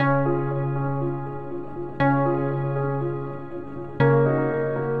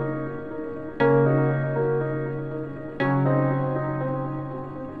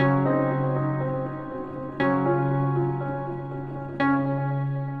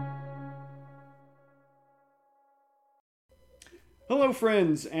Hello,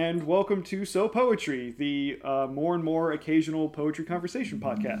 friends, and welcome to So Poetry, the more and more occasional poetry conversation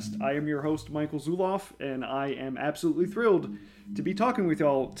podcast. I am your host, Michael Zuloff, and I am absolutely thrilled to be talking with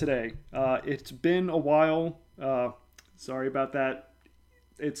y'all today. It's been a while. Sorry about that.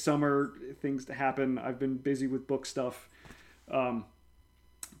 It's summer, things to happen. I've been busy with book stuff.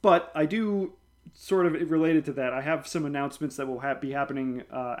 But I do, sort of related to that, I have some announcements that will be happening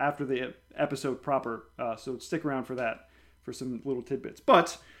after the episode proper, so stick around for that, for some little tidbits.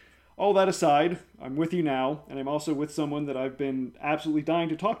 But all that aside, I'm with you now, and I'm also with someone that I've been absolutely dying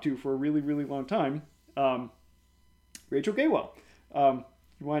to talk to for a really, really long time, Rachel Gaywell. You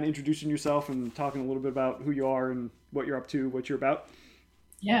mind introducing yourself and talking a little bit about who you are and what you're up to, what you're about?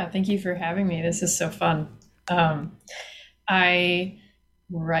 Yeah, thank you for having me. This is so fun. I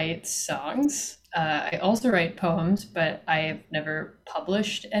write songs. I also write poems, but I have never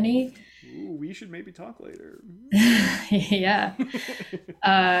published any. Ooh, we should maybe talk later. Yeah.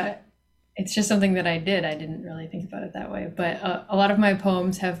 Uh, it's just something that I did. I didn't really think about it that way. But a lot of my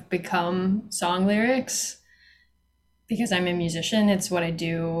poems have become song lyrics because I'm a musician. It's what I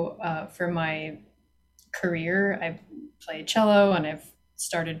do for my career. I've played cello and I've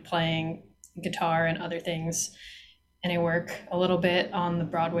started playing guitar and other things. And I work a little bit on the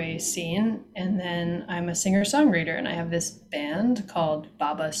Broadway scene. And then I'm a singer-songwriter, and I have this band called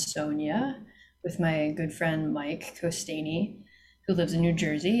Baba Sonia with my good friend Mike Costani, who lives in New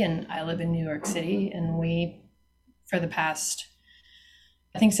Jersey, and I live in New York City. And we, for the past,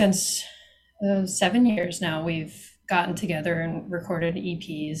 I think since 7 years now, we've gotten together and recorded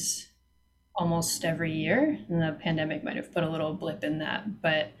EPs almost every year. And the pandemic might have put a little blip in that.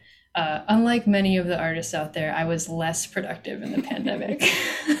 But unlike many of the artists out there, I was less productive in the pandemic.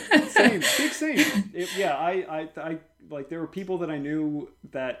 Same, big same. Yeah, I like, there were people that I knew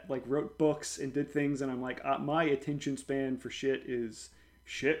that like wrote books and did things, and I'm like, my attention span for shit is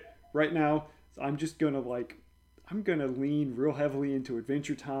shit right now. So I'm gonna lean real heavily into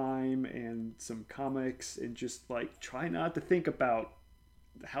Adventure Time and some comics, and just like try not to think about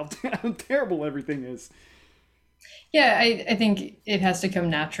how terrible everything is. Yeah, I think it has to come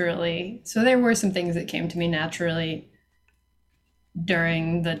naturally. So there were some things that came to me naturally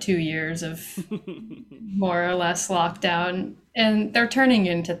during the 2 years of more or less lockdown, and they're turning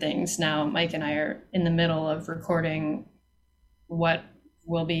into things now. Mike and I are in the middle of recording what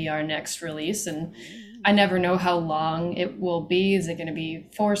will be our next release, and I never know how long it will be. Is it going to be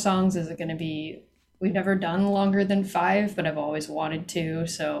 4 songs? Is it going to be, we've never done longer than 5, but I've always wanted to.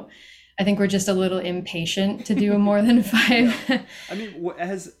 So I think we're just a little impatient to do more than 5. Yeah. I mean,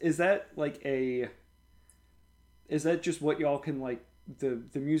 is that just what y'all can, like, the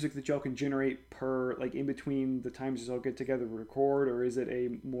music that y'all can generate per, like, in between the times y'all get together to record, or is it a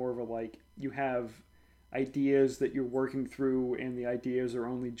more of a, like, you have ideas that you're working through and the ideas are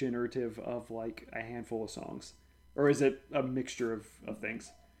only generative of like a handful of songs, or is it a mixture of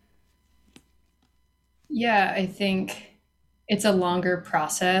things? Yeah, I think it's a longer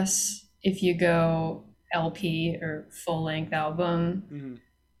process if you go LP or full length album,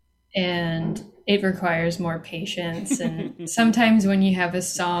 and it requires more patience. And sometimes when you have a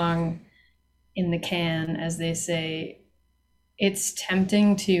song in the can, as they say, it's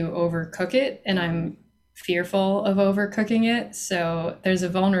tempting to overcook it, and I'm fearful of overcooking it. So there's a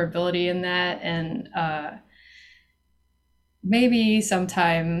vulnerability in that, and maybe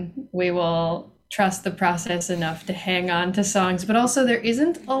sometime we will trust the process enough to hang on to songs. But also, there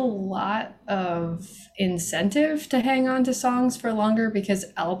isn't a lot of incentive to hang on to songs for longer because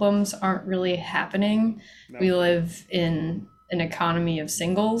albums aren't really happening. No. We live in an economy of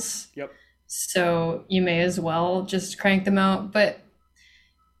singles. Yep. So you may as well just crank them out. But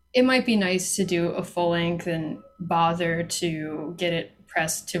it might be nice to do a full length and bother to get it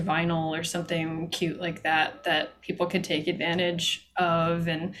pressed to vinyl or something cute like that, that people could take advantage of.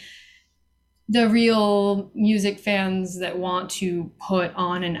 And the real music fans that want to put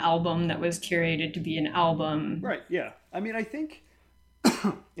on an album that was curated to be an album. Right, yeah. I mean, I think,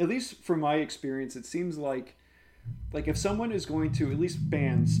 at least from my experience, it seems like if someone is going to, at least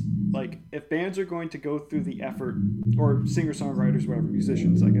bands, like if bands are going to go through the effort, or singer-songwriters, whatever,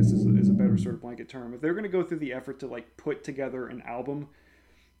 musicians, I guess is a better sort of blanket term, if they're going to go through the effort to like put together an album,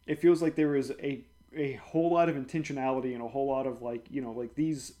 it feels like there is a whole lot of intentionality and a whole lot of like, you know, like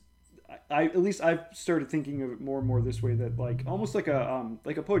these, I at least I've started thinking of it more and more this way, that like almost like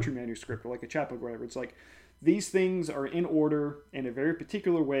a poetry manuscript or like a chapbook or whatever. It's like these things are in order in a very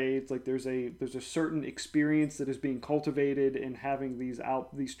particular way. It's like there's a certain experience that is being cultivated and having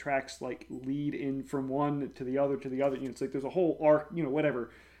these tracks like lead in from one to the other to the other. You know, it's like there's a whole arc, you know,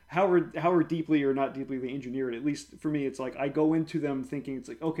 whatever. however deeply or not deeply they engineer it, at least for me, it's like I go into them thinking it's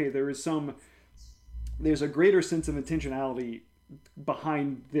like, okay, there's a greater sense of intentionality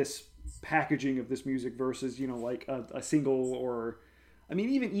behind this packaging of this music versus, like a single, or I mean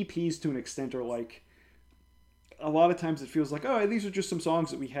even EPs to an extent are like, a lot of times it feels like, oh, these are just some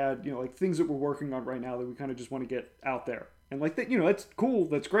songs that we had, like things that we're working on right now that we kind of just want to get out there. And like that, that's cool,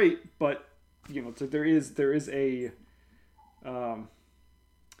 that's great, but it's like there is a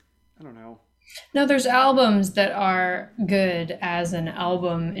I don't know. No, there's albums that are good as an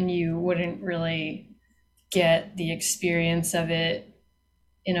album, and you wouldn't really get the experience of it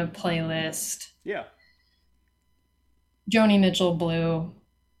in a playlist. Yeah. Joni Mitchell Blue.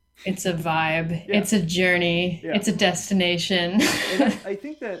 It's a vibe. Yeah. It's a journey. Yeah. It's a destination. And I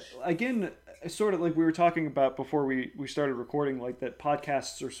think that, again, sort of like we were talking about before we started recording, like that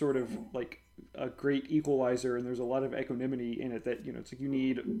podcasts are sort of like a great equalizer, and there's a lot of equanimity in it that, it's like you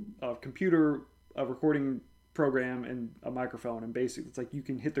need a computer, a recording program, and a microphone, and basically it's like you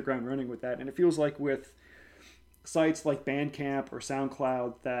can hit the ground running with that. And it feels like with sites like Bandcamp or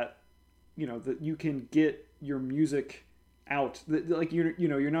SoundCloud that, that you can get your music out, like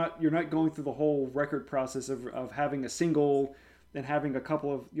you're not going through the whole record process of having a single and having a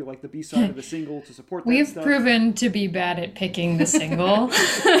couple of like the B-side of the single to support that. We've stuff. Proven to be bad at picking the single.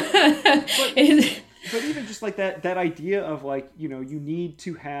 but even just like that idea of like, you need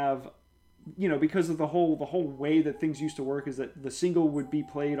to have, because of the whole way that things used to work is that the single would be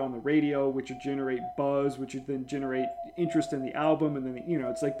played on the radio, which would generate buzz, which would then generate interest in the album, and then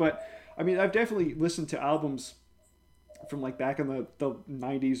it's like, but I mean, I've definitely listened to albums from like back in the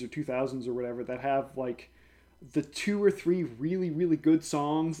 90s or 2000s or whatever that have like the 2 or 3 really, really good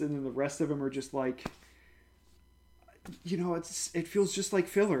songs, and then the rest of them are just like, it feels just like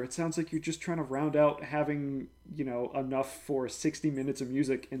filler. It sounds like you're just trying to round out having, enough for 60 minutes of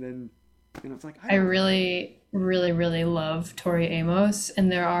music, and then, it's like, I really, really, really love Tori Amos,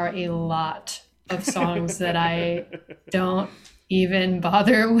 and there are a lot of songs that I don't even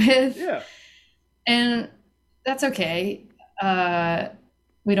bother with. Yeah. And that's okay.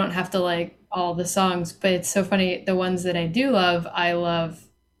 We don't have to like all the songs, but it's so funny. The ones that I do love, I love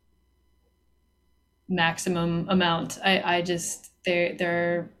maximum amount. I just,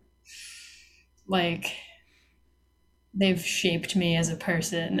 they're like, they've shaped me as a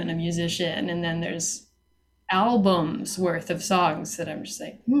person and a musician. And then there's albums worth of songs that I'm just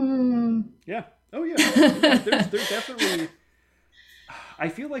like, Yeah. Oh yeah. There's definitely, I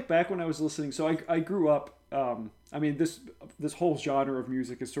feel like back when I was listening, so I grew up, I mean, this whole genre of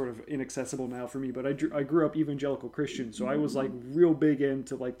music is sort of inaccessible now for me, but I grew up evangelical Christian, so I was like real big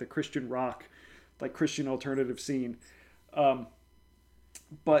into like the Christian rock, like Christian alternative scene.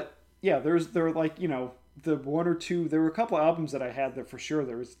 But yeah, there were like, the one or two, there were a couple albums that I had that for sure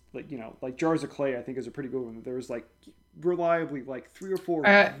there was like, like Jars of Clay, I think is a pretty good one. There was like reliably like 3 or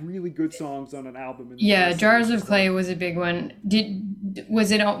 4 really good songs on an album. Yeah, Jars of Clay was a big one.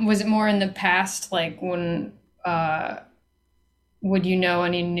 Was it more in the past, like when would you know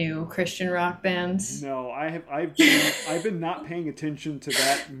any new Christian rock bands? No, I've been not paying attention to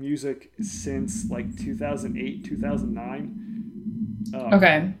that music since like 2008, 2009.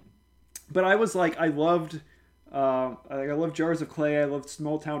 Okay. But I was like, I loved Jars of Clay. I loved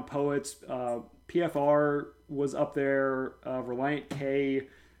Small Town Poets. PFR was up there. Reliant K.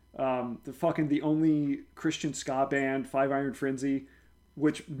 The only Christian ska band, Five Iron Frenzy,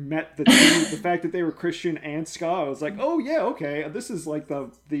 which met the fact that they were Christian and ska. I was like, oh yeah, okay. This is like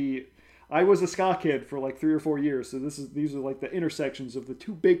the I was a ska kid for like 3 or 4 years, so these are like the intersections of the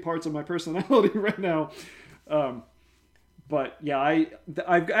 2 big parts of my personality right now. But yeah,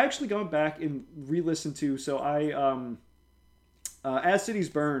 I've actually gone back and re-listened to. So As Cities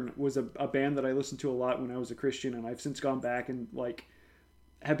Burn was a band that I listened to a lot when I was a Christian, and I've since gone back and like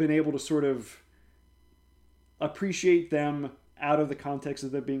have been able to sort of appreciate them out of the context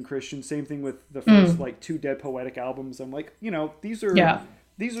of them being Christian. Same thing with the first like 2 Dead Poetic albums. I'm like, these are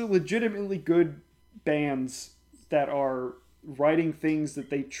legitimately good bands that are writing things that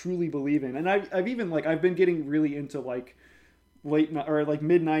they truly believe in. And I've even like I've been getting really into like mid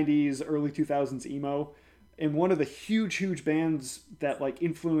 90s, early 2000s emo. And one of the huge bands that like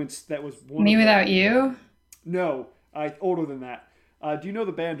influenced that was one Me Without You? No, older than that. Do you know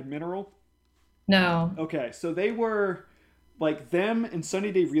the band Mineral? No. Okay, so they were like them and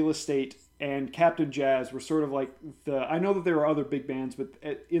Sunny Day Real Estate and Captain Jazz were sort of like I know that there were other big bands, but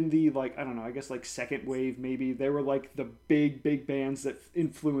in the like, I don't know, I guess like second wave maybe, they were like the big bands that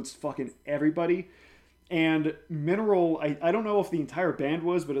influenced fucking everybody. And Mineral, I don't know if the entire band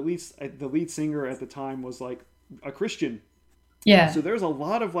was, but at least the lead singer at the time was like a Christian. Yeah. So there's a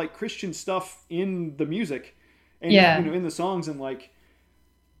lot of like Christian stuff in the music and Yeah. in the songs, and like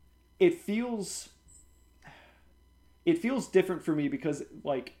it feels it feels different for me because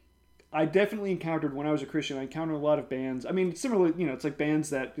like I definitely encountered when I was a Christian. I encountered a lot of bands. I mean, similarly, it's like bands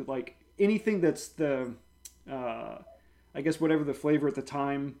that like anything that's the, uh, I guess whatever the flavor at the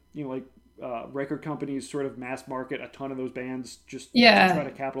time. Like record companies sort of mass market a ton of those bands just to try Yeah.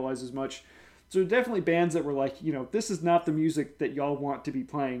 to capitalize as much. So definitely bands that were like, this is not the music that y'all want to be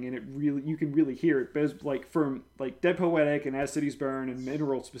playing, and it really you can really hear it. But it's like from like Dead Poetic and As Cities Burn and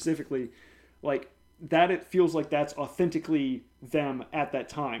Mineral specifically, like that it feels like that's authentically them at that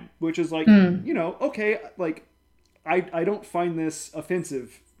time, which is like, Mm. okay, like I don't find this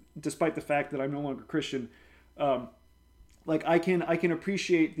offensive, despite the fact that I'm no longer Christian. Um, like I can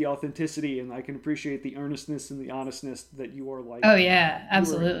appreciate the authenticity, and I can appreciate the earnestness and the honestness that you are like Oh yeah, you are.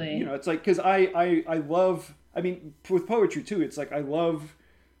 absolutely. It's like because I love. I mean, with poetry too, it's like I love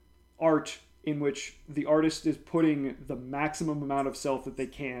art in which the artist is putting the maximum amount of self that they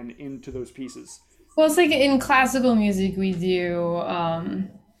can into those pieces. Well, it's like in classical music we do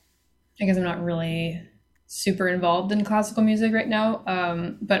I guess I'm not really super involved in classical music right now,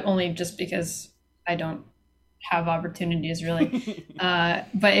 but only just because I don't have opportunities really.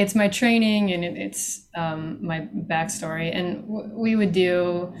 But it's my training and it's my backstory. And we would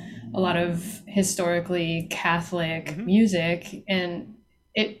do a lot of historically Catholic Hmm. music, and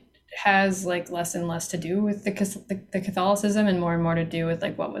it has like less and less to do with the Catholicism and more to do with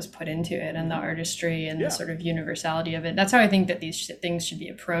like what was put into it and the Hmm. artistry and the Yeah. sort of universality of it. That's how I think that these things should be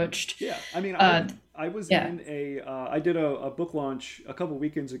approached. Yeah, I mean, Uh, I was yeah. in I did a book launch a couple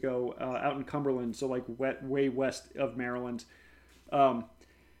weekends ago out in Cumberland, so like way west of Maryland, um,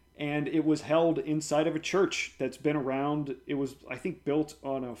 and it was held inside of a church that's been around. It was, I think, built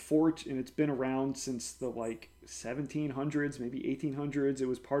on a fort, and it's been around since the like 1700s, maybe 1800s. It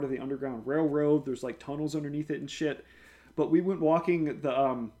was part of the Underground Railroad. There's like tunnels underneath it and shit. But we went walking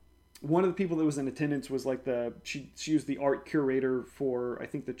the one of the people that was in attendance was like she was the art curator for I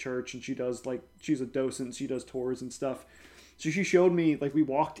think the church, and she does like she's a docent, she does tours and stuff. So she showed me like we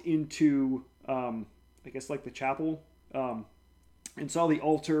walked into I guess like the chapel, and saw the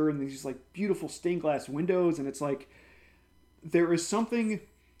altar and these like beautiful stained glass windows, and it's like there is something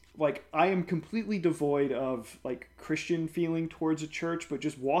like I am completely devoid of like Christian feeling towards a church, but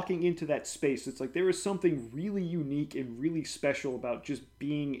just walking into that space, it's like there is something really unique and really special about just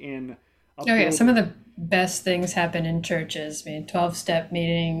being in a Oh yeah, some of building. the best things happen in churches. I mean, 12-step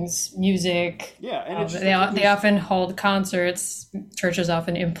meetings, music. Yeah, and it's just like They there's often hold concerts. Churches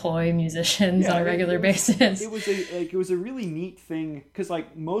often employ musicians yeah, on a regular basis. it was a really neat thing because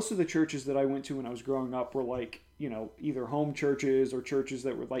like most of the churches that I went to when I was growing up were like either home churches or churches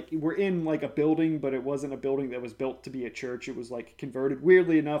that were in like a building, but it wasn't a building that was built to be a church. It was like converted.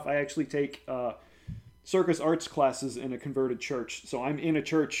 Weirdly enough, I actually take circus arts classes in a converted church, so I'm in a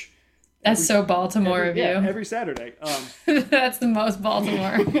church That's every so Baltimore of you. every Saturday. That's the most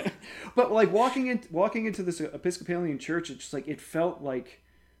Baltimore. But like walking into this Episcopalian church, it's just like it felt like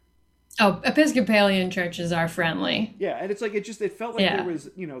Oh, Episcopalian churches are friendly. yeah, and it's like it felt like there Yeah.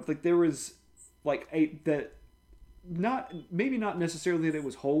 was like there was like a that not maybe not necessarily that it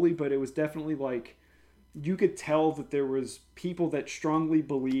was holy, but it was definitely like you could tell that there was people that strongly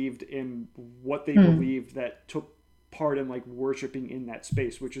believed in what they Hmm. believed that took part in like worshiping in that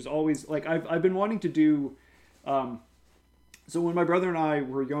space, which is always like I've been wanting to do. So when my brother and I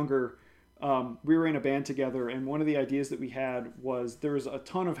were younger, we were in a band together, and one of the ideas that we had was there was a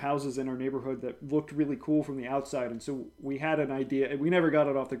ton of houses in our neighborhood that looked really cool from the outside, and so we had an idea. We never got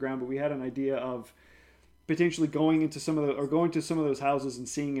it off the ground, but we had an idea of potentially going into going to some of those houses and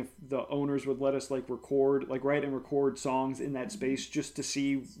seeing if the owners would let us like write and record songs in that space, just to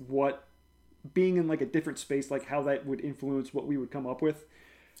see what being in like a different space, like how that would influence what we would come up with.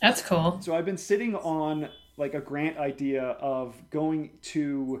 That's cool. So I've been sitting on like a grant idea of going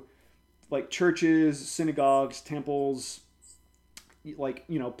to like churches, synagogues, temples, like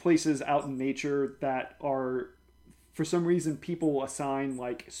places out in nature that are for some reason people assign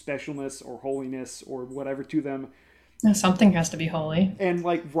like specialness or holiness or whatever to them, Something has to be holy. and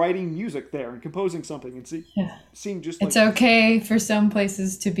like writing music there and composing something and Yeah. seeing just like It's okay for some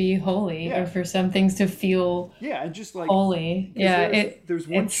places to be holy or yeah, for some things to feel yeah, and just like holy. because Yeah, there's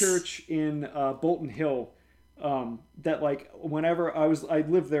one it's church in Bolton Hill, that like whenever I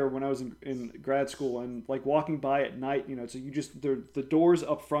lived there when I was in grad school, and like walking by at night, so you just the doors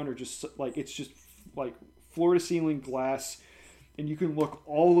up front are just like it's just like floor to ceiling glass, and you can look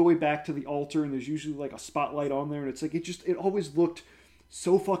all the way back to the altar, and there's usually like a spotlight on there, and it's like it always looked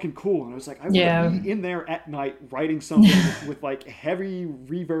so fucking cool. And I was like, I want Yeah. to be in there at night writing something with like heavy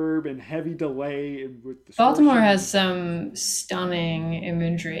reverb and heavy delay and with Baltimore distortion. has some stunning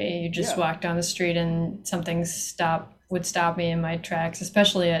imagery. You just Yeah. walk down the street and something would stop me in my tracks,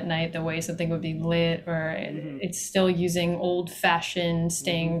 especially at night, the way something would be lit, or Mm-hmm. it's still using old fashioned Mm-hmm.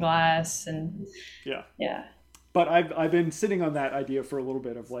 stained glass. And Yeah. yeah. But I've been sitting on that idea for a little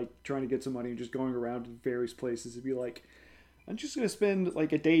bit of like trying to get some money and just going around to various places and be like, I'm just gonna spend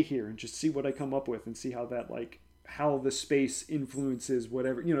like a day here and just see what I come up with and see how that like how the space influences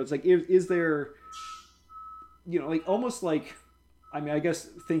whatever, you know. It's like is there, you know, like almost like, I mean, I guess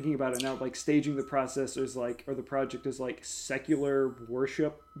thinking about it now, like staging the process is like, or the project is like secular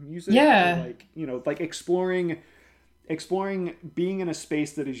worship music, or Yeah. like, you know, like exploring being in a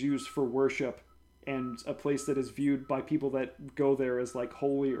space that is used for worship and a place that is viewed by people that go there as like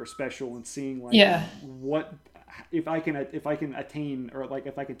holy or special, and seeing like Yeah. what if I can attain, or like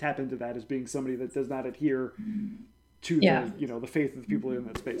if I can tap into that as being somebody that does not adhere to Yeah. the, you know, the faith of the people in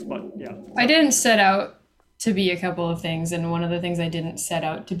that space. But yeah, I so didn't set out to be a couple of things, and one of the things I didn't set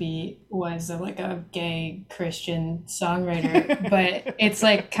out to be was like a gay Christian songwriter, but it's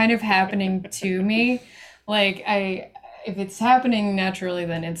like kind of happening to me. Like if it's happening naturally,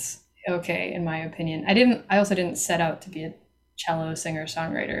 then it's okay in my opinion. I also didn't set out to be a cello singer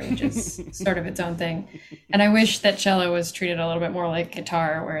songwriter, which is sort of its own thing. And I wish that cello was treated a little bit more like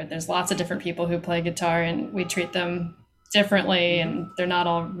guitar, where there's lots of different people who play guitar and we treat them differently, and they're not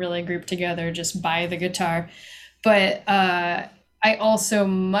all really grouped together just by the guitar. But I also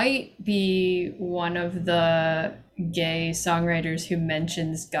might be one of the gay songwriters who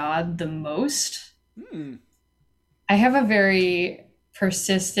mentions God the most. I have a very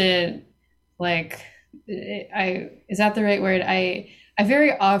persistent, like, is that the right word? I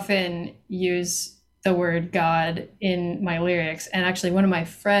very often use the word God in my lyrics, and actually one of my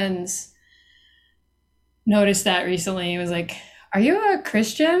friends noticed that recently. He was like, "Are you a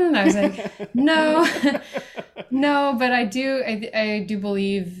Christian?" And I was like, "No, no, but I do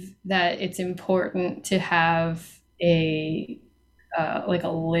believe that it's important to have a like a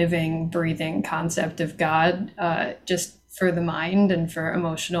living, breathing concept of God, just for the mind and for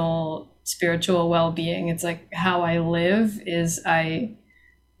emotional, spiritual well-being. It's like how I live is I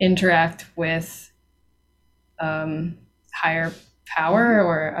interact with higher power,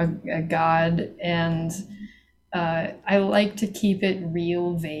 or a God, and I like to keep it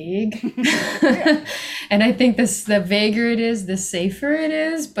real vague. And I think the vaguer it is, the safer it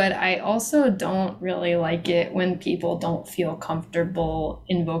is. But I also don't really like it when people don't feel comfortable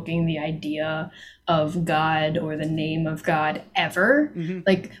invoking the idea of God or the name of God ever.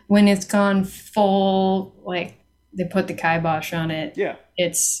 Like when it's gone full, like they put the kibosh on it. Yeah.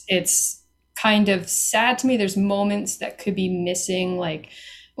 It's kind of sad to me. There's moments that could be missing, like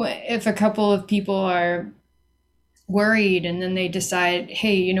if a couple of people are worried and then they decide,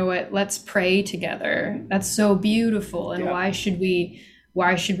 hey, you know what, let's pray together. That's so beautiful. And Yeah. why should we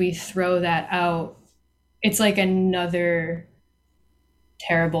throw that out? It's like another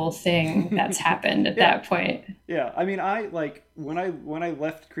terrible thing that's happened at that point. Yeah, I mean, I like when I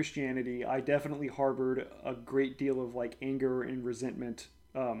left Christianity, I definitely harbored a great deal of like anger and resentment,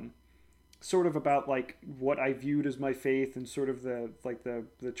 sort of about like what I viewed as my faith, and sort of the like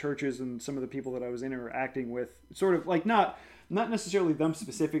the churches and some of the people that I was interacting with, sort of like not necessarily them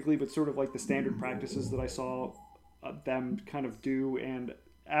specifically, but sort of like the standard practices that I saw them kind of do. And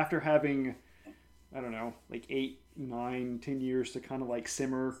after having, I don't know, like 8, 9, 10 years to kind of like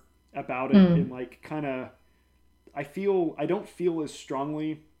simmer about it, and like kind of, I don't feel as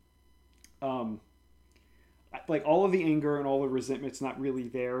strongly, like all of the anger and all the resentment's not really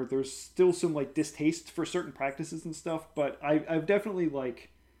there. There's still some like distaste for certain practices and stuff, but I've definitely like,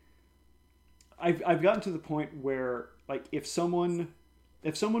 I've gotten to the point where like if someone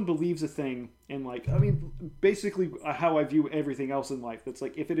believes a thing, and like, I mean, basically how I view everything else in life, that's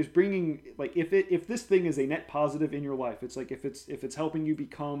like, if it is bringing, like if this thing is a net positive in your life, it's like if it's helping you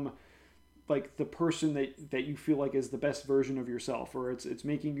become like the person that you feel like is the best version of yourself, or it's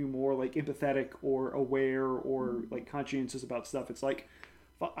making you more like empathetic or aware or like conscientious about stuff, it's like,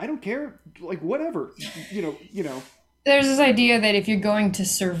 I don't care, like whatever, you know. There's this idea that if you're going to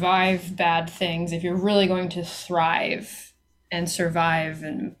survive bad things, if you're really going to thrive and survive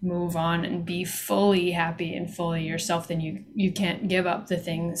and move on and be fully happy and fully yourself, then you can't give up the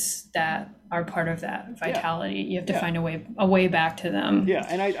things that are part of that vitality. You have to find a way back to them. Yeah,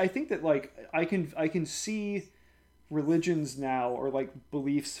 and I think that like I can see religions now, or like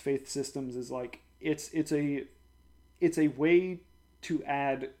beliefs, faith systems, is like it's a way to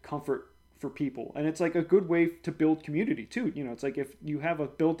add comfort for people, and it's like a good way to build community too. You know, it's like if you have a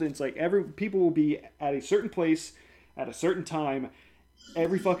built-in, it's like every people will be at a certain place at a certain time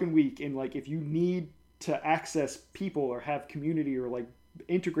every fucking week, and like if you need to access people or have community or like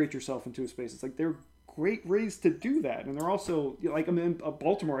integrate yourself into a space, it's like they're great ways to do that. And they're also like, I mean,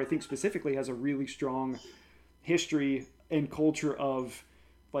 Baltimore I think specifically has a really strong history and culture of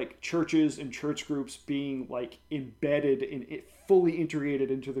like churches and church groups being like embedded in it, fully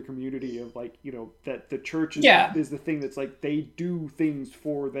integrated into the community of like, you know, that the church is the thing that's like they do things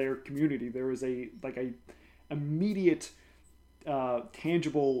for their community. There is a like a immediate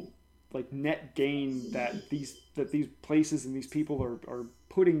tangible like net gain that these places and these people are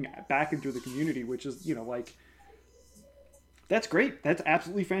putting back into the community, which is, you know, like that's great. That's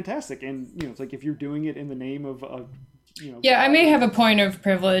absolutely fantastic. And you know, it's like if you're doing it in the name of you know, yeah, I may have a point of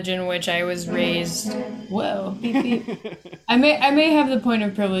privilege in which I was raised. Whoa, beep, beep. I may have the point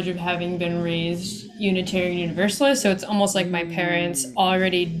of privilege of having been raised Unitarian Universalist, so it's almost like my parents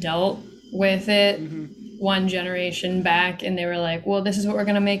already dealt with it one generation back, and they were like, "Well, this is what we're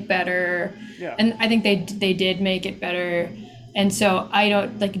gonna make better," and I think they did make it better, and so I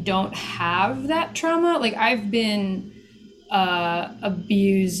don't have that trauma. Like I've been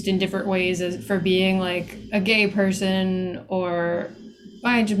abused in different ways for being like a gay person, or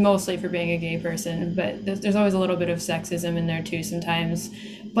just mostly for being a gay person, but there's always a little bit of sexism in there too sometimes,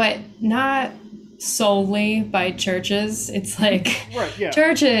 but not solely by churches. It's like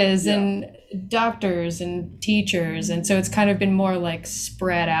churches and doctors and teachers, and so it's kind of been more like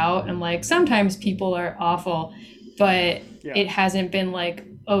spread out, and like sometimes people are awful, but it hasn't been like,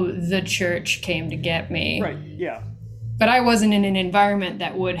 oh, the church came to get me. But I wasn't in an environment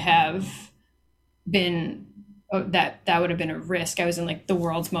that would have been that would have been a risk. I was in like the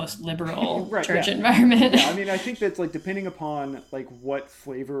world's most liberal church environment. I mean, I think that's like depending upon like what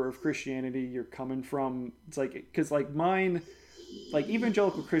flavor of Christianity you're coming from. It's like, because like mine, like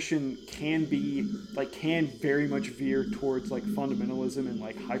evangelical Christian can very much veer towards like fundamentalism and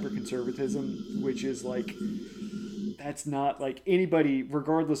like hyper-conservatism, which is like, that's not like anybody,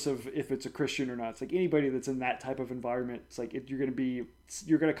 regardless of if it's a Christian or not. It's like anybody that's in that type of environment, it's like you're going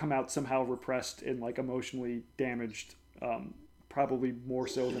to come out somehow repressed and like emotionally damaged, probably more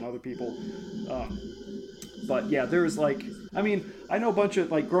so than other people. But yeah, there's like, I mean, I know a bunch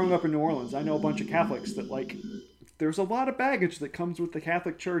of like growing up in New Orleans, I know a bunch of Catholics that like, there's a lot of baggage that comes with the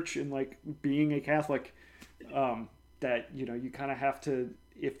Catholic Church and like being a Catholic, that, you know, you kind of have to,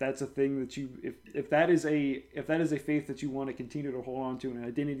 if that's a thing that you, if that is a faith that you want to continue to hold on to, an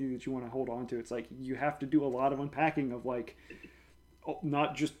identity that you want to hold on to, it's like you have to do a lot of unpacking of like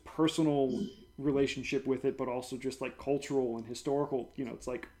not just personal relationship with it, but also just like cultural and historical. You know, it's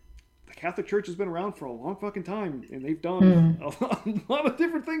like the Catholic Church has been around for a long fucking time, and they've done a lot of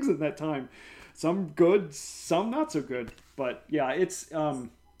different things in that time. Some good, some not so good. But yeah, it's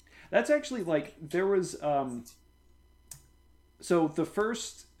that's actually like there was. So the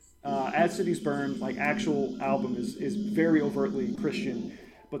first As Cities Burn like actual album is very overtly Christian,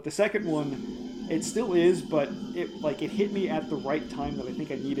 but the second one, it still is, but it hit me at the right time that I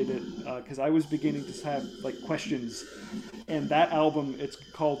think I needed it, because I was beginning to have like questions, and that album, it's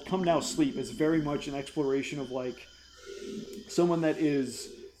called Come Now Sleep, is very much an exploration of like someone that is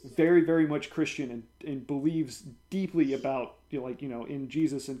very, very much Christian and believes deeply about, you know, like, you know, in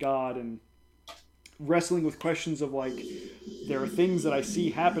Jesus and God, and wrestling with questions of like, there are things that I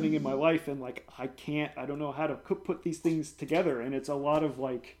see happening in my life and like I don't know how to put these things together, and it's a lot of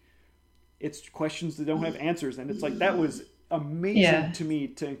like, it's questions that don't have answers, and it's like that was amazing to me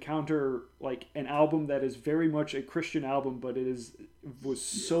to encounter like an album that is very much a Christian album, but was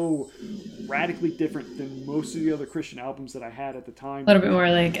so radically different than most of the other Christian albums that I had at the time. A little bit more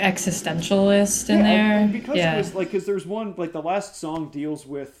like existentialist in there. And because it was like, because there's one, like the last song deals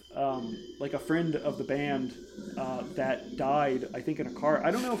with like a friend of the band that died, I think in a car.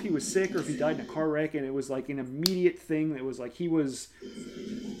 I don't know if he was sick or if he died in a car wreck, and it was like an immediate thing that was like, he was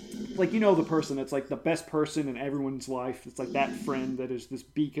like, you know, the person that's like the best person in everyone's life. It's like that friend that is this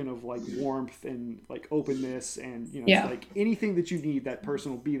beacon of like warmth and like openness, and you know, it's like anything that you need, that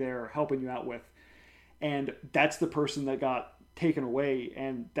person will be there helping you out with. And that's the person that got taken away.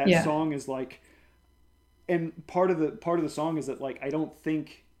 And that song is like, and part of the song is that like, I don't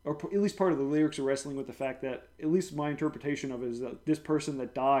think, or at least part of the lyrics are wrestling with the fact that, at least my interpretation of it, is that this person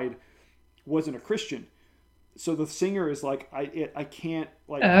that died wasn't a Christian. So the singer is like, I can't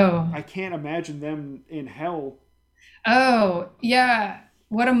imagine them in hell. Oh yeah,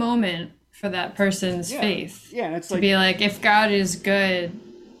 what a moment for that person's faith. Yeah, and it's to be like, if God is good,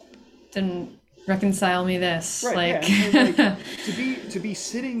 then reconcile me this. Right, yeah, Like, and like to be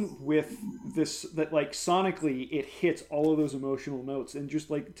sitting with this, that like sonically it hits all of those emotional notes, and just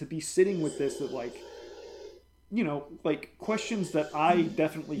like to be sitting with this, that like, you know, like questions that I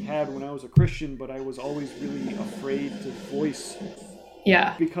definitely had when I was a Christian, but I was always really afraid to voice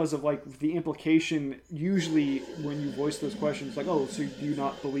yeah, because of like the implication. Usually when you voice those questions, like, oh, so do you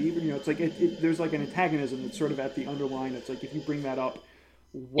not believe? And, you know, it's like there's like an antagonism that's sort of at the underline. It's like if you bring that up,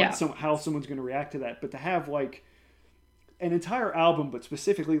 yeah, how someone's going to react to that. But to have like an entire album, but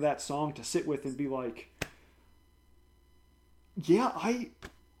specifically that song, to sit with and be like, yeah, I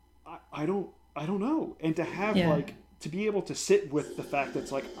don't know, and to have yeah. like to be able to sit with the fact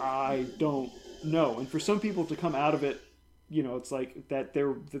that's like, I don't know, and for some people to come out of it, you know, it's like that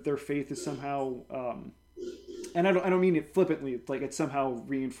their faith is somehow, and I don't mean it flippantly, it's like it's somehow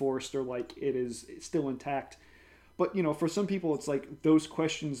reinforced, or like it is still intact. But, you know, for some people, it's like those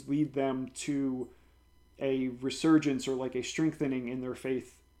questions lead them to a resurgence, or like a strengthening in their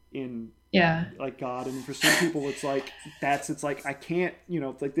faith in Yeah. like God. And for some people, it's like it's like I can't, you know,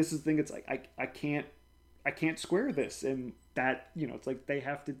 it's like this is the thing. It's like I can't square this, and that, you know, it's like they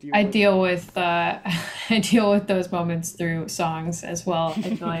have to deal. I deal with I deal with those moments through songs as well. I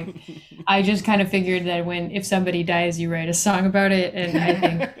feel like I just kind of figured that if somebody dies, you write a song about it, and I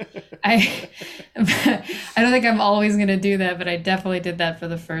think I I don't think I'm always gonna do that, but I definitely did that for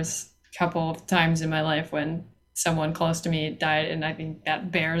the first couple of times in my life when someone close to me died, and I think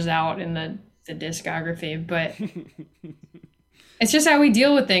that bears out in the discography. But it's just how we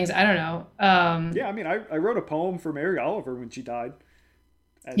deal with things. I don't know. Yeah, I mean, I wrote a poem for Mary Oliver when she died.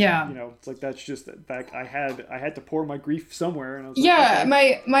 And, Yeah. you know, it's like that's just the fact. I had to pour my grief somewhere, and I was like, Yeah,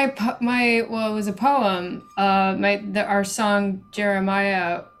 okay. my well, it was a poem. Our song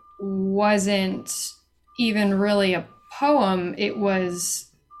Jeremiah wasn't even really a poem. It was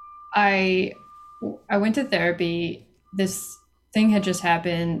I I went to therapy. This thing had just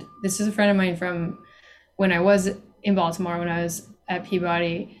happened. This is a friend of mine from when I was in Baltimore, when I was at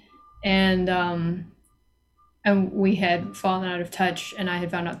Peabody, and we had fallen out of touch, and I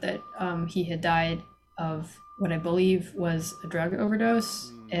had found out that he had died of what I believe was a drug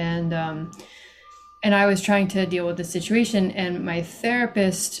overdose, and I was trying to deal with the situation, and my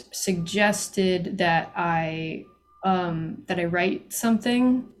therapist suggested that I write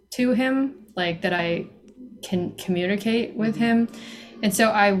something to him, like that I can communicate with him. And so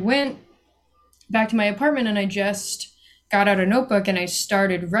I went back to my apartment, and I just got out a notebook and I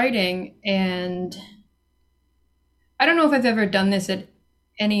started writing. And I don't know if I've ever done this at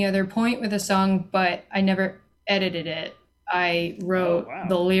any other point with a song, but I never edited it. I wrote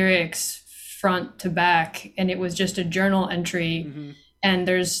the lyrics front to back, and it was just a journal entry. And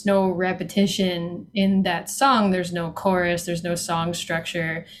there's no repetition in that song. There's no chorus, there's no song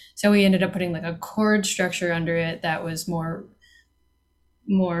structure. So we ended up putting like a chord structure under it that was more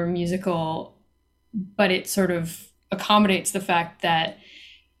musical, but it sort of accommodates the fact that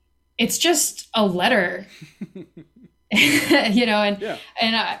it's just a letter. You know,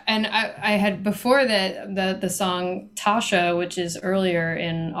 and I had before that the song Tasha, which is earlier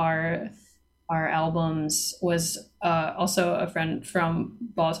in our albums, was also a friend from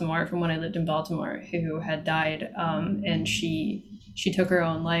Baltimore, from when I lived in Baltimore, who had died, and she took her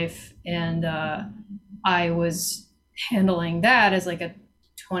own life, and I was handling that as like a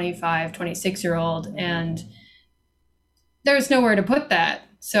 25, 26-year-old, and there's nowhere to put that.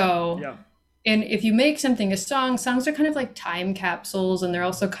 So Yeah. And if you make something a song, songs are kind of like time capsules, and they're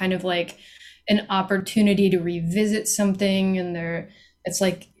also kind of like an opportunity to revisit something, and it's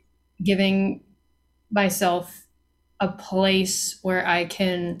like giving myself a place where I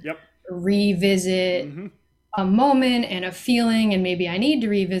can revisit a moment and a feeling, and maybe I need to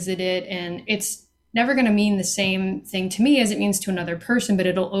revisit it, and it's never going to mean the same thing to me as it means to another person, but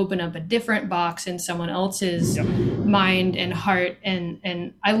it'll open up a different box in someone else's mind and heart.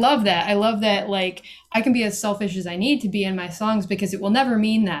 And I love that. Like, I can be as selfish as I need to be in my songs, because it will never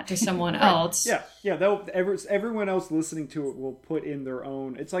mean that to someone else. Yeah. Everyone else listening to it will put in their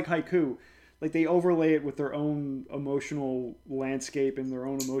own. It's like haiku. Like, they overlay it with their own emotional landscape and their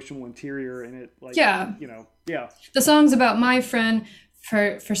own emotional interior, and it, like, you know, the song's about my friend.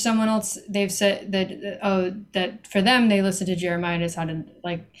 For someone else, they've said that for them, they listened to Jeremiah and it sounded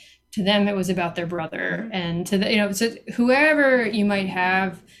like to them it was about their brother. And to so whoever you might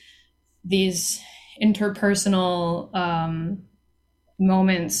have these interpersonal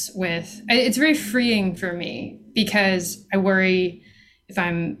moments with, it's very freeing for me, because I worry if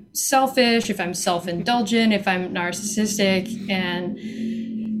I'm selfish, if I'm self-indulgent, if I'm narcissistic,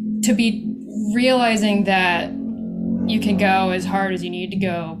 and to be realizing that you can go as hard as you need to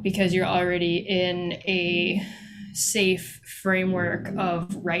go because you're already in a safe framework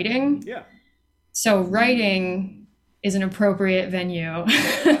of writing. Yeah. So writing is an appropriate venue.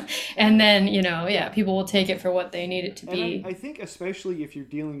 And then, people will take it for what they need it to be. And I think especially if you're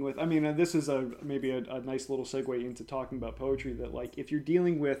dealing with, and this is maybe a nice little segue into talking about poetry, that like if you're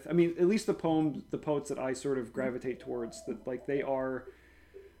dealing with, at least the poets that I sort of gravitate towards, that like they are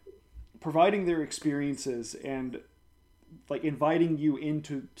providing their experiences and like inviting you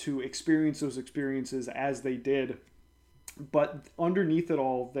to experience those experiences as they did, but underneath it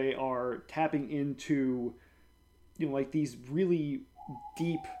all they are tapping into like these really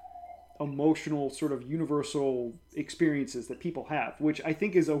deep emotional sort of universal experiences that people have, which I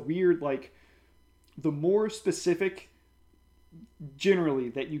think is a weird, like, the more specific generally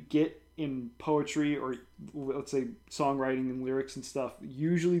that you get in poetry, or let's say songwriting and lyrics and stuff,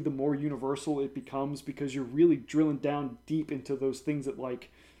 usually the more universal it becomes, because you're really drilling down deep into those things that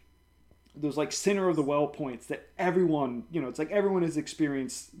like those like center of the well points that everyone, it's like everyone has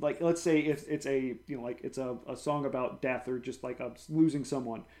experienced. Like, let's say if it's a it's a song about death or just like losing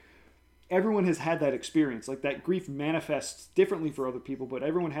someone, everyone has had that experience. Like, that grief manifests differently for other people, but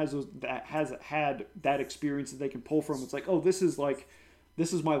everyone has had that experience that they can pull from. It's like, oh, this is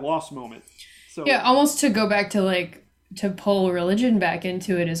my lost moment. So yeah, almost to go back to like to pull religion back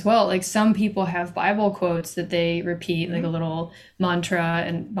into it as well. Like, some people have Bible quotes that they repeat, like a little mantra,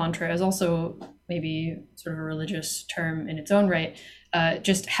 and mantra is also maybe sort of a religious term in its own right.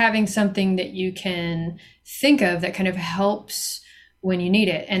 Just having something that you can think of that kind of helps when you need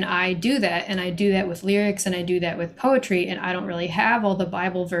it. And I do that, with lyrics, and I do that with poetry, and I don't really have all the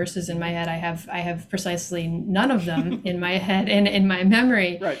Bible verses in my head. I have precisely none of them in my head and in my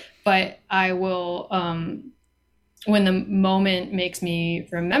memory. Right. But I will, when the moment makes me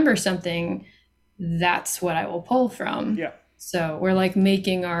remember something, that's what I will pull from. Yeah. So we're like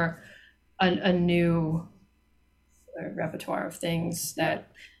making a new repertoire of things that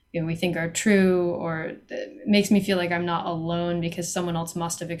we think are true, or it makes me feel like I'm not alone because someone else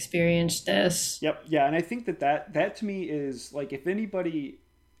must have experienced this. Yep. Yeah. And I think that to me is like, if anybody,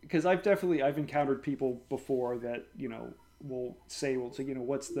 because I've encountered people before that, will say,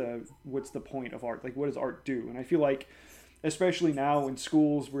 what's the point of art? Like, what does art do? And I feel like, especially now in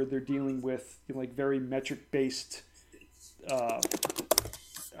schools where they're dealing with like very metric based, I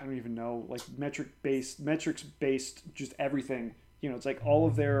don't even know, like metrics based, just everything. It's like all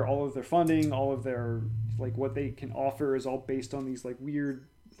of their funding, all of their like what they can offer is all based on these like weird,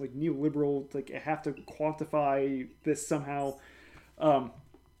 like neoliberal, like, I have to quantify this somehow.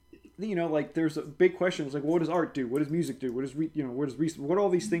 Like, there's a big question. It's like, well, what does art do? What does music do? What are all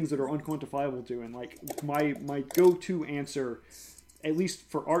these things that are unquantifiable do? And like my go-to answer, at least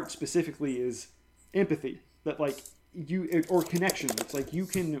for art specifically, is empathy. That like or connection. It's like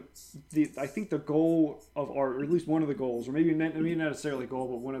I think the goal of art, or at least one of the goals, or maybe not necessarily a goal,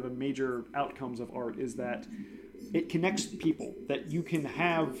 but one of the major outcomes of art is that it connects people. That you can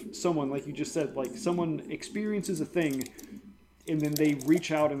have someone, like you just said, like someone experiences a thing, and then they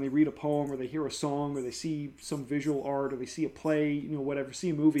reach out and they read a poem, or they hear a song, or they see some visual art, or they see a play, whatever, see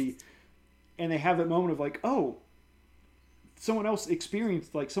a movie, and they have that moment of like, oh, someone else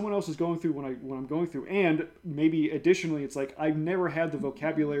experienced, like someone else is going through what I'm going through. And maybe additionally, it's like, I've never had the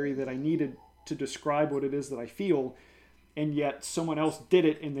vocabulary that I needed to describe what it is that I feel, and yet someone else did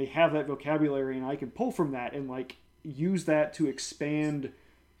it, and they have that vocabulary, and I can pull from that and like use that to expand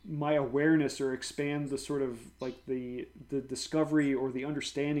my awareness, or expand the sort of like the discovery or the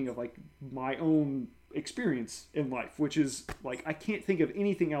understanding of like my own experience in life, which is like, I can't think of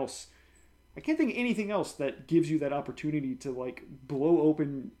anything else that gives you that opportunity to like blow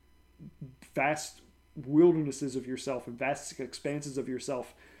open vast wildernesses of yourself and vast expanses of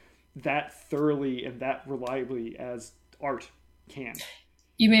yourself that thoroughly and that reliably as art can.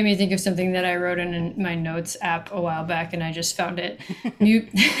 You made me think of something that I wrote in my notes app a while back, and I just found it.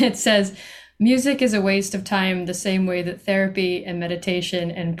 It says, music is a waste of time the same way that therapy and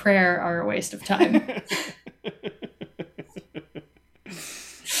meditation and prayer are a waste of time.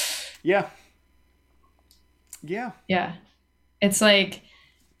 Yeah. It's like,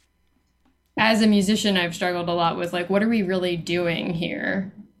 as a musician, I've struggled a lot with like, what are we really doing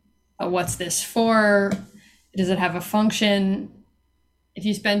here? What's this for? Does it have a function? If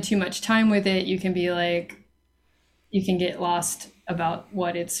you spend too much time with it, you can be like, you can get lost about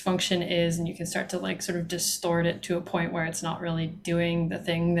what its function is, and you can start to like sort of distort it to a point where it's not really doing the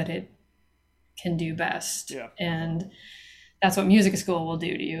thing that it can do best. Yeah. And that's what music school will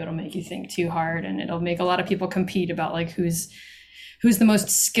do to you. It'll make you think too hard, and it'll make a lot of people compete about like who's the most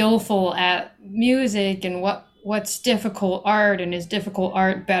skillful at music, and what what's difficult art and is difficult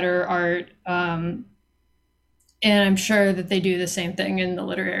art better art. And I'm sure that they do the same thing in the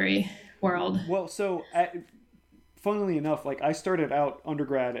literary world. Well, so funnily enough, like I started out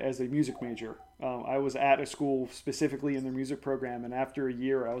undergrad as a music major. I was at a school specifically in their music program, and after a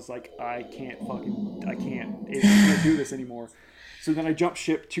year, I was like, I can't do this anymore. So then I jumped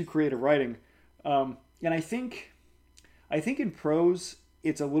ship to creative writing, and I think in prose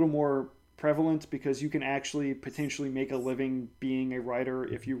it's a little more prevalent because you can actually potentially make a living being a writer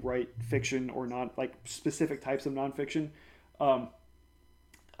if you write fiction or not, like specific types of nonfiction.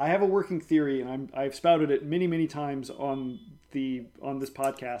 I have a working theory, and I've spouted it many times on this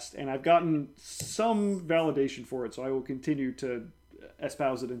podcast, and I've gotten some validation for it. So I will continue to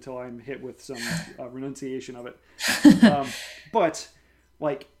espouse it until I'm hit with some renunciation of it. But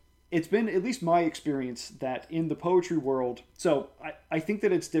like, it's been at least my experience that in the poetry world, so I think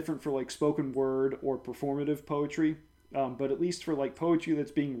that it's different for like spoken word or performative poetry, but at least for like poetry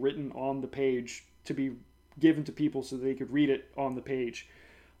that's being written on the page to be given to people so they could read it on the page,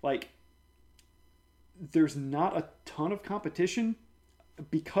 like there's not a ton of competition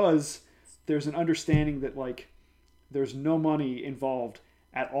because there's an understanding that like there's no money involved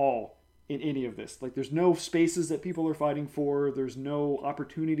at all in any of this. Like there's no spaces that people are fighting for. There's no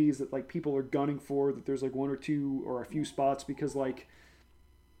opportunities that like people are gunning for, that there's like one or two or a few spots, because like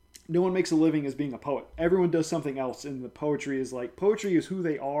no one makes a living as being a poet. Everyone does something else, and the poetry is who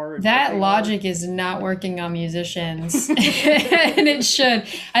they are. And that logic is not working on musicians. And it should.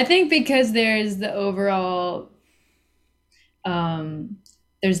 I think because there's the overall,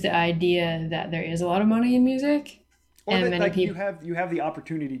 there's the idea that there is a lot of money in music. Or and that, many like, people, you have the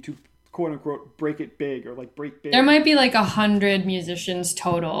opportunity to quote unquote break it big, or like break big. There might be like 100 musicians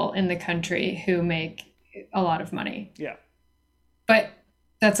total in the country who make a lot of money. Yeah. But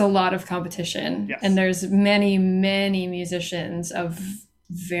that's a lot of competition. Yes. And there's many musicians of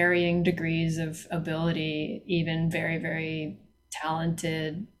varying degrees of ability, even very, very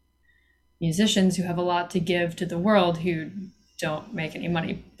talented musicians who have a lot to give to the world who don't make any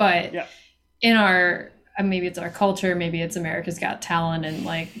money. But in our, maybe it's our culture, maybe it's America's Got Talent and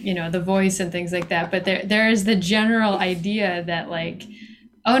like, you know, The Voice and things like that. But there is the general idea that like,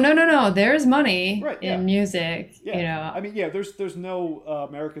 oh, no, there's money in music, you know. I mean, there's no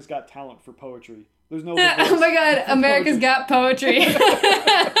America's Got Talent for poetry. There's no... Oh my God, America's Got Poetry.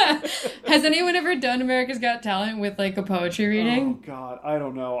 Has anyone ever done America's Got Talent with like a poetry reading? Oh God, I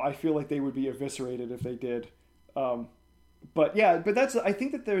don't know. I feel like they would be eviscerated if they did. But that's, I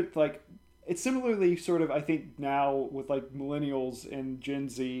think that they're like, it's similarly sort of, I think now with like millennials and Gen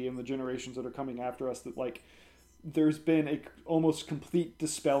Z and the generations that are coming after us, that like there's been a almost complete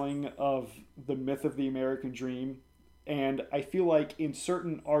dispelling of the myth of the American dream. And I feel like in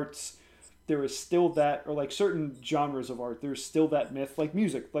certain arts, there is still that, or like certain genres of art, there's still that myth, like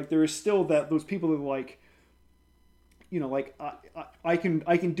music, like there is still that, those people that are like, you know, like I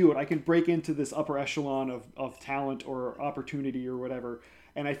can do it. I can break into this upper echelon of talent or opportunity or whatever.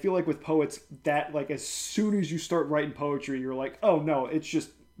 And I feel like with poets that like, as soon as you start writing poetry, you're like, oh no, it's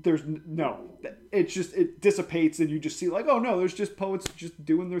just, it dissipates, and you just see like, oh no, there's just poets just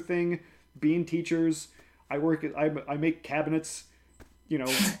doing their thing, being teachers. I make cabinets, you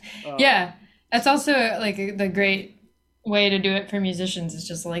know. Yeah, that's also like the great way to do it for musicians, is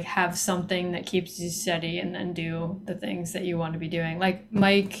just like have something that keeps you steady and then do the things that you want to be doing. Like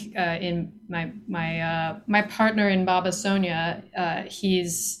Mike, in my partner in Baba Sonia,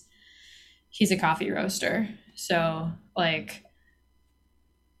 he's a coffee roaster. So like,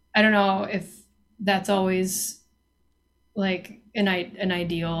 I don't know if that's always like an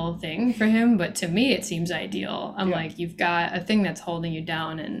ideal thing for him, but to me it seems ideal. I'm like, you've got a thing that's holding you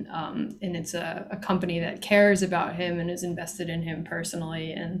down, and it's a company that cares about him and is invested in him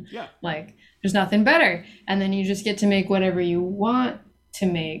personally, and like there's nothing better. And then you just get to make whatever you want to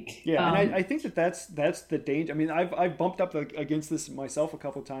make. And I think that's the danger. I mean, I've bumped up against this myself a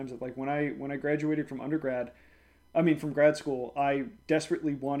couple of times. Like when I graduated from from grad school, I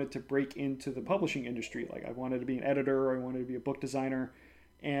desperately wanted to break into the publishing industry. Like I wanted to be an editor, I wanted to be a book designer,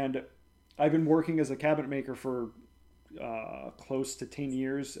 and I've been working as a cabinet maker for close to 10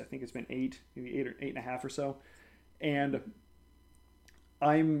 years. I think it's been maybe eight and a half or so. And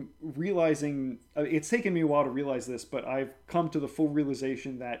I'm realizing, it's taken me a while to realize this, but I've come to the full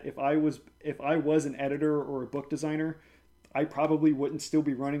realization that if I was an editor or a book designer, I probably wouldn't still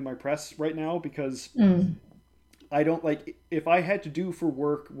be running my press right now, because I don't like, if I had to do for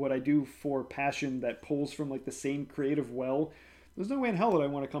work what I do for passion that pulls from like the same creative well, there's no way in hell that I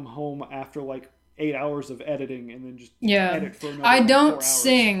want to come home after like 8 hours of editing and then just Yeah, edit for another I like, 4 don't hours.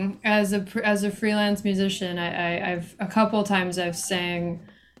 sing as a freelance musician. I've a couple times I've sang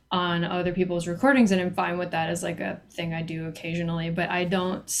on other people's recordings, and I'm fine with that as like a thing I do occasionally. But I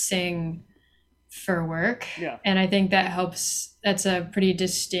don't sing for work, Yeah. and I think that helps. That's a pretty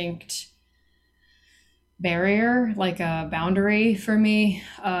distinct barrier, like a boundary for me.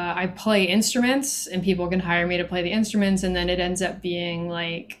 I play instruments, and people can hire me to play the instruments, and then it ends up being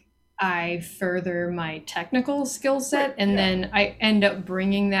like I further my technical skill set, Right, and yeah. then I end up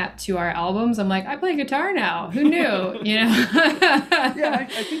bringing that to our albums. I'm like, I play guitar now. Who knew? You know? Yeah,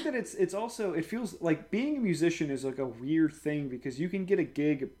 I think that it's also, it feels like being a musician is like a weird thing because you can get a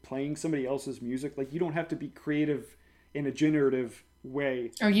gig playing somebody else's music. Like you don't have to be creative in a generative way.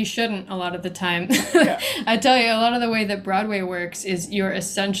 Or you shouldn't a lot of the time. Yeah. I tell you, a lot of the way that Broadway works is you're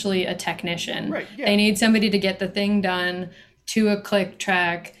essentially a technician. Right, yeah. They need somebody to get the thing done to a click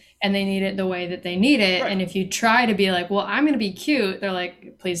track, and they need it the way that they need it. Right. And if you try to be like, well, I'm going to be cute, they're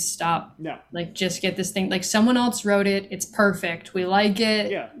like, please stop. No. Like, just get this thing. Like, someone else wrote it. It's perfect. We like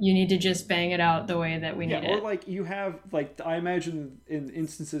it. Yeah. You need to just bang it out the way that we need Or it. like you have like I imagine in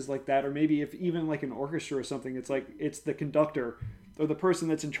instances like that, or maybe if even like an orchestra or something, it's like it's the conductor or the person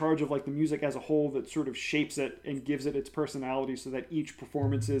that's in charge of like the music as a whole that sort of shapes it and gives it its personality, so that each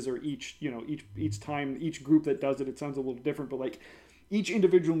performances or each time each group that does it, it sounds a little different, but like each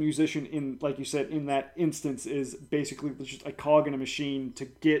individual musician in, like you said, in that instance is basically just a cog in a machine to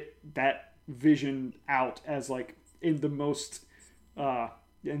get that vision out as like in the most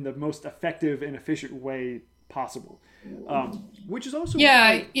effective and efficient way possible, which is also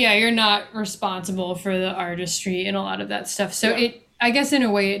You're not responsible for the artistry and a lot of that stuff. So I guess in a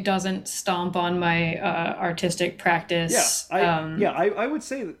way it doesn't stomp on my artistic practice. I would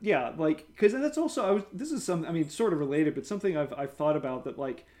say that, like, because that's also this is sort of related, but something I've thought about, that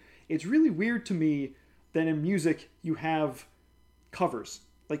like it's really weird to me that in music you have covers.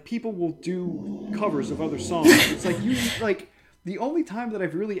 Like people will do covers of other songs. It's like the only time that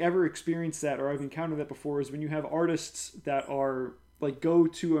I've really ever experienced that, or I've encountered that before, is when you have artists that are like go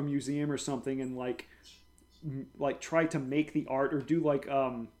to a museum or something and like try to make the art, or do like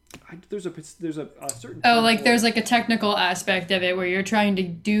there's a certain there's like a technical aspect of it where you're trying to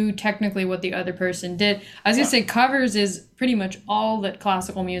do technically what the other person did. I was gonna say covers is pretty much all that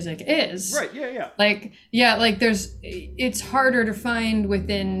classical music is. Right. Yeah. It's harder to find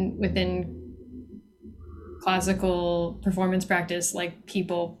within classical performance practice, like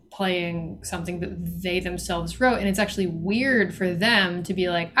people playing something that they themselves wrote, and it's actually weird for them to be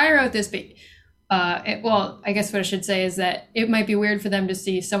like, I wrote this, but I guess what I should say is that it might be weird for them to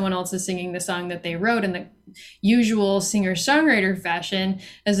see someone else is singing the song that they wrote in the usual singer-songwriter fashion,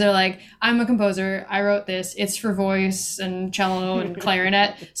 as they're like, I'm a composer, I wrote this, it's for voice and cello and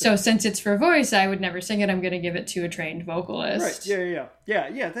clarinet, so since it's for voice, I would never sing it, I'm going to give it to a trained vocalist. Right, yeah,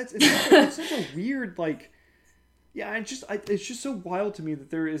 it's such a weird, like, it's just so wild to me that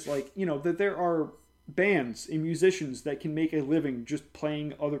there is, like, that there are bands and musicians that can make a living just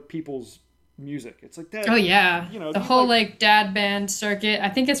playing other people's music. It's like that. Oh yeah, the whole like dad band circuit. I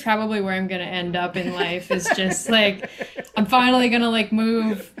think it's probably where I'm gonna end up in life. Is just like I'm finally gonna like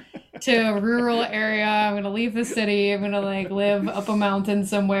move to a rural area. I'm gonna leave the city. I'm gonna like live up a mountain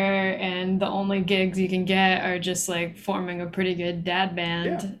somewhere, and the only gigs you can get are just like forming a pretty good dad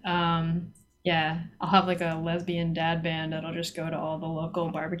band. I'll have like a lesbian dad band that'll just go to all the local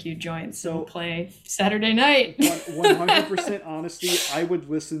barbecue joints and play Saturday night. 100% honesty, I would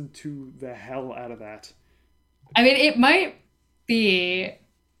listen to the hell out of that. I mean, it might be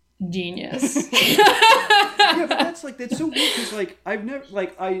genius. Yeah, but that's so weird because like I've never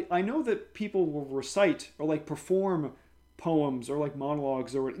I know that people will recite or like perform poems or like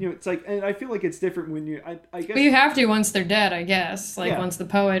monologues, or it's like, and I feel like it's different when I guess. But you have to once they're dead, I guess. Once the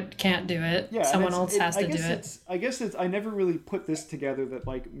poet can't do it, someone else has to do it. I guess I never really put this together that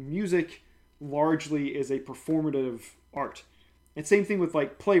like music largely is a performative art. And same thing with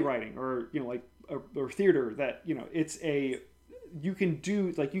like playwriting or or theater, that it's you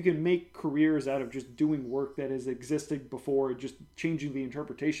can make careers out of just doing work that has existed before, just changing the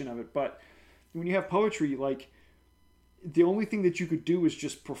interpretation of it. But when you have poetry, like the only thing that you could do is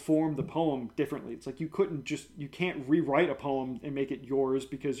just perform the poem differently. It's like you can't rewrite a poem and make it yours,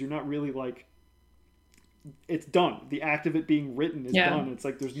 because you're not really like, it's done. The act of it being written is done. It's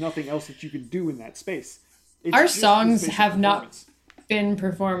like there's nothing else that you can do in that space. Our songs have not been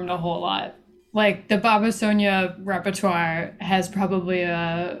performed a whole lot. Like the Baba Sonia repertoire has probably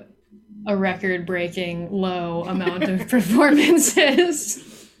a record-breaking low amount of performances.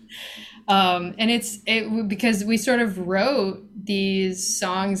 And because we sort of wrote these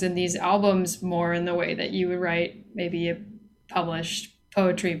songs and these albums more in the way that you would write maybe a published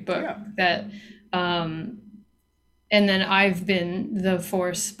poetry book Yeah. that, and then I've been the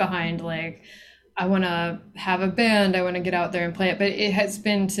force behind, like, I want to have a band, I want to get out there and play it, but it has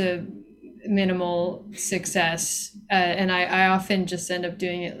been to minimal success. And I often just end up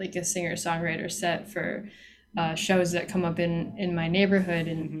doing it like a singer-songwriter set for shows that come up in my neighborhood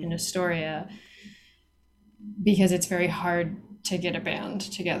in Astoria, because it's very hard to get a band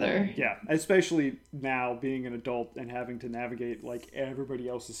together. Yeah, especially now being an adult and having to navigate like everybody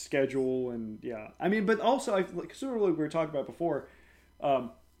else's schedule. And yeah, I mean, but also I like, sort of like we were talking about before,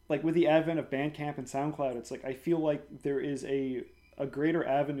 like with the advent of Bandcamp and SoundCloud, it's like I feel like there is a greater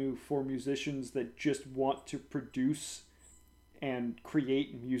avenue for musicians that just want to produce and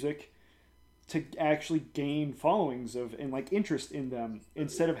create music to actually gain followings of and like interest in them,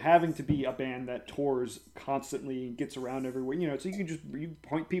 instead of having to be a band that tours constantly and gets around everywhere. You know, so you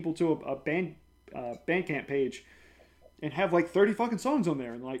point people to a band Bandcamp page and have like 30 fucking songs on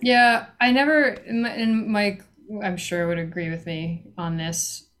there, and like Yeah, I never, and Mike, I'm sure would agree with me on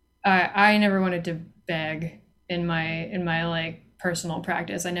this. I never wanted to beg in my like personal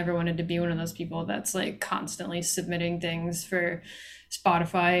practice. I never wanted to be one of those people that's like constantly submitting things for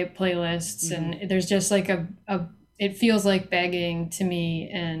Spotify playlists, and there's just like a it feels like begging to me,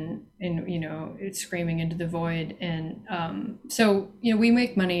 and you know, it's screaming into the void. And so you know, we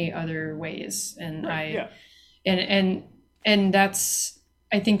make money other ways, and right, and that's,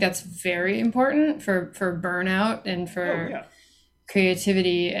 I think that's very important for burnout and for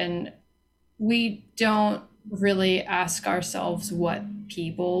creativity. And we don't really ask ourselves what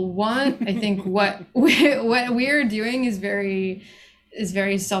people want. I think what we're doing is very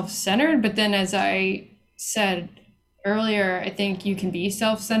self-centered, but then, as I said earlier, I think you can be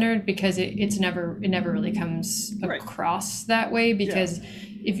self-centered because it never really comes across that way, because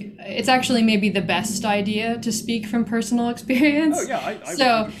if it's actually maybe the best idea to speak from personal experience. Oh yeah, I so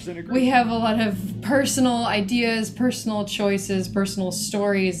 100% agree. We have a lot of personal ideas, personal choices, personal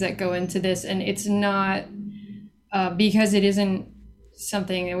stories that go into this, and it's not because it isn't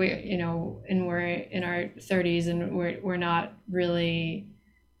something that we, you know, and we're in our 30s, and we're not really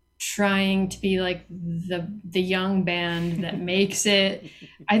trying to be like the young band that makes it.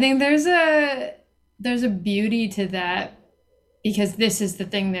 I think there's a beauty to that, because this is the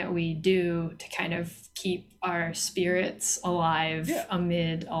thing that we do to kind of keep our spirits alive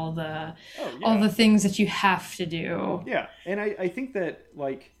amid all the things that you have to do. Yeah, and I think that,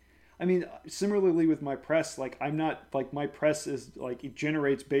 like, I mean, similarly with my press, like, I'm not, like, my press is, like, it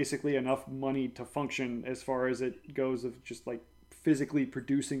generates basically enough money to function as far as it goes of just, like, physically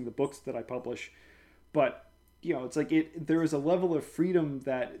producing the books that I publish. But, you know, it's like there is a level of freedom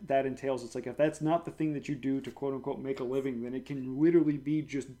that entails. It's like, if that's not the thing that you do to quote unquote make a living, then it can literally be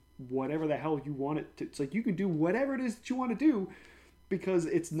just whatever the hell you want it to. It's like you can do whatever it is that you want to do, because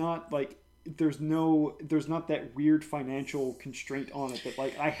it's not like there's not that weird financial constraint on it that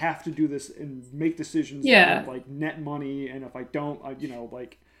like I have to do this and make decisions that like net money, and if I don't, you know,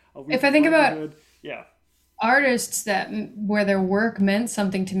 like if I think about yeah. artists that where their work meant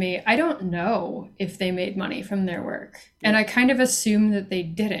something to me, I don't know if they made money from their work, and I kind of assume that they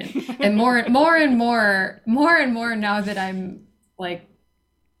didn't. And more and more now that I'm like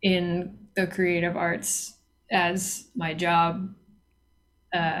in the creative arts as my job,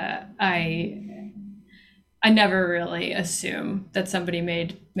 I never really assume that somebody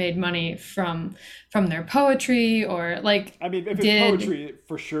made money from their poetry, or like, I mean, if it's poetry,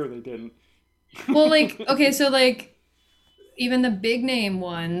 for sure they didn't. Well, like, okay, so like even the big name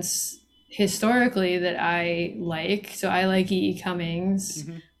ones historically that I like. So I like E. E. Cummings.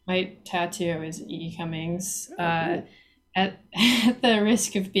 My tattoo is E. E. Cummings. Cool. At the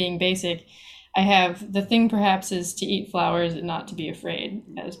risk of being basic, I have the thing perhaps is to eat flowers and not to be afraid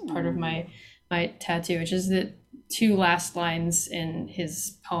as part of my tattoo, which is the two last lines in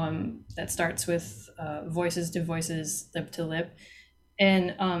his poem that starts with voices to voices, lip to lip.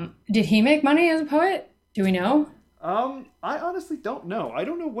 And did he make money as a poet? Do we know? I honestly don't know. I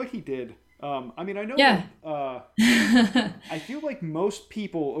don't know what he did. I mean, I know that, I feel like most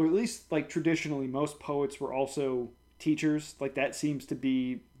people, or at least like traditionally, most poets were also teachers. Like that seems to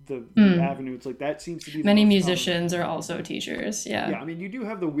be the avenue. It's like that seems to be many musicians are also teachers. Yeah. Yeah. I mean, you do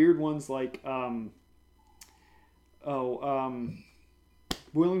have the weird ones like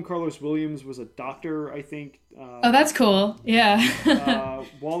William Carlos Williams was a doctor, I think. Oh, that's cool. Yeah.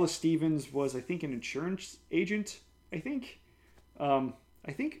 Wallace Stevens was, I think, an insurance agent, I think. Oh,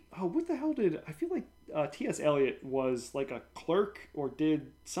 what the hell I feel like T.S. Eliot was like a clerk or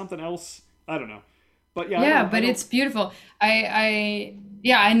did something else. I don't know. But yeah, Yeah, but it's beautiful. I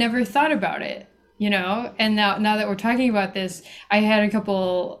never thought about it, and now that we're talking about this, I had a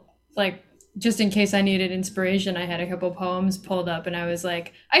couple, like, just in case I needed inspiration, I had a couple poems pulled up, and I was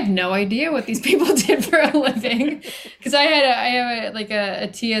like, I have no idea what these people did for a living, because I have a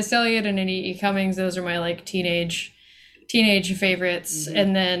T.S. Eliot and an E. Cummings. Those are my like teenage favorites. Mm-hmm.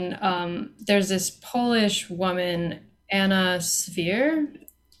 And then there's this Polish woman, Anna Svir.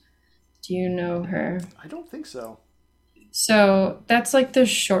 Do you know her? I don't think so. So that's like the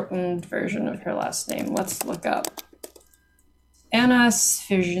shortened version of her last name. Let's look up. Anna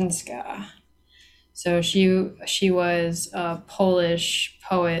Swierzyńska. So she was a Polish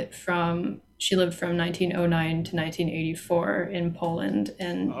poet she lived from 1909 to 1984 in Poland.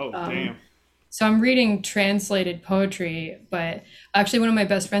 And damn. so I'm reading translated poetry, but actually one of my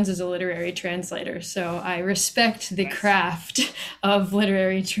best friends is a literary translator. So I respect the craft of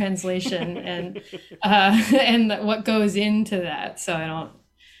literary translation and what goes into that. So I don't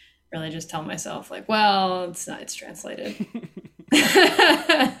really just tell myself like, well, it's translated.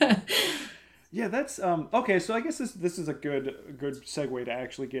 Yeah, that's okay. So I guess this is a good segue to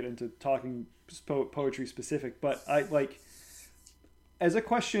actually get into talking poetry specific. But I like, as a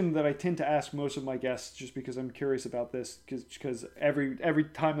question that I tend to ask most of my guests, just because I'm curious about this, because every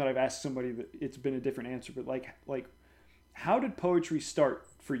time that I've asked somebody, that it's been a different answer. But like how did poetry start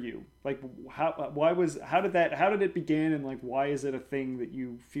for you? Like how did it begin, and like why is it a thing that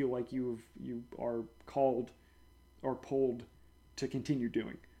you feel like you are called or pulled to continue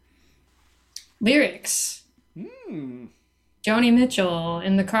doing? Lyrics. Joni Mitchell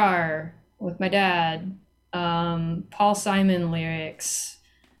in the car with my dad. Paul Simon lyrics.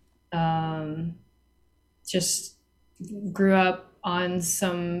 Just grew up on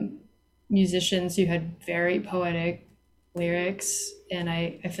some musicians who had very poetic lyrics, and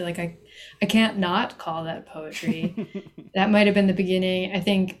I feel like I can't not call that poetry. That might have been the beginning. I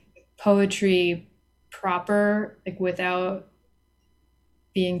think poetry proper, like without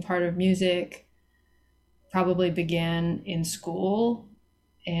being part of music, probably began in school.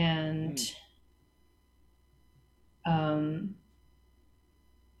 And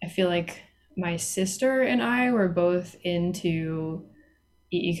I feel like my sister and I were both into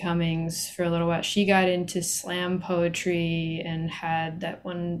E. Cummings for a little while. She got into slam poetry and had that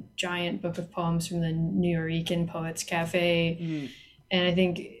one giant book of poems from the Nuyorican Poets Cafe. And I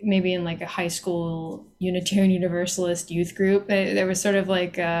think maybe in like a high school Unitarian Universalist youth group, there was sort of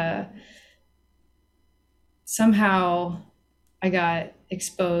like somehow I got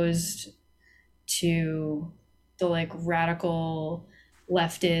exposed to the like radical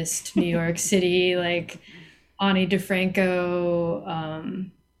leftist New York City, like Ani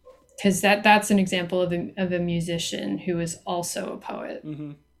DeFranco, because that's an example of a musician who is also a poet.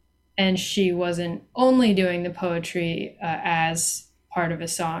 And she wasn't only doing the poetry as part of a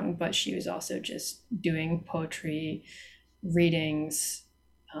song, but she was also just doing poetry readings.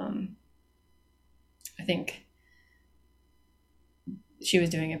 I think she was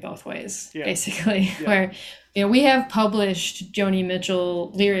doing it both ways, basically. Where, we have published Joni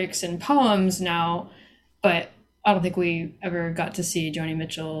Mitchell lyrics and poems now, but I don't think we ever got to see Joni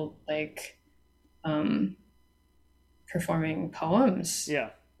Mitchell like performing poems.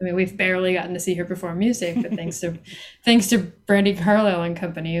 I mean, we've barely gotten to see her perform music, but thanks to Brandy Carlisle and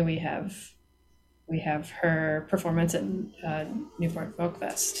company, we have her performance at Newport Folk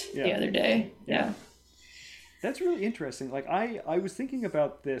Fest the other day. Yeah. That's really interesting. Like I was thinking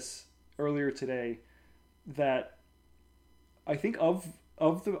about this earlier today, that I think of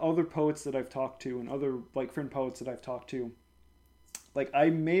the other poets that I've talked to and other like friend poets that I've talked to, like I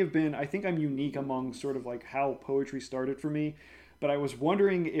think I'm unique among sort of like how poetry started for me, but I was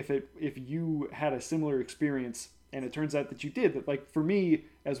wondering if you had a similar experience, and it turns out that you did. That like for me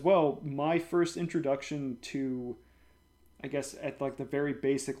as well, my first introduction to, I guess at like the very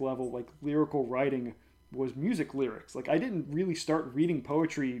basic level, like lyrical writing, was music lyrics. Like I didn't really start reading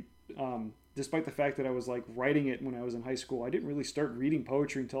poetry, despite the fact that I was like writing it when I was in high school. I didn't really start reading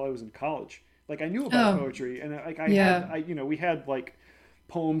poetry until I was in college. Like I knew about poetry, and like we had like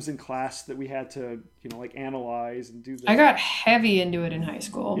poems in class that we had to like analyze and do. I got heavy into it in high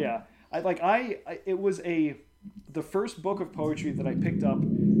school. Yeah, it was the first book of poetry that I picked up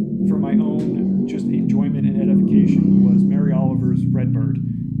for my own just enjoyment and edification was Mary Oliver's Redbird.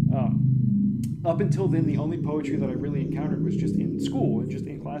 Up until then, the only poetry that I really encountered was just in school and just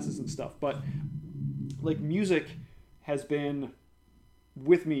in classes and stuff. But like music has been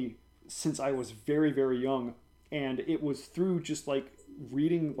with me since I was very, very young. And it was through just like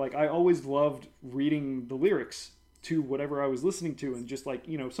reading, like I always loved reading the lyrics to whatever I was listening to, and just like,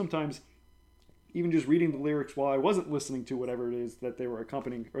 sometimes even just reading the lyrics while I wasn't listening to whatever it is that they were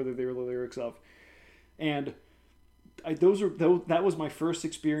accompanying or that they were the lyrics of. And that was my first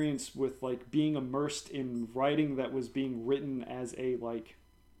experience with like being immersed in writing that was being written as a like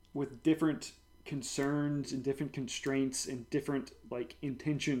with different concerns and different constraints and different like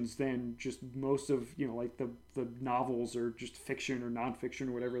intentions than just most of like the novels or just fiction or nonfiction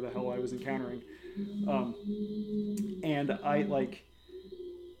or whatever the hell I was encountering. And I like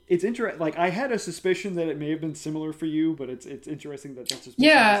it's interesting. Like I had a suspicion that it may have been similar for you, but it's interesting that that's suspicion.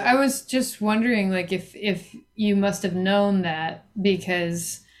 Yeah, I was just wondering, like, if you must have known that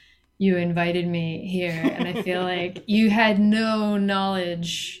because you invited me here, and I feel like you had no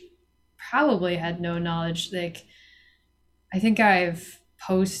knowledge, probably had no knowledge. Like, I think I've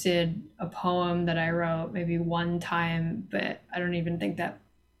posted a poem that I wrote maybe one time, but I don't even think that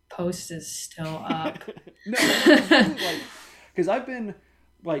post is still up. No, like, because I've been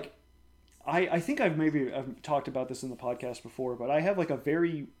like, I think I've talked about this in the podcast before, but I have like a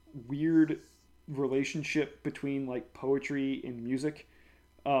very weird relationship between like poetry and music.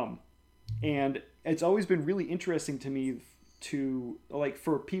 And it's always been really interesting to me to like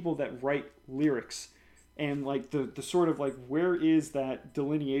for people that write lyrics and like the sort of like where is that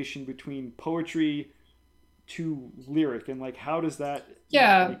delineation between poetry to lyric, and like how does that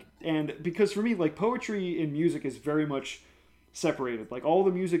like, and because for me like poetry and music is very much separated. Like all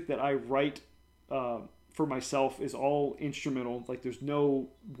the music that I write for myself is all instrumental. Like there's no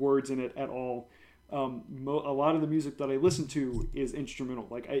words in it at all. A lot of the music that I listen to is instrumental.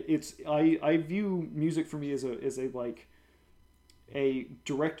 Like I view music for me as a like a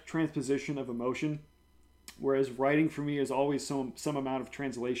direct transposition of emotion, whereas writing for me is always some amount of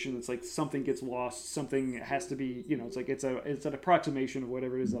translation. It's like something gets lost, something has to be, it's like it's an approximation of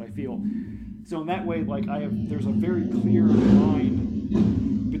whatever it is that I feel. So in that way, like there's a very clear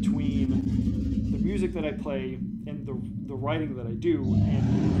line between the music that I play and the writing that I do.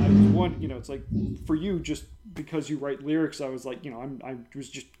 And I was it's like for you, just because you write lyrics, I was like, I was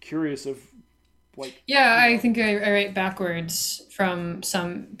just curious of like. Yeah, I think I write backwards from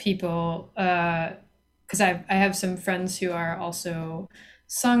some people. Because I have some friends who are also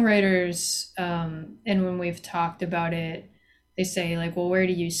songwriters, and when we've talked about it, they say like, well, where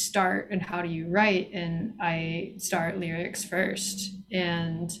do you start and how do you write? And I start lyrics first,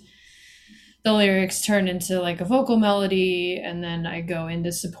 and the lyrics turn into like a vocal melody, and then I go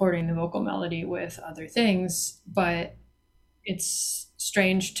into supporting the vocal melody with other things. But it's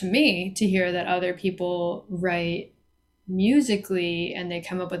strange to me to hear that other people write musically and they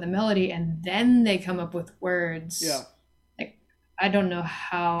come up with a melody and then they come up with words. Yeah. Like I don't know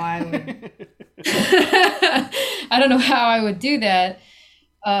how I would I don't know how I would do that.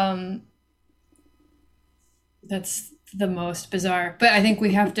 That's the most bizarre. But I think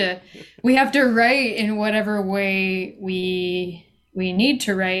we have to write in whatever way we need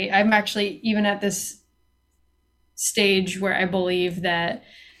to write. I'm actually even at this stage where I believe that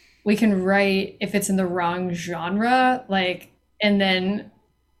we can write if it's in the wrong genre, like, and then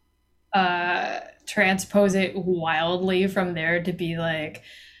transpose it wildly from there to be like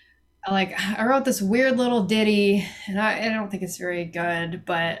I wrote this weird little ditty and I don't think it's very good,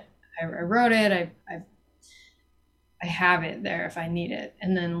 but I wrote it. I have it there if I need it.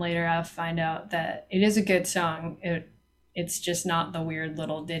 And then later I'll find out that it is a good song. It's just not the weird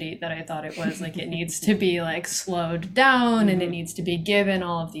little ditty that I thought it was. Like it needs to be like slowed down and it needs to be given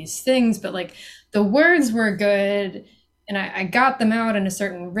all of these things. But like the words were good and I got them out in a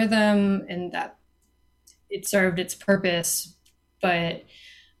certain rhythm and that it served its purpose. But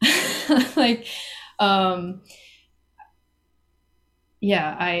like,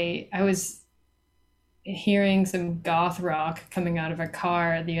 yeah, I was hearing some goth rock coming out of a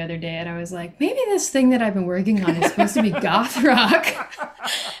car the other day and I was like, maybe this thing that I've been working on is supposed to be goth rock. I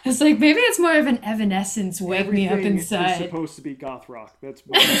was like, maybe it's more of an Evanescence wake me up inside. It's supposed to be goth rock. That's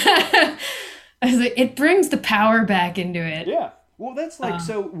what I was like, it brings the power back into it. Yeah. Well, that's like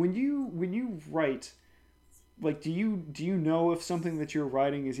so when you write, like do you know if something that you're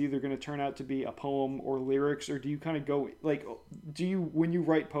writing is either going to turn out to be a poem or lyrics, or do you kind of go like when you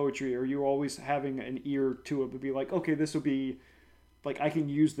write poetry, are you always having an ear to it to be like, okay, this will be like I can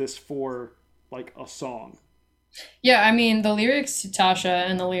use this for like a song? Yeah, I mean the lyrics to Tasha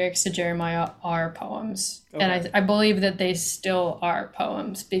and the lyrics to Jeremiah are poems. Okay. And I believe that they still are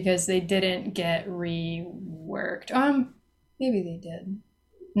poems because they didn't get reworked. Maybe they did.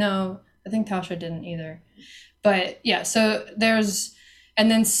 No, I think Tasha didn't either. But yeah, so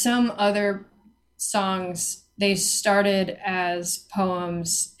and then some other songs they started as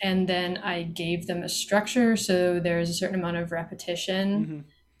poems and then I gave them a structure. So there's a certain amount of repetition Mm-hmm.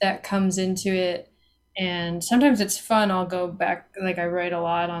 that comes into it. And sometimes it's fun. I'll go back, like I write a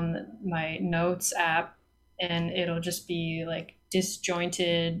lot on my notes app, and it'll just be like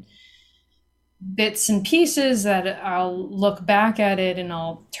disjointed bits and pieces that I'll look back at it and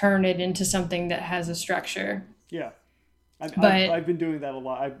I'll turn it into something that has a structure. Yeah. But I've been doing that a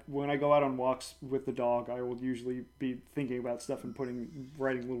lot. When I go out on walks with the dog, I will usually be thinking about stuff and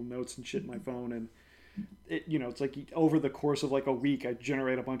writing little notes and shit in my phone. And it's like over the course of like a week, I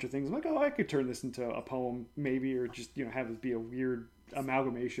generate a bunch of things. I'm like, oh, I could turn this into a poem maybe, or just, have this be a weird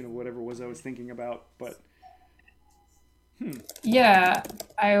amalgamation of whatever it was I was thinking about. But, yeah,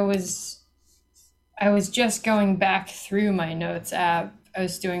 I was just going back through my notes app. I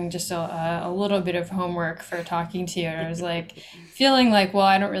was doing just a little bit of homework for talking to you. And I was like, feeling like, well,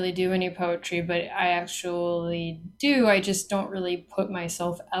 I don't really do any poetry, but I actually do. I just don't really put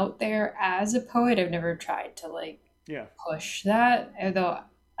myself out there as a poet. I've never tried to like yeah. push that, although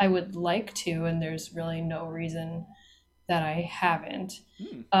I would like to, and there's really no reason that I haven't.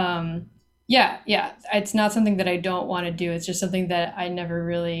 Hmm. Yeah, it's not something that I don't want to do. It's just something that I never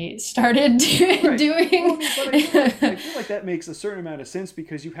really started Right. doing. Well, but I feel like that makes a certain amount of sense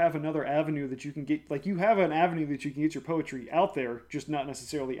because you have another avenue that you can get, like you have an avenue that you can get your poetry out there, just not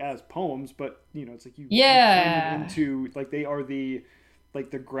necessarily as poems, but it's like you turn them Yeah. into, like, they are the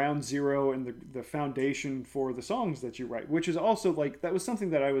ground zero and the foundation for the songs that you write, which is also like, that was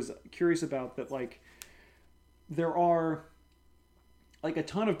something that I was curious about, that like there are like a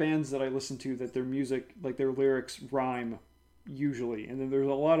ton of bands that I listen to that their music, like their lyrics rhyme usually, and then there's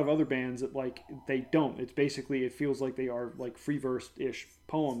a lot of other bands that like they don't. It's basically, it feels like they are like free verse ish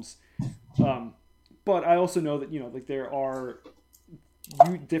poems. Um, but I also know that like there are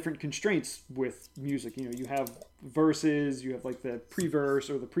different constraints with music. You have verses, you have like the pre-verse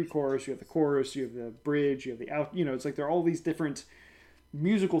or the pre-chorus, you have the chorus, you have the bridge, you have the out. It's like there are all these different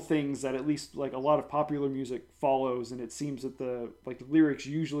musical things that at least like a lot of popular music follows, and it seems that the lyrics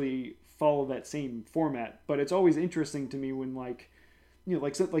usually follow that same format. But it's always interesting to me when like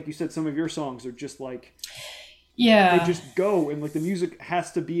like you said, some of your songs are just like they Yeah. just go, and like the music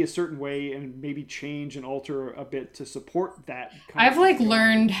has to be a certain way and maybe change and alter a bit to support that kind of I've like going.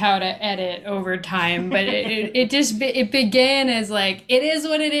 learned how to edit over time, but it began as like it is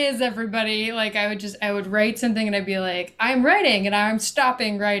what it is, everybody. Like I would write something and I'd be like, I'm writing and I'm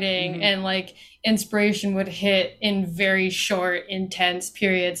stopping writing, Mm-hmm. and like inspiration would hit in very short, intense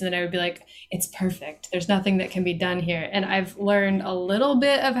periods, and then I would be like, it's perfect. There's nothing that can be done here. And I've learned a little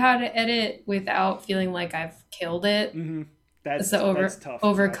bit of how to edit without feeling like I've killed it. Mm-hmm. It's That's the that's tough.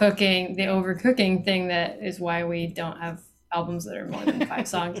 Yeah. the Yeah. overcooking thing that is why we don't have albums that are more than 5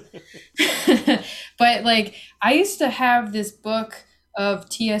 songs. But like I used to have this book of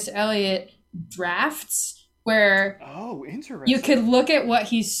T.S. Eliot drafts where Oh, you could interesting. look at what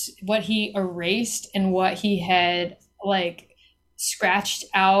he erased and what he had like scratched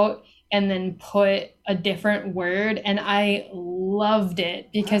out and then put a different word, and I loved it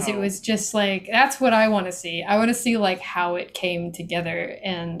because it Wow. was just like that's what I want to see. I want to see like how it came together,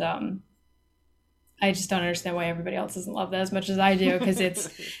 and I just don't understand why everybody else doesn't love that as much as I do, because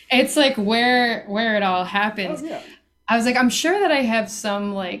it's like where it all Oh happens. yeah. I was like, I'm sure that I have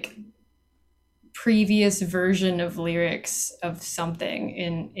some like previous version of lyrics of something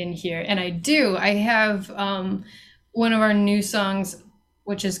in here, and I do. I have one of our new songs,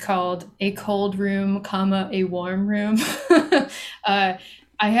 which is called "A Cold Room, comma a Warm Room." I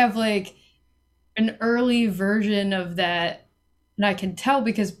have like an early version of that, and I can tell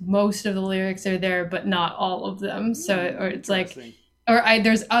because most of the lyrics are there, but not all of them. So, or it's like, Interesting.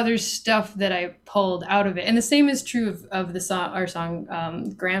 there's other stuff that I pulled out of it, and the same is true of the song, our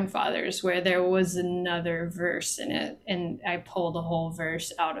song "Grandfathers," where there was another verse in it, and I pulled a whole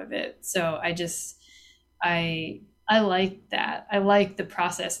verse out of it. So I I like that. I like the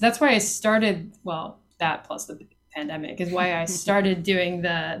process. That's why I started. Well, that plus the pandemic is why I started doing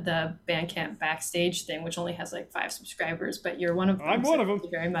the Bandcamp backstage thing, which only has like 5 subscribers, but you're one of I'm them, so one of thank them.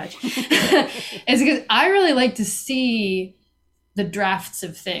 you very much. It's because I really like to see the drafts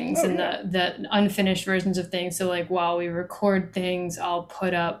of things Oh and yeah. the unfinished versions of things. So like while we record things, I'll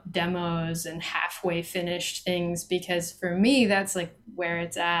put up demos and halfway finished things, because for me that's like where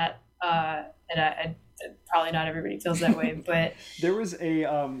it's at. And probably not everybody feels that way, but there was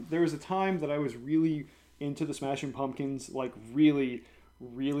a time that I was really into the Smashing Pumpkins, like really,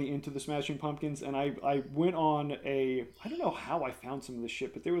 really into the Smashing Pumpkins, and I went on I don't know how I found some of this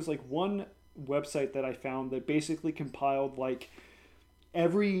shit, but there was like one website that I found that basically compiled like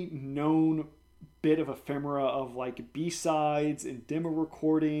every known bit of ephemera of like B-sides and demo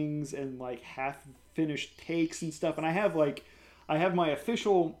recordings and like half finished takes and stuff. And I have my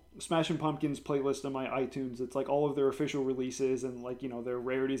official Smashing Pumpkins playlist on my iTunes. It's like all of their official releases and like, you know, their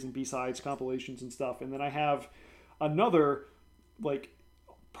rarities and B-sides compilations and stuff. And then I have another, like,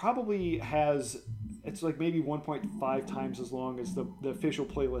 probably has, it's like maybe 1.5 times as long as the official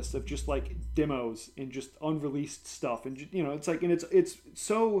playlist of just like demos and just unreleased stuff. And, you know, it's like, and it's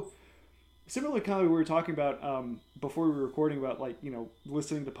so similar to kind of what we were talking about before we were recording about, like, you know,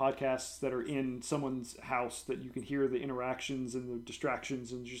 listening to podcasts that are in someone's house that you can hear the interactions and the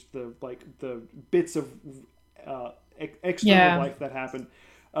distractions and just the like the bits of external life that happen.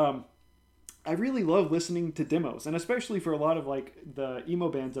 I really love listening to demos, and especially for a lot of like the emo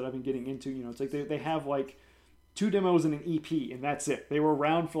bands that I've been getting into. You know, it's like they have like 2 demos and an EP, and that's it. They were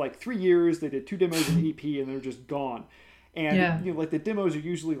around for like 3 years. They did 2 demos and an EP, and they're just gone. And you know, like the demos are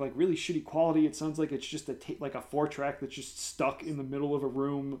usually like really shitty quality. It sounds like it's just like a 4-track that's just stuck in the middle of a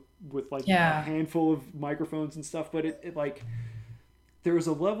room with like a handful of microphones and stuff. But it like there's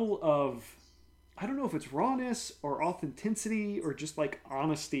a level of, I don't know if it's rawness or authenticity or just like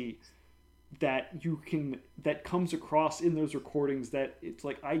honesty that comes across in those recordings that it's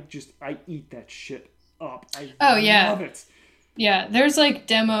like I eat that shit up. I love it. Yeah, there's like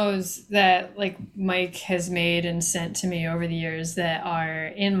demos that like Mike has made and sent to me over the years that are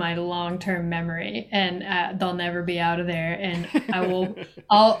in my long-term memory, and they'll never be out of there. And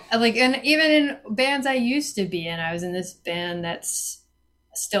I'll like, and even in bands I used to be in, I was in this band that's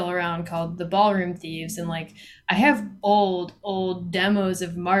still around called the Ballroom Thieves, and like I have old demos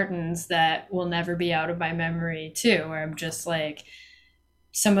of Martin's that will never be out of my memory too, where I'm just like,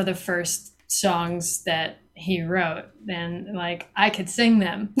 some of the first songs that he wrote, and like I could sing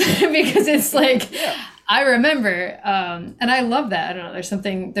them because it's like I remember, and I love that. I don't know, there's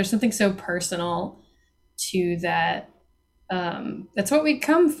something so personal to that. That's what we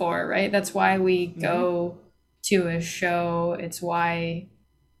come for, right? That's why we go to a show. It's why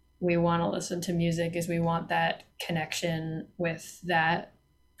we want to listen to music, is we want that connection with that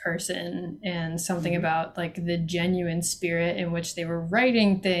person, and something about like the genuine spirit in which they were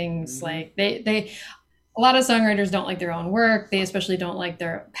writing things. Like they a lot of songwriters don't like their own work. They especially don't like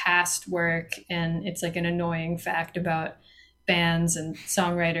their past work. And it's like an annoying fact about bands and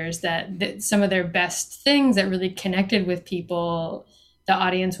songwriters that some of their best things that really connected with people, the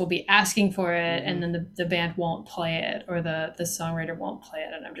audience will be asking for it, and then the band won't play it, or the songwriter won't play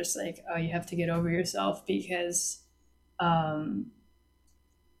it. And I'm just like, oh, you have to get over yourself, because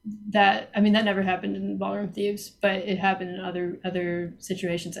that never happened in Ballroom Thieves, but it happened in other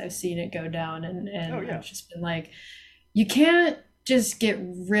situations. I've seen it go down, and I've just been like, you can't just get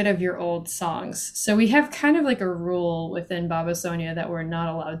rid of your old songs. So we have kind of like a rule within Baba Sonia that we're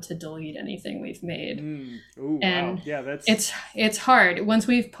not allowed to delete anything we've made. Ooh, and wow. Yeah, it's hard once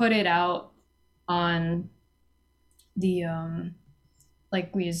we've put it out on the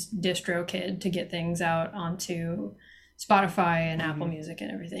like we use DistroKid to get things out onto Spotify and Apple Music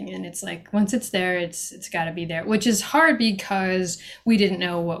and everything. And it's like, once it's there, it's got to be there, which is hard because we didn't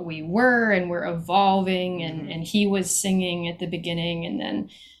know what we were, and we're evolving, and he was singing at the beginning, and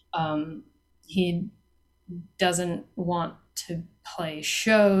then he doesn't want to play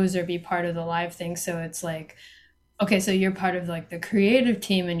shows or be part of the live thing. So it's like, okay, so you're part of like the creative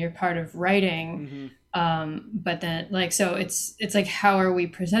team and you're part of writing. But then like, so it's like, how are we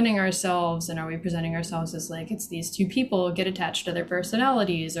presenting ourselves? And are we presenting ourselves as like, it's these two people, get attached to their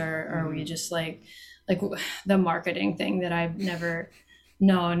personalities, or are we just like the marketing thing that I've never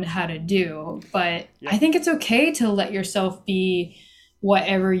known how to do? But I think it's okay to let yourself be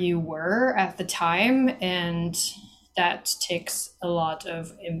whatever you were at the time, and that takes a lot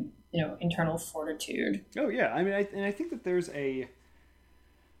of internal fortitude. Oh yeah, I mean, I think that there's a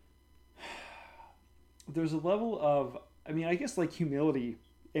level of, I mean, I guess like humility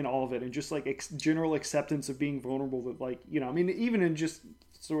in all of it, and just like general acceptance of being vulnerable, that like, you know, I mean, even in just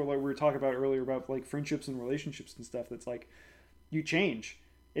sort of like we were talking about earlier about like friendships and relationships and stuff, that's like, you change,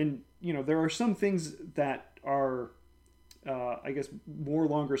 and you know, there are some things that are I guess more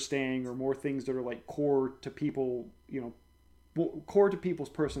longer staying, or more things that are like core to people, you know, core to people's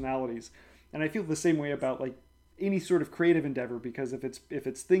personalities. And I feel the same way about like any sort of creative endeavor, because if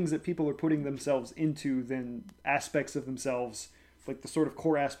it's things that people are putting themselves into, then aspects of themselves, like the sort of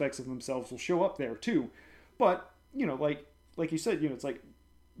core aspects of themselves, will show up there too. But you know, like you said, you know, it's like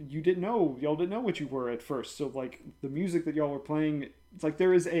y'all didn't know what you were at first. So like the music that y'all were playing, it's like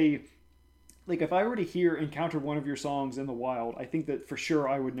there is a, like if I were to encounter one of your songs in the wild, I think that for sure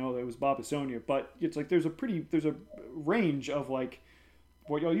I would know that it was Baba Sonia. But it's like there's a range of like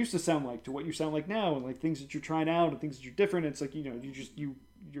what y'all used to sound like to what you sound like now, and like things that you're trying out and things that you're different. It's like, you're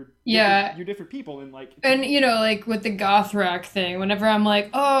different people, and like, and like with the goth rock thing, whenever I'm like,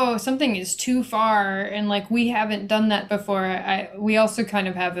 oh, something is too far, and like we haven't done that before, we also kind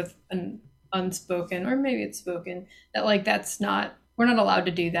of have an unspoken, or maybe it's spoken, that like we're not allowed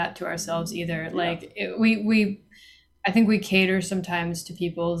to do that to ourselves either. Yeah. Like we I think we cater sometimes to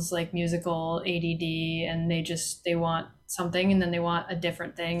people's like musical ADD, and they want something, and then they want a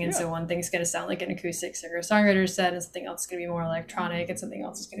different thing, and so one thing's going to sound like an acoustic singer-songwriter set, and something else is going to be more electronic, and something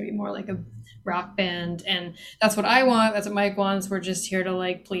else is going to be more like a rock band, and that's what I want. That's what Mike wants. We're just here to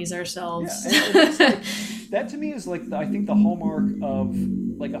like please ourselves. Yeah, and it's like, that to me is like I think the hallmark of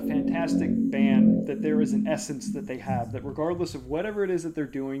like a fantastic band, that there is an essence that they have, that regardless of whatever it is that they're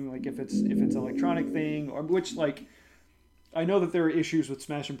doing, like if it's an electronic thing, or which like. I know that there are issues with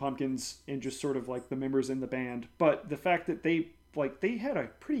Smashing Pumpkins and just sort of like the members in the band, but the fact that they had a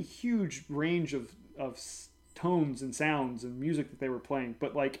pretty huge range of tones and sounds and music that they were playing,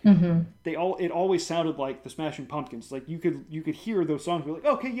 but like it always sounded like the Smashing Pumpkins. Like you could hear those songs, be like,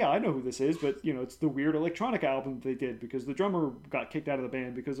 okay, yeah, I know who this is, but it's the weird electronic album they did because the drummer got kicked out of the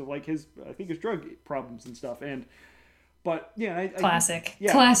band because of like his drug problems and stuff. But yeah, classic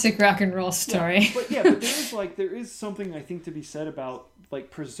rock and roll story. Yeah, but there is something I think to be said about like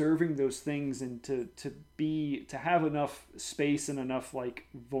preserving those things, and to have enough space and enough like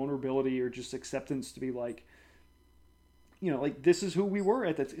vulnerability or just acceptance to be like, like this is who we were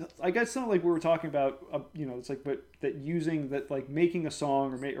at that. I guess not like we were talking about, it's like, but that using that, like making a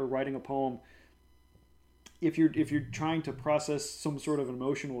song or writing a poem. If you're trying to process some sort of an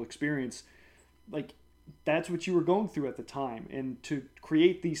emotional experience, like. That's what you were going through at the time, and to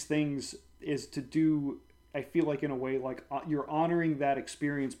create these things is to do, I feel like in a way, like you're honoring that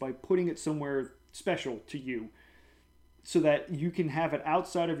experience by putting it somewhere special to you, so that you can have it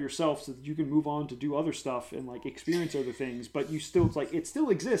outside of yourself, so that you can move on to do other stuff and like experience other things, but you still, it's like it still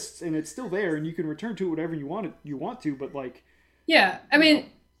exists and it's still there, and you can return to it whatever you want to, but like, yeah, I mean,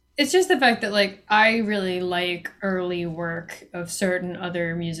 it's just the fact that like I really like early work of certain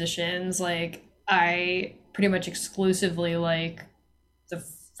other musicians. Like I pretty much exclusively like the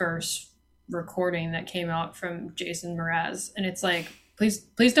first recording that came out from Jason Mraz, and it's like,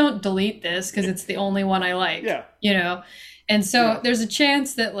 please don't delete this because it's the only one I like. Yeah, and so there's a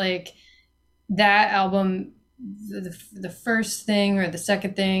chance that like that album, the first thing or the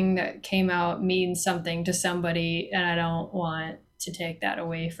second thing that came out means something to somebody, and I don't want to take that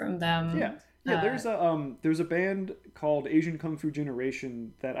away from them. There's a band called Asian Kung Fu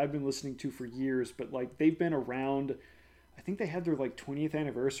Generation that I've been listening to for years, but like they've been around. I think they had their like 20th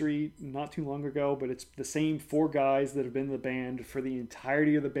anniversary not too long ago, but it's the same 4 guys that have been in the band for the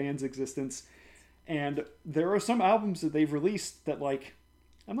entirety of the band's existence. And there are some albums that they've released that like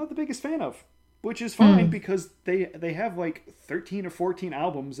I'm not the biggest fan of, which is fine because they have like 13 or 14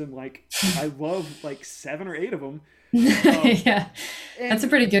 albums, and like I love like 7 or 8 of them. Yeah, that's a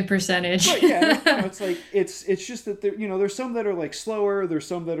pretty good percentage. But yeah, it's like it's just that there's some that are like slower, there's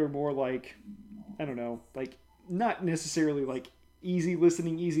some that are more like, I don't know, like not necessarily like easy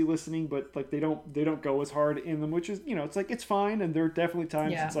listening, but like they don't go as hard in them, which is it's like it's fine, and there are definitely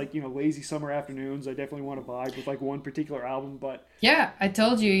times it's like lazy summer afternoons I definitely want to vibe with like one particular album. But yeah, I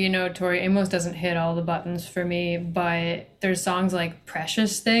told you, Tori Amos doesn't hit all the buttons for me, but there's songs like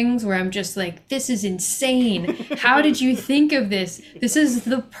Precious Things where I'm just like, this is insane. How did you think of this? This is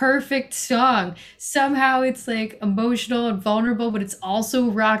the perfect song. Somehow it's like emotional and vulnerable, but it's also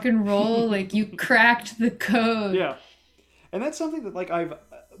rock and roll. Like you cracked the code. Yeah. And that's something that, like,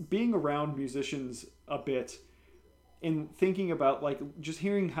 being around musicians a bit and thinking about, like, just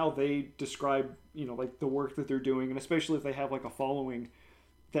hearing how they describe, like, the work that they're doing, and especially if they have, like, a following,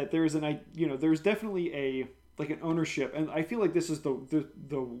 that there's there's definitely an ownership. And I feel like this is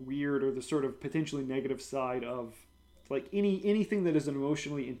the weird or the sort of potentially negative side of, like, anything that is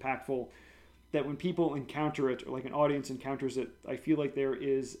emotionally impactful, that when people encounter it, or, like, an audience encounters it, I feel like there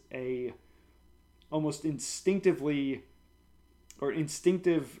is almost instinctive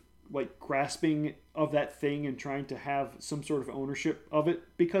like grasping of that thing and trying to have some sort of ownership of it,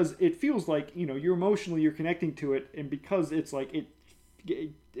 because it feels like you're connecting to it, and because it's like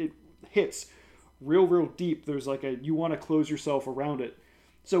it hits real deep, there's like you want to close yourself around it.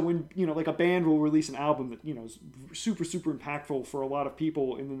 So when like a band will release an album that is super impactful for a lot of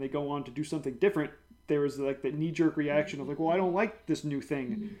people, and then they go on to do something different, there is like that knee-jerk reaction of like, well, I don't like this new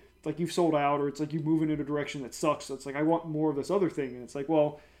thing. It's like you've sold out, or it's like you're moving in a direction that sucks. So it's like, I want more of this other thing. And it's like,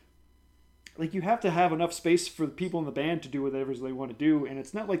 well, like you have to have enough space for the people in the band to do whatever they want to do. And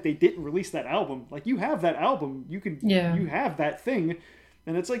it's not like they didn't release that album. Like you have that album, you have that thing.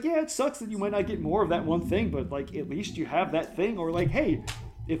 And it's like, yeah, it sucks that you might not get more of that one thing, but like at least you have that thing. Or like, hey,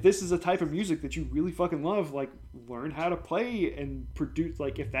 if this is a type of music that you really fucking love, like learn how to play and produce.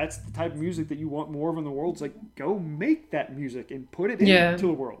 Like if that's the type of music that you want more of in the world, it's like go make that music and put it into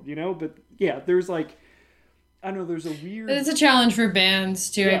the world, you know. But yeah, there's like, I don't know, there's a weird. It's a challenge for bands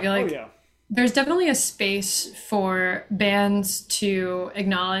too. Yeah. I feel like there's definitely a space for bands to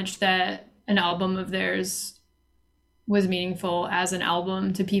acknowledge that an album of theirs was meaningful as an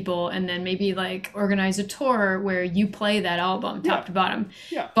album to people, and then maybe like organize a tour where you play that album top to bottom.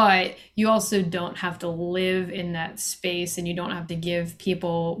 Yeah. But you also don't have to live in that space, and you don't have to give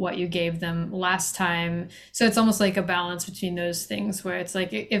people what you gave them last time. So it's almost like a balance between those things, where it's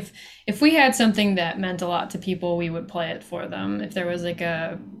like if we had something that meant a lot to people, we would play it for them. If there was like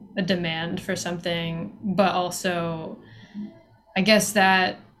a demand for something, but also I guess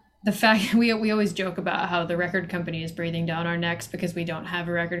that the fact we always joke about how the record company is breathing down our necks because we don't have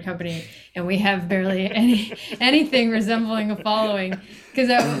a record company and we have barely anything resembling a following,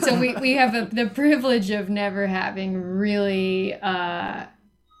 because so we have the privilege of never having really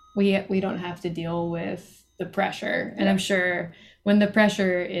we don't have to deal with the pressure, and I'm sure when the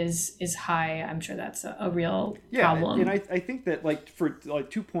pressure is high, I'm sure that's a real problem. And I think that like for like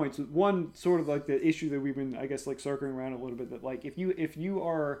 2 points, one sort of like the issue that we've been, I guess, like circling around a little bit, that like if you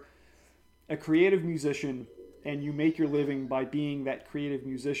are a creative musician and you make your living by being that creative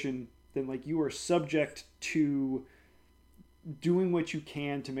musician, then like you are subject to doing what you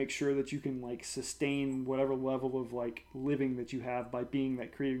can to make sure that you can like sustain whatever level of like living that you have by being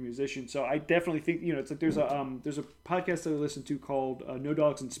that creative musician. So I definitely think, you know, it's like there's a podcast that I listen to called No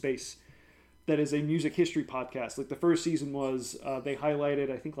Dogs in Space that is a music history podcast. Like the first season was they highlighted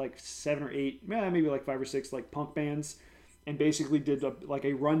I think like 7 or 8, maybe like 5 or 6 like punk bands, and basically did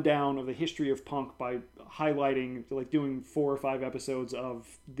a rundown of the history of punk by highlighting, like doing 4 or 5 episodes of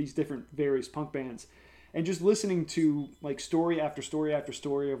these different various punk bands, and just listening to like story after story after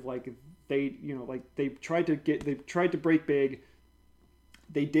story of like they, you know, like they tried to break big,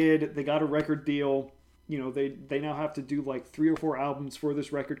 they got a record deal, you know, they now have to do like 3 or 4 albums for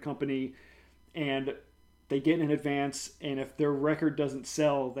this record company, and they get in advance, and if their record doesn't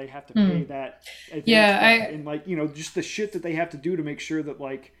sell, they have to pay that advance. And like, you know, just the shit that they have to do to make sure that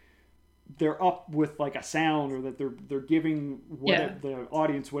like they're up with like a sound, or that they're giving the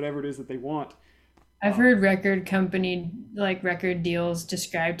audience whatever it is that they want. I've heard record company like record deals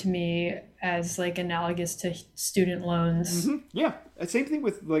described to me as like analogous to student loans. Mm-hmm. Yeah, same thing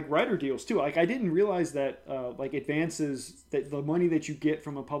with like writer deals too. Like I didn't realize that like advances, that the money that you get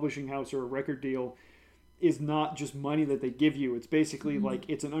from a publishing house or a record deal is not just money that they give you. It's basically like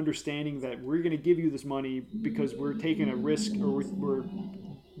it's an understanding that we're going to give you this money because we're taking a risk, or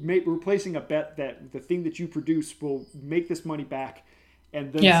we're placing a bet that the thing that you produce will make this money back,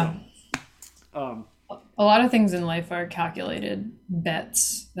 and then some. A lot of things in life are calculated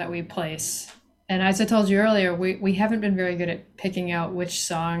bets that we place. And as I told you earlier, we haven't been very good at picking out which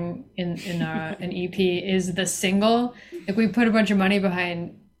song in an EP is the single. If we put a bunch of money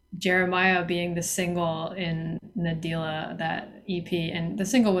behind Jeremiah being the single in Nadila, that EP, and the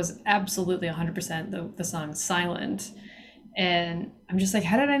single was absolutely 100% the song Silent, and I'm just like,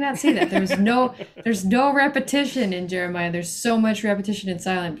 how did I not see that? There's no repetition in Jeremiah. There's so much repetition in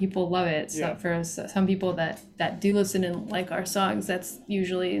Silent. People love it. So for some people that do listen and like our songs, that's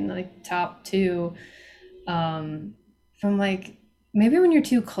usually in like top 2. From like, maybe when you're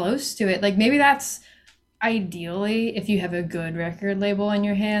too close to it, like maybe that's ideally, if you have a good record label in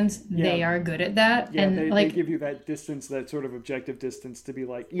your hands, they are good at that. Yeah, and they give you that distance, that sort of objective distance, to be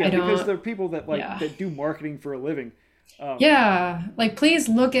like, because they're people that like that do marketing for a living. Like please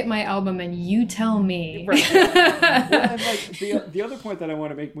look at my album and you tell me. Right. Well, and like the other point that I want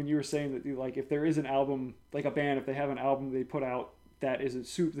to make, when you were saying that like if there is an album, like a band, if they have an album they put out that is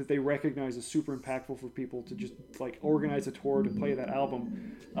that they recognize as super impactful for people to just like organize a tour to play that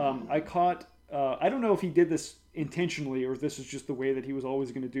album. I caught. I don't know if he did this intentionally or if this is just the way that he was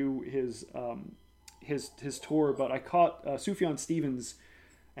always going to do his tour, but I caught Sufjan Stevens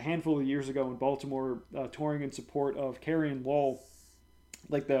a handful of years ago in Baltimore touring in support of Carrion Wall,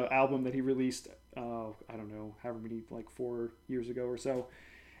 like the album that he released, I don't know, however many, like 4 years ago or so.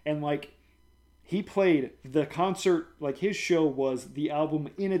 And like he played the concert, like his show was the album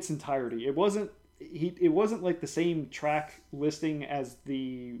in its entirety. It wasn't like the same track listing as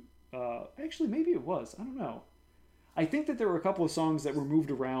the actually maybe it was, I don't know. I think that there were a couple of songs that were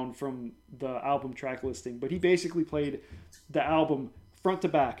moved around from the album track listing, but he basically played the album front to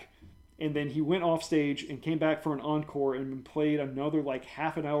back, And then he went off stage and came back for an encore and played another like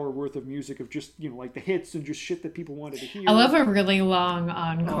half an hour worth of music of just, you know, like the hits and just shit that people wanted to hear. I love a really long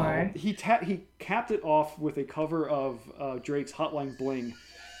encore. He capped it off with a cover of Drake's Hotline Bling,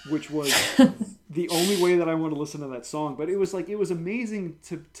 which was the only way that I want to listen to that song. But it was amazing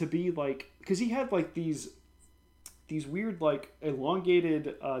to be like, because he had like these weird like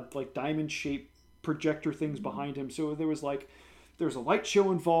elongated like diamond shaped projector things behind him. So there was a light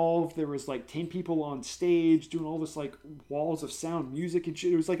show involved. There was like 10 people on stage doing all this like walls of sound, music and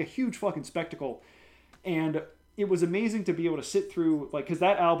shit. It was like a huge fucking spectacle. And it was amazing to be able to sit through, like, because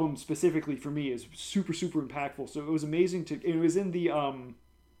that album specifically for me is super, super impactful. So it was amazing it was in the,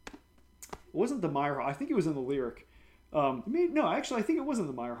 it wasn't the Meyerhoff. I think it was in the Lyric. No, actually, I think it wasn't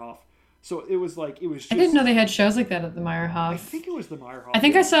the Meyerhoff. So it was just... I didn't know they had shows like that at the Meyerhoff. I think it was the Meyerhoff. I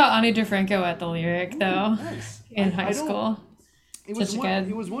think I saw Ani DeFranco at the Lyric, though, nice. in high school. It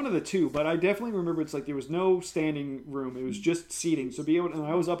was one of the two, but I definitely remember it's like there was no standing room. It was just seating. So and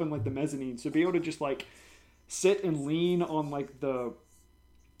I was up in like the mezzanine. So be able to just like sit and lean on like the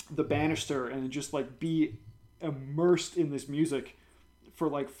banister and just like be immersed in this music for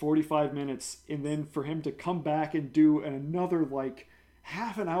like 45 minutes. And then for him to come back and do another like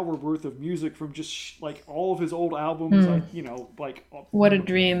half an hour worth of music from just like all of his old albums. Like, you know, like what a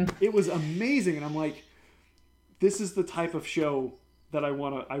dream. It was amazing. And I'm like, this is the type of show that I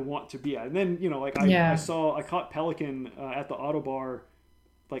want to be at. And then, you know, like I caught Pelican at the Autobar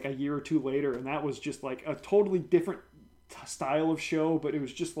like a year or two later, and that was just like a totally different style of show, but it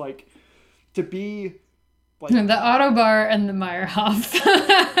was just like to be like the Autobar and the Meyerhoff.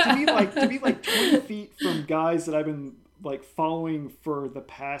 to be like 20 feet from guys that I've been like following for the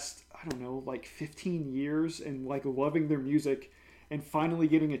past, I don't know, like 15 years and like loving their music. And finally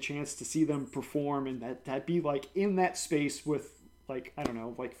getting a chance to see them perform, and that be like in that space with like, I don't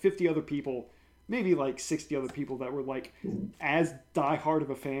know, like 50 other people, maybe like 60 other people that were like as diehard of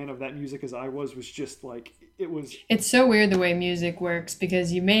a fan of that music as I was just like, it was... It's so weird the way music works,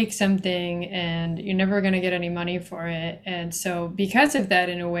 because you make something and you're never going to get any money for it. And so because of that,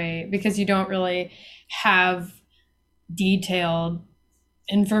 in a way, because you don't really have detailed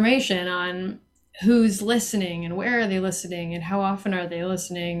information on who's listening and where are they listening and how often are they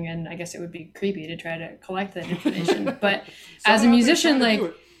listening, and I guess it would be creepy to try to collect that information, but as a musician, like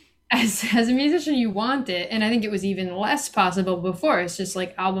as a musician you want it. And I think it was even less possible before. It's just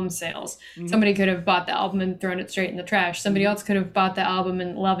like album sales. Somebody could have bought the album and thrown it straight in the trash. Somebody else could have bought the album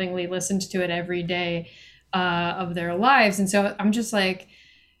and lovingly listened to it every day of their lives. And so I'm just like,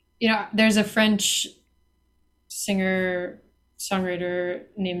 you know, there's a French singer songwriter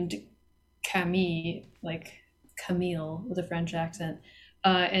named Camille, like Camille with a French accent.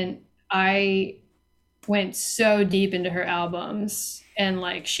 And I went so deep into her albums, and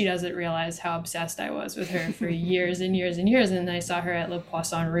like she doesn't realize how obsessed I was with her for years and years and years. And then I saw her at Le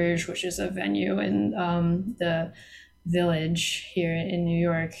Poisson Rouge, which is a venue in the Village here in New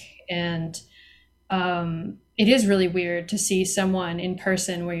York. And it is really weird to see someone in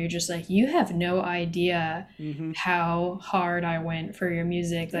person where you're just like, you have no idea how hard I went for your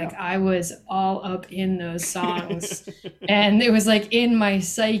music. Like I was all up in those songs and it was like in my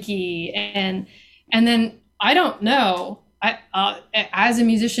psyche. And then I don't know, as a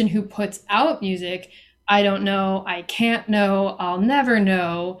musician who puts out music, I don't know, I can't know, I'll never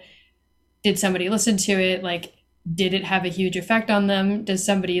know. Did somebody listen to it? Like, did it have a huge effect on them? Does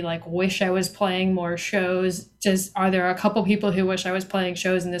somebody like wish I was playing more shows? Are there a couple people who wish I was playing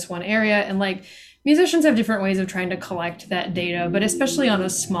shows in this one area? And like musicians have different ways of trying to collect that data, but especially on a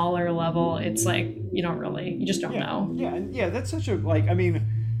smaller level, it's like, you just don't know. Yeah. And yeah, that's such a, like, I mean,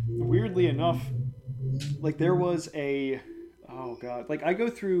 weirdly enough, like there was oh God, like I go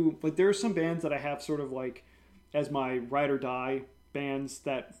through, like there are some bands that I have sort of like as my ride or die bands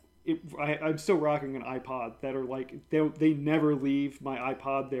that I'm still rocking an iPod that are like, they never leave my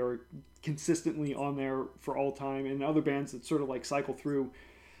iPod. They're consistently on there for all time. And other bands that sort of like cycle through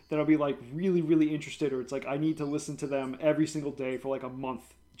that I'll be like really, really interested, or it's like I need to listen to them every single day for like a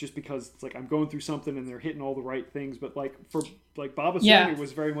month just because it's like I'm going through something and they're hitting all the right things. But like for like Baba Sonia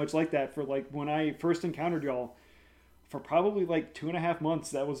was very much like that. For like when I first encountered y'all, for probably like 2.5 months,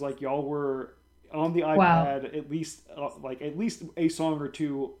 that was like y'all were on the iPad at least a song or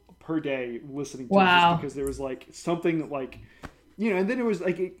two per day listening to it, just because there was like something like, you know. And then it was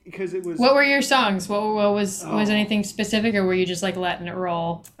like, because it was, what were your songs? What was anything specific, or were you just like letting it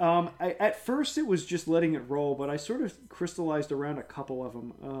roll? At first it was just letting it roll, but I sort of crystallized around a couple of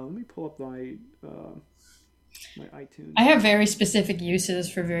them. Let me pull up my iTunes. I have very specific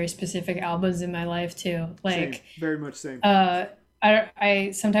uses for very specific albums in my life too. Like same. Very much same.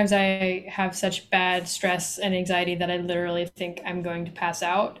 I sometimes I have such bad stress and anxiety that I literally think I'm going to pass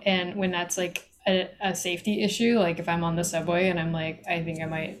out. And when that's like a safety issue, like if I'm on the subway and I'm like, I think I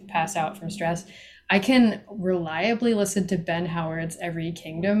might pass out from stress, I can reliably listen to Ben Howard's Every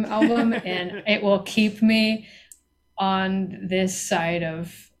Kingdom album, and it will keep me on this side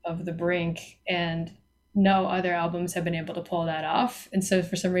of the brink. And no other albums have been able to pull that off. And so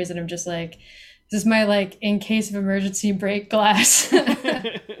for some reason, I'm just like, this is my like in case of emergency break glass.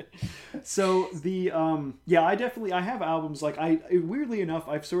 So the yeah, I have albums like weirdly enough,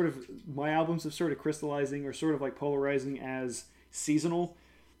 I've sort of my albums have sort of crystallizing or sort of like polarizing as seasonal.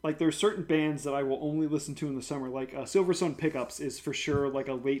 Like there's certain bands that I will only listen to in the summer. Like Silver Sun Pickups is for sure like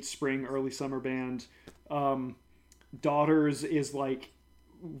a late spring, early summer band. Daughters is like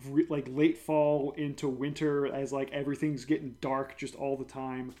late fall into winter as like everything's getting dark just all the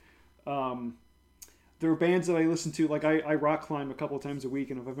time. There are bands that I listen to, like I rock climb a couple of times a week,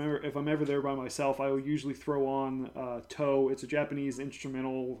 and if I'm ever there by myself, I will usually throw on Toe. It's a Japanese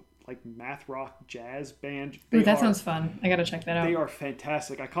instrumental like math rock jazz band. Ooh, that sounds fun. I gotta check that out. They are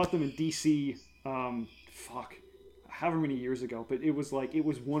fantastic. I caught them in DC. However many years ago, but it was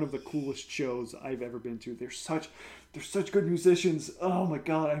one of the coolest shows I've ever been to. They're such good musicians. Oh my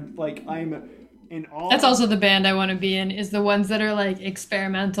god, I'm in awe. That's also the band I want to be in, is the ones that are like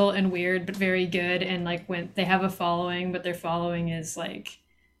experimental and weird but very good, and like when they have a following but their following is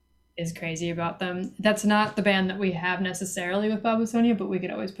crazy about them. That's not the band that we have necessarily with Babasonia, but we could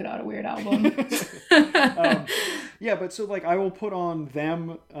always put out a weird album. Yeah, but so like I will put on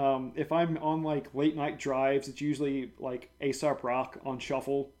them if I'm on like late night drives. It's usually like A$AP Rock on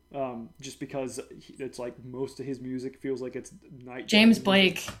shuffle, just because it's like most of his music feels like it's night. James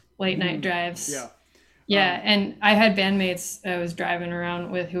Blake, late night drives. Yeah. Yeah, and I had bandmates I was driving around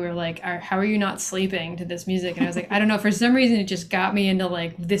with who were like, how are you not sleeping to this music? And I was like, I don't know, for some reason it just got me into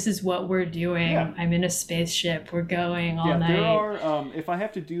like, this is what we're doing. Yeah. I'm in a spaceship. We're going all night. There are, if I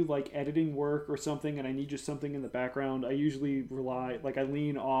have to do like editing work or something and I need just something in the background, I usually I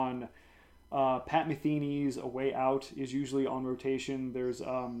lean on Pat Metheny's A Way Out is usually on rotation. There's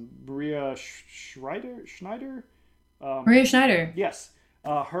Maria Schneider? Maria Schneider. Yes.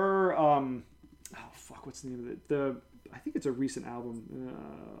 Her... what's the name of it? I think it's a recent album.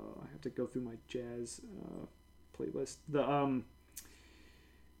 I have to go through my jazz playlist.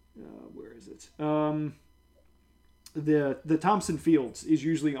 Where is it? The Thompson Fields is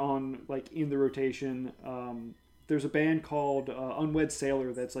usually on like in the rotation. There's a band called Unwed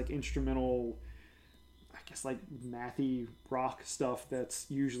Sailor that's like instrumental, I guess like mathy rock stuff. That's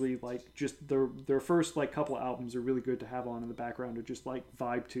usually like just their first like couple of albums are really good to have on in the background to just like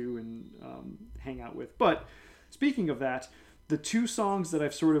vibe to and hang out with. But speaking of that, the two songs that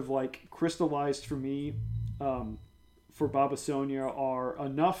I've sort of like crystallized for me for Babasonia are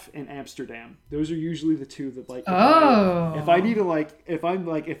Enough and Amsterdam. Those are usually the two that like if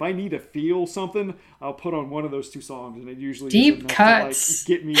I need to feel something, I'll put on one of those two songs, and it usually deep is enough cuts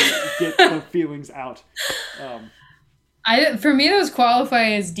to like get the feelings out. For me, those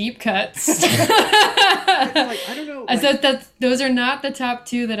qualify as deep cuts. I don't know. I said that those are not the top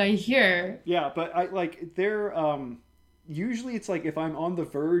two that I hear. Yeah, but they're usually it's like if I'm on the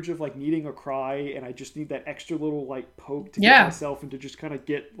verge of like needing a cry and I just need that extra little like poke to get myself and to just kind of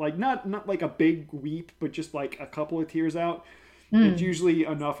get like not like a big weep, but just like a couple of tears out. It's usually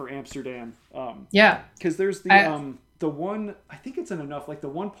Enough or Amsterdam. Because there's the one, I think it's an Enough, like the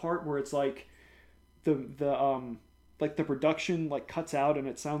one part where it's like the like the production like cuts out and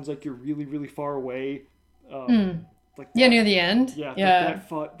it sounds like you're really really far away. Like that, near the end.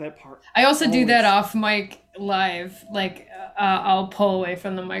 That part. I also do that off mic live. Like I'll pull away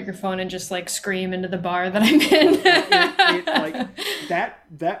from the microphone and just like scream into the bar that I'm in.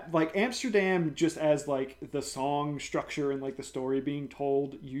 Like Amsterdam, just as like the song structure and like the story being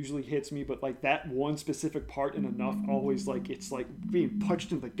told usually hits me, but like that one specific part in Enough always like it's like being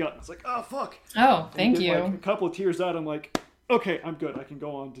punched in the gut. It's like, oh fuck. Oh, thank you. Like, a couple of tears out, I'm like, okay, I'm good. I can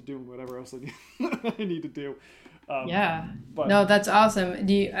go on to doing whatever else I need to do. But no, that's awesome.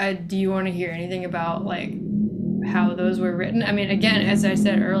 Do you want to hear anything about like how those were written? I mean, again, as I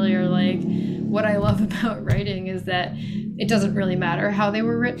said earlier, like what I love about writing is that it doesn't really matter how they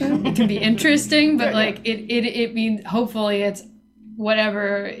were written. It can be interesting, but like it means hopefully it's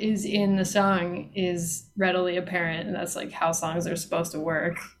whatever is in the song is readily apparent, and that's like how songs are supposed to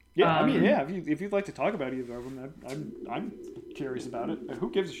work. Yeah, I mean, yeah. If you'd like to talk about either of them, I'm curious about it. Who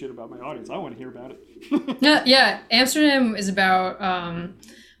gives a shit about my audience? I want to hear about it. Yeah. Amsterdam is about.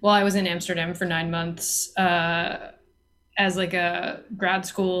 Well, I was in Amsterdam for 9 months as like a grad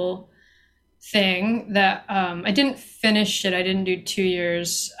school thing that I didn't finish it. I didn't do 2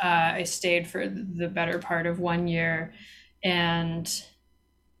 years. I stayed for the better part of 1 year, and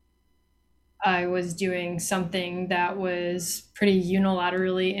I was doing something that was pretty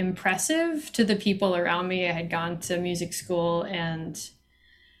unilaterally impressive to the people around me. I had gone to music school, and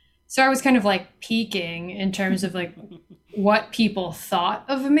so I was kind of like peaking in terms of like what people thought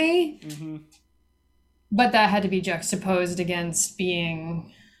of me. Mm-hmm. But that had to be juxtaposed against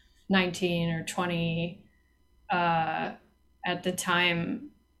being 19 or 20 at the time,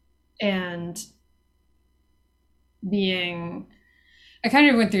 and I kind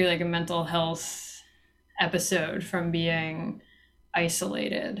of went through like a mental health episode from being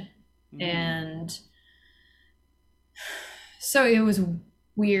isolated. Mm. And so it was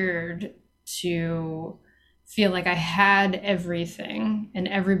weird to feel like I had everything and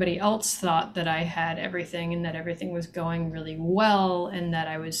everybody else thought that I had everything and that everything was going really well and that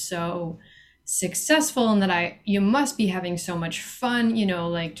I was so successful and that you must be having so much fun,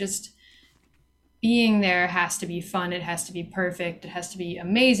 like just being there has to be fun. It has to be perfect. It has to be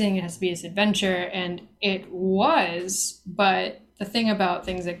amazing. It has to be this adventure. And it was, but the thing about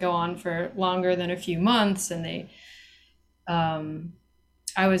things that go on for longer than a few months and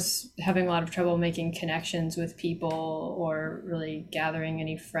I was having a lot of trouble making connections with people or really gathering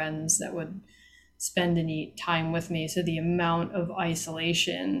any friends that would spend any time with me. So the amount of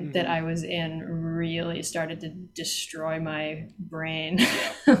isolation that I was in really started to destroy my brain.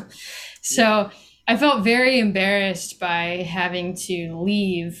 So I felt very embarrassed by having to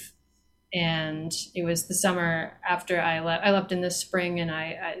leave. And it was the summer after I left in the spring, and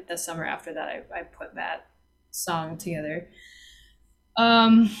the summer after that, I put that song together.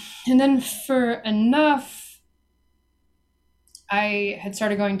 And then for enough, I had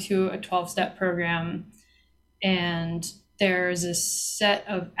started going to a 12-step program, and there's a set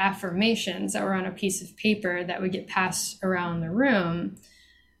of affirmations that were on a piece of paper that would get passed around the room.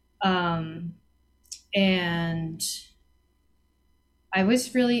 And I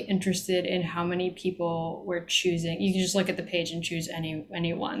was really interested in how many people were choosing. You can just look at the page and choose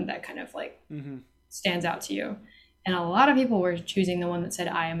any one that kind of like stands out to you. And a lot of people were choosing the one that said,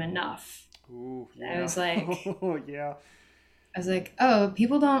 I am enough. Ooh, yeah. I was like, yeah. I was like, oh,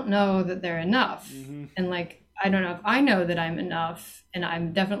 people don't know that they're enough. And like, I don't know if I know that I'm enough. And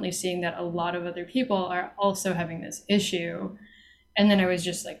I'm definitely seeing that a lot of other people are also having this issue. And then I was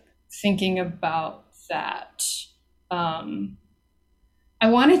just like thinking about that. I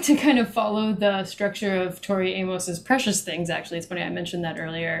wanted to kind of follow the structure of Tori Amos's Precious Things, actually. It's funny, I mentioned that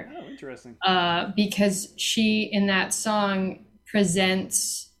earlier. Oh, interesting. Because she, in that song,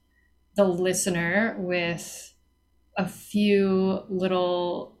 presents the listener with a few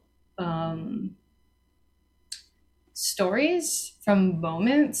little stories from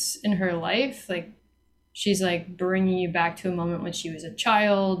moments in her life. Like, she's like bringing you back to a moment when she was a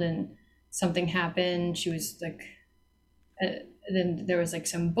child and something happened. She was like... then there was like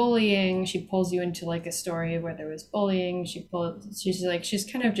some bullying. She pulls you into like a story where there was bullying. She's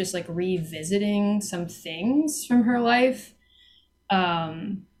kind of just like revisiting some things from her life.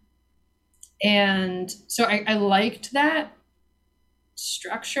 And so I liked that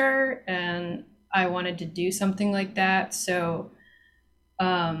structure and I wanted to do something like that. So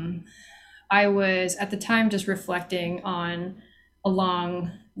I was at the time just reflecting on a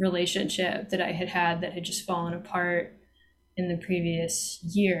long relationship that I had that had just fallen apart in the previous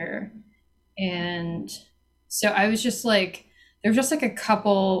year. And so I was just like, there were just like a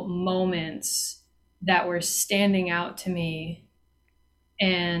couple moments that were standing out to me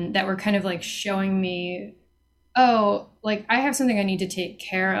and that were kind of like showing me, oh, like I have something I need to take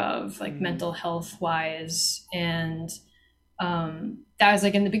care of, like mental health wise. And that was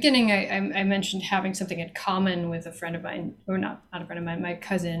like in the beginning, I mentioned having something in common with a friend of mine, or not a friend of mine, my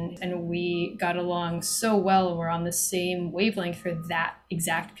cousin, and we got along so well. We're on the same wavelength for that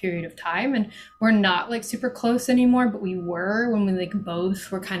exact period of time. And we're not like super close anymore, but we were when we like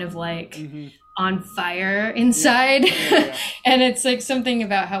both were kind of like on fire inside. Yeah. And it's like something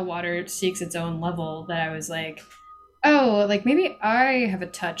about how water seeks its own level that I was like, oh, like maybe I have a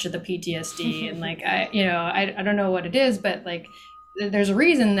touch of the PTSD and like, I don't know what it is, but like, there's a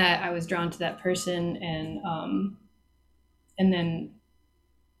reason that I was drawn to that person. And then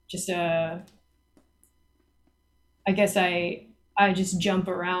just, I guess I just jump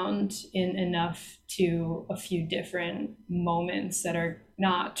around in enough to a few different moments that are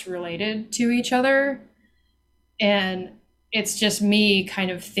not related to each other. And it's just me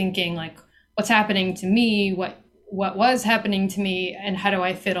kind of thinking like, what's happening to me? What was happening to me, and how do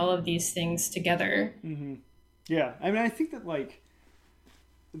I fit all of these things together? Yeah, I mean, I think that like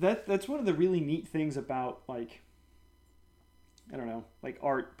that's one of the really neat things about like, I don't know, like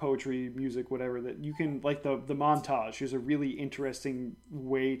art, poetry, music, whatever, that you can, like the montage is a really interesting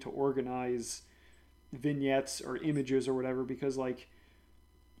way to organize vignettes or images or whatever, because like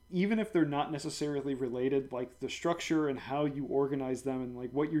even if they're not necessarily related, like the structure and how you organize them and like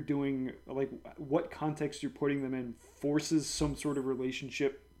what you're doing, like what context you're putting them in forces some sort of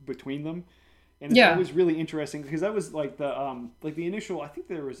relationship between them. And it's Yeah. always really interesting because that was like the initial, I think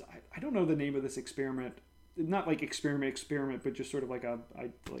there was, I don't know the name of this experiment, not like experiment, but just sort of like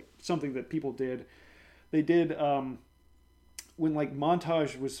like something that people did. They did when like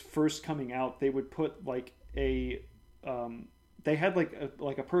montage was first coming out, they would put like they had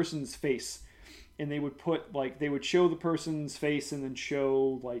like a person's face, and they would put like, they would show the person's face and then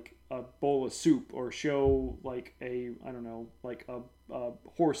show like a bowl of soup, or show like a, I don't know, like a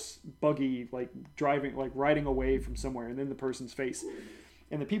horse buggy like driving, like riding away from somewhere, and then the person's face.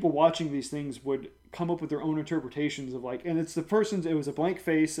 And the people watching these things would come up with their own interpretations of like, and it's the person's, it was a blank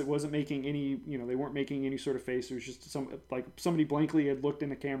face, it wasn't making any, you know, they weren't making any sort of face, it was just some, like somebody blankly had looked in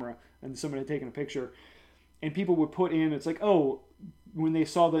the camera and somebody had taken a picture. And people would put in, it's like, oh, when they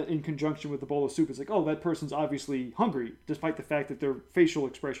saw that in conjunction with the bowl of soup, it's like, oh, that person's obviously hungry, despite the fact that their facial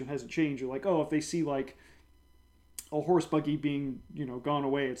expression hasn't changed. Or like, oh, if they see like a horse buggy being, you know, gone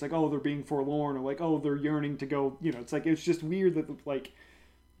away, it's like, oh, they're being forlorn, or like, oh, they're yearning to go, you know, it's like, it's just weird that like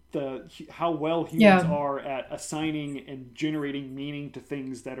the how well humans are at assigning and generating meaning to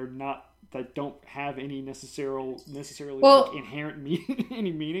things that are not, that don't have any necessarily Well, like inherent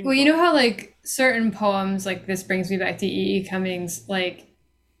any meaning. well, But you know how like certain poems, like this brings me back to E. E. Cummings, like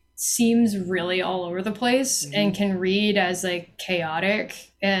seems really all over the place and can read as like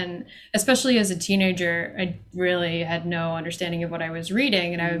chaotic. And especially as a teenager, I really had no understanding of what I was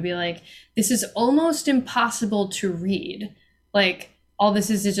reading, and I would be like, this is almost impossible to read. Like all this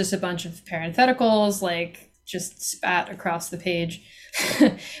is just a bunch of parentheticals, like just spat across the page.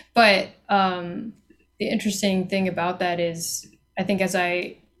 But the interesting thing about that is, I think as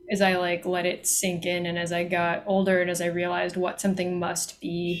I like let it sink in, and as I got older, and as I realized what something must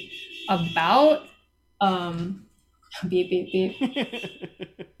be about, beep beep beep,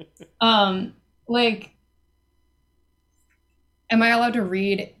 like, am I allowed to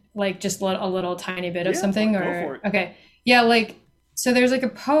read like just a little tiny bit of Yeah, something, go or for it. okay, yeah, like, so there's like a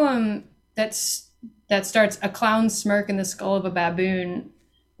poem that starts, a clown's smirk in the skull of a baboon,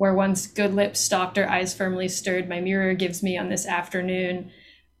 where once good lips stalked her eyes firmly stirred, my mirror gives me on this afternoon.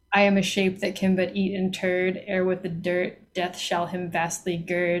 I am a shape that can but eat and turd, ere with the dirt death shall him vastly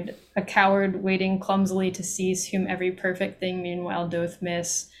gird. A coward waiting clumsily to seize, whom every perfect thing meanwhile doth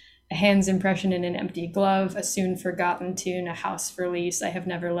miss. A hand's impression in an empty glove, a soon forgotten tune, a house for lease. I have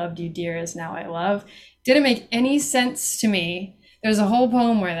never loved you, dear, as now I love. Didn't make any sense to me. There's a whole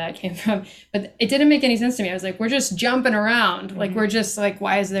poem where that came from, but it didn't make any sense to me. I was like, we're just jumping around. Like, we're just like,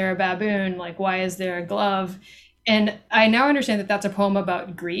 why is there a baboon? Like, why is there a glove? And I now understand that that's a poem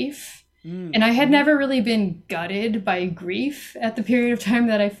about grief. And I had never really been gutted by grief at the period of time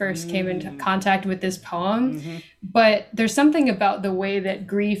that I first came into contact with this poem. But there's something about the way that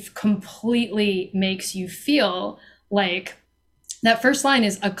grief completely makes you feel. Like, that first line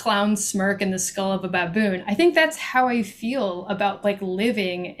is a clown's smirk in the skull of a baboon. I think that's how I feel about like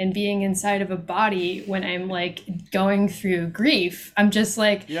living and being inside of a body when I'm like going through grief. I'm just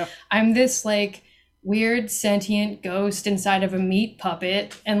like, I'm this like weird sentient ghost inside of a meat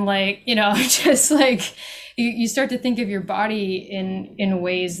puppet, and like, you know, just like you start to think of your body in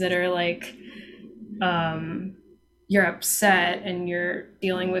ways that are like, you're upset and you're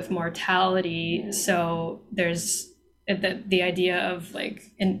dealing with mortality. So there's the idea of like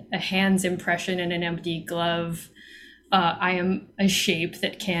a hand's impression in an empty glove. I am a shape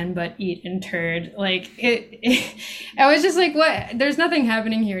that can but eat and turd. Like I was just like, what? There's nothing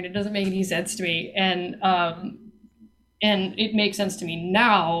happening here, and it doesn't make any sense to me. And it makes sense to me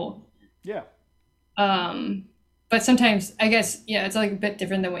now. Yeah. But sometimes I guess, yeah, it's like a bit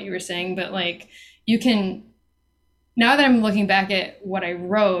different than what you were saying. But like, you can, now that I'm looking back at what I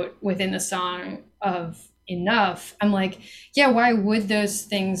wrote within the song of Enough, I'm like, yeah, why would those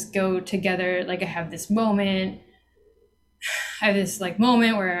things go together? Like, I have this moment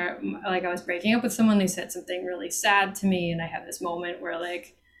where like I was breaking up with someone, they said something really sad to me, and I have this moment where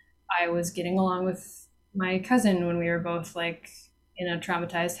like I was getting along with my cousin when we were both like in a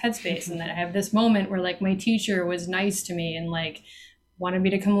traumatized headspace, and then I have this moment where like my teacher was nice to me and like wanted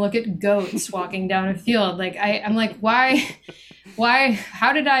me to come look at goats walking down a field. Like I'm like, why,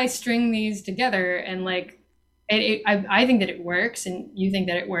 how did I string these together? And like, I think that it works, and you think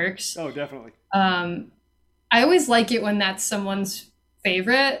that it works. Oh, definitely. I always like it when that's someone's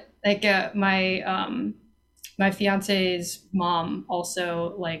favorite. Like my fiance's mom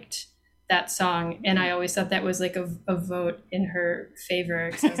also liked that song, and I always thought that was like a vote in her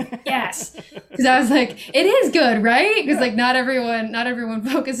favor, because I was like, yes, because I was like, it is good, right? Because like not everyone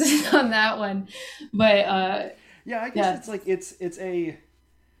focuses on that one, but yeah, I guess yeah. it's like it's a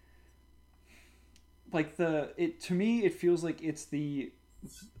like the it to me it feels like it's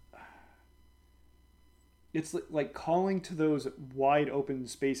like calling to those wide open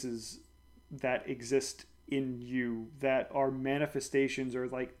spaces that exist in you, that are manifestations, or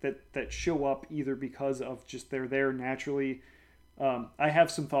like that show up either because of just they're there naturally. I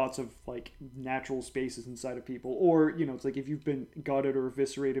have some thoughts of like natural spaces inside of people, or it's like if you've been gutted or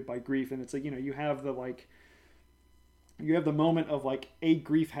eviscerated by grief, and it's like you have the like you have the moment of like a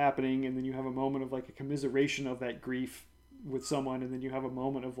grief happening, and then you have a moment of like a commiseration of that grief with someone, and then you have a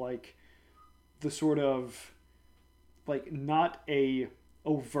moment of like the sort of like not a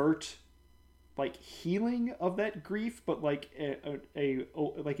overt like healing of that grief, but like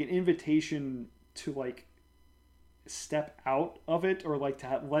like an invitation to like step out of it, or like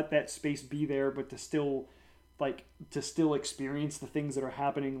to let that space be there, but to still experience the things that are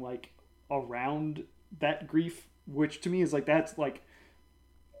happening like around that grief, which to me is like that's like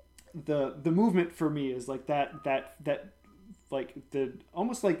the movement for me is like that like the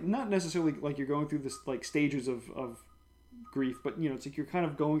almost like not necessarily like you're going through this like stages of grief, but it's like you're kind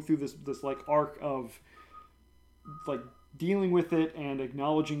of going through this like arc of like dealing with it and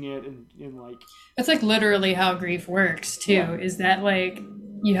acknowledging it, and like That's like literally how grief works too. yeah, Is that like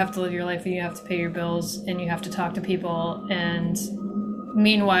you have to live your life and you have to pay your bills and you have to talk to people, and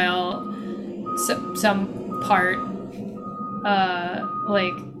meanwhile, some part,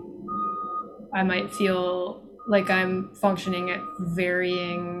 like I might feel like I'm functioning at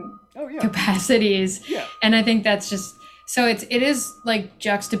varying oh yeah, capacities, yeah, and I think that's just so it is like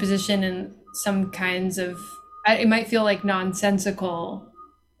juxtaposition and some kinds of it might feel like nonsensical,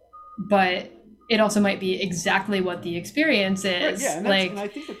 but it also might be exactly what the experience right, yeah, is. and Like, I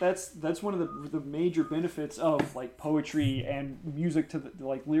think that's one of the major benefits of like poetry and music to the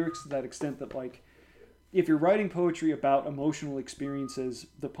like lyrics to that extent, that like if you're writing poetry about emotional experiences,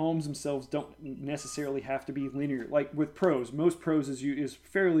 the poems themselves don't necessarily have to be linear. Like with prose, most prose is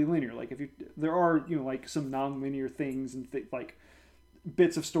fairly linear. Like if you there are like some non-linear things and like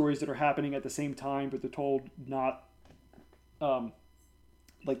bits of stories that are happening at the same time, but they're told not um,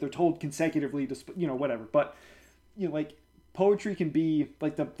 like they're told consecutively to whatever. But like poetry can be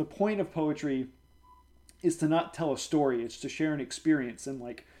like the point of poetry is to not tell a story; it's to share an experience, and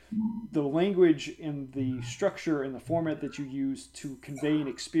like the language and the structure and the format that you use to convey an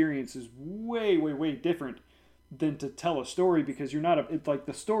experience is way, way, way different than to tell a story, because you're not it's like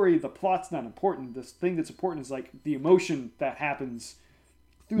the story, the plot's not important. The thing that's important is like the emotion that happens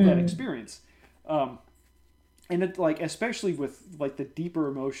through that mm, experience. Um, and it like especially with like the deeper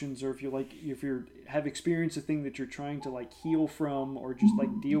emotions, or if you're have experienced a thing that you're trying to like heal from or just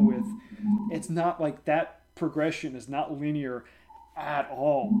like deal with, it's not like that progression is not linear at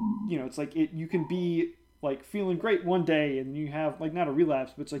all. It's like you can be like feeling great one day, and you have like not a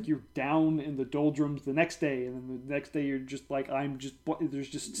relapse, but it's like you're down in the doldrums the next day, and then the next day you're just like there's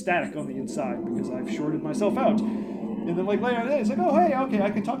just static on the inside because I've shorted myself out. And then like later in the day, it's like, oh hey, okay,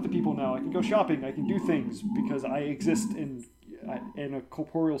 I can talk to people now. I can go shopping. I can do things because I exist in a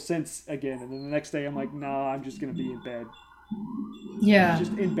corporeal sense again. And then the next day, I'm like, nah, I'm just gonna be in bed, yeah,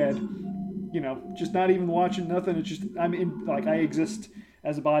 just in bed. Just not even watching nothing. It's just I'm in like I exist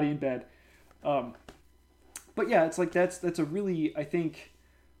as a body in bed. Um, but yeah, it's like that's a really I think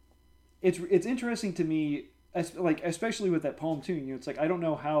it's interesting to me, like especially with that poem too. It's like I don't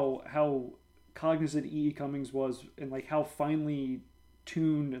know how cognizant E. Cummings was, and like how finely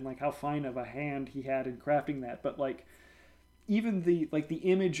tuned and like how fine of a hand he had in crafting that. But like even the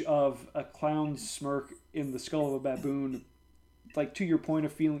image of a clown's smirk in the skull of a baboon, like to your point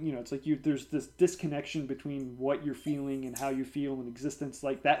of feeling, it's like there's this disconnection between what you're feeling and how you feel in existence.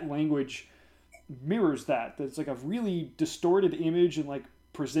 Like that language mirrors that. That's like a really distorted image, and like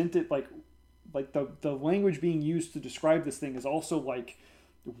present it like the language being used to describe this thing is also like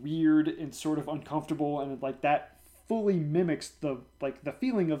weird and sort of uncomfortable, and like that fully mimics the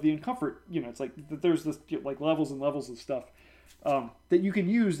feeling of the uncomfort. It's like there's this like levels and levels of stuff that you can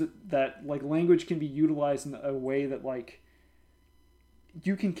use, that like language can be utilized in a way that like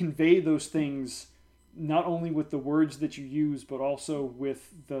you can convey those things not only with the words that you use, but also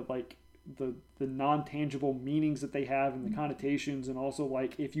with the non-tangible meanings that they have and the connotations. And also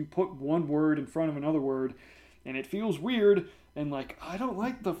like if you put one word in front of another word and it feels weird, and like I don't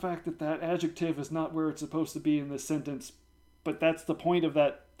like the fact that that adjective is not where it's supposed to be in this sentence, but that's the point of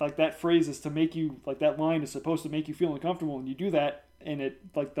that, like that phrase is to make you, like that line is supposed to make you feel uncomfortable, and you do that and it,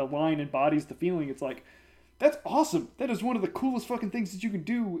 like the line embodies the feeling. It's like, that's awesome. That is one of the coolest fucking things that you can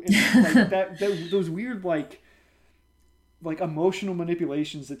do. And like those weird like emotional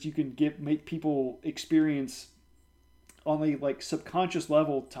manipulations that you can make people experience on a like subconscious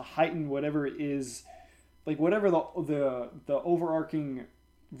level to heighten whatever it is, like whatever the overarching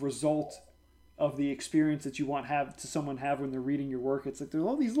result of the experience that you want someone have when they're reading your work. It's like there's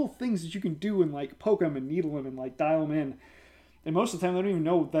all these little things that you can do and like poke them and needle them and like dial them in. And most of the time they don't even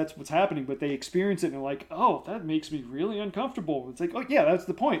know that's what's happening, but they experience it and they're like, oh, that makes me really uncomfortable. It's like, oh yeah, that's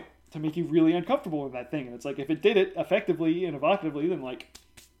the point, to make you really uncomfortable in that thing. And it's like, if it did it effectively and evocatively, then like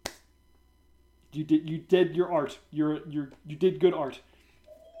you did your art. You did good art.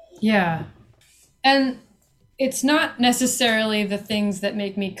 Yeah. And it's not necessarily the things that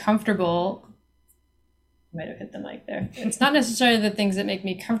make me comfortable. I might have hit the mic there. It's not necessarily the things that make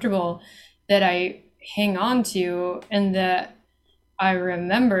me comfortable that I hang on to and that I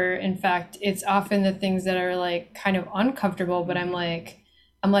remember. In fact, it's often the things that are like kind of uncomfortable, but I'm like,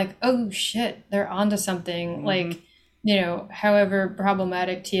 oh shit, they're onto something. Mm-hmm. Like, you know, however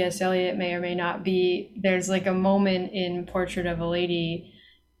problematic T.S. Eliot may or may not be, there's like a moment in Portrait of a Lady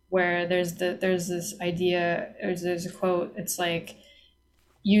where there's this idea, or there's a quote, it's like,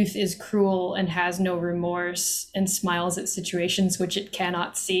 youth is cruel and has no remorse and smiles at situations which it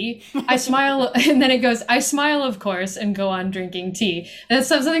cannot see. I smile, and then it goes, I smile, of course, and go on drinking tea. And that's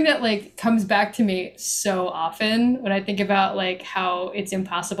something that like comes back to me so often when I think about like how it's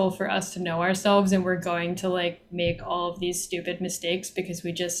impossible for us to know ourselves, and we're going to like make all of these stupid mistakes because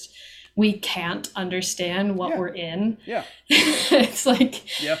we can't understand what we're in. Yeah. It's like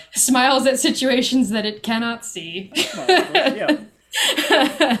smiles at situations that it cannot see. Yeah.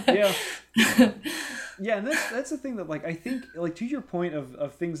 Yeah. Yeah, and that's the thing that like I think, like, to your point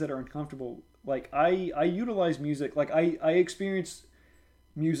of things that are uncomfortable, like I utilize music, like I experience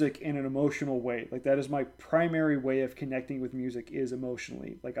music in an emotional way. Like that is my primary way of connecting with music, is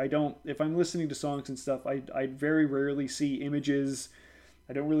emotionally. Like I don't, if I'm listening to songs and stuff, I very rarely see images.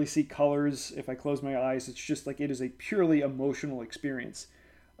 I don't really see colors. If I close my eyes, it's just like, it is a purely emotional experience.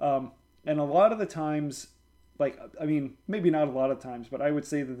 And a lot of the times, like, I mean, maybe not a lot of times, but I would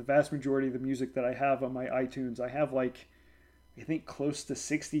say that the vast majority of the music that I have on my iTunes, I have like, I think close to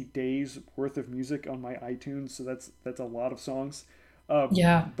 60 days worth of music on my iTunes. So that's a lot of songs.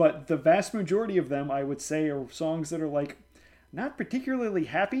 But the vast majority of them, I would say, are songs that are like not particularly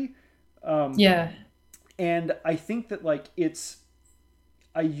happy. And I think that like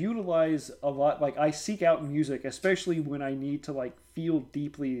I utilize a lot, like I seek out music, especially when I need to like feel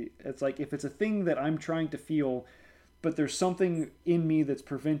deeply. It's like, if it's a thing that I'm trying to feel, but there's something in me that's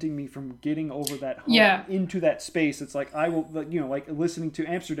preventing me from getting over that hump into that space. It's like, I will, you know, like listening to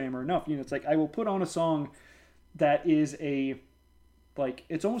Amsterdam or Enough, you know, it's like I will put on a song that is like,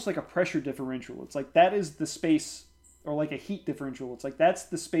 it's almost like a pressure differential. It's like, that is the space, or like a heat differential. It's like, that's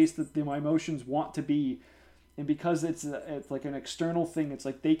the space that my emotions want to be. And because it's like an external thing, it's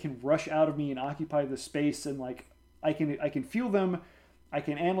like they can rush out of me and occupy the space, and like I can feel them, I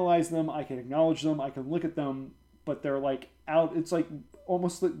can analyze them, I can acknowledge them, I can look at them, but they're like out. It's like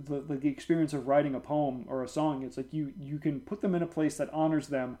almost like the experience of writing a poem or a song. It's like you can put them in a place that honors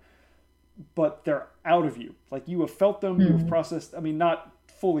them, but they're out of you. Like you have felt them, you have processed. I mean, not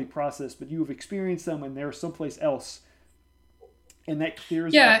fully processed, but you have experienced them, and they're someplace else. And that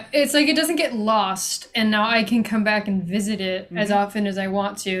clears up. It's like it doesn't get lost, and now I can come back and visit it as often as I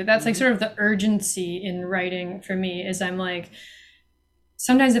want to. That's like sort of the urgency in writing for me, is I'm like,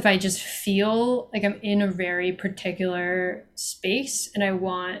 sometimes if I just feel like I'm in a very particular space and I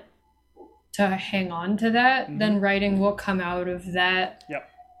want to hang on to that, then writing will come out of that. Yep.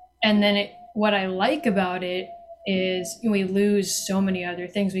 And then what I like about it is we lose so many other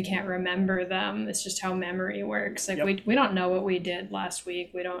things. We can't remember them. It's just how memory works. Like we don't know what we did last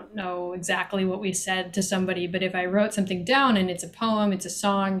week. We don't know exactly what we said to somebody, but if I wrote something down and it's a poem, it's a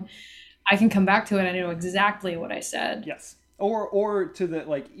song, I can come back to it. I know exactly what I said. Yes. Or to the,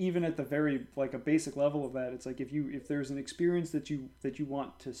 like, even at the very, like, a basic level of that, it's like if there's an experience that you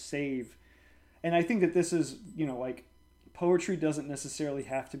want to save, and I think that this is, you know, like, poetry doesn't necessarily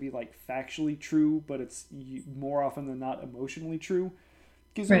have to be like factually true, but it's more often than not emotionally true.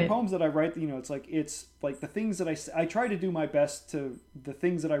 Because the poems that I write, you know, it's like the things that I try to do my best to, the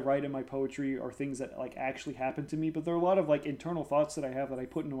things that I write in my poetry are things that like actually happen to me, but there are a lot of like internal thoughts that I have that I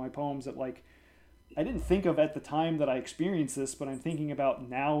put into my poems that like I didn't think of at the time that I experienced this, but I'm thinking about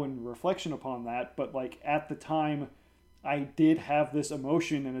now in reflection upon that. But like at the time, I did have this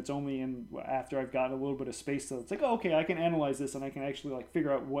emotion, and it's only in after I've gotten a little bit of space that it's like, oh, okay, I can analyze this and I can actually like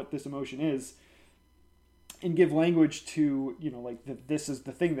figure out what this emotion is and give language to, you know, like this is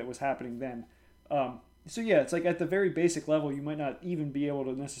the thing that was happening then. So yeah, it's like at the very basic level, you might not even be able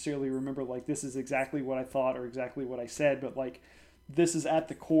to necessarily remember like this is exactly what I thought or exactly what I said, but like this is at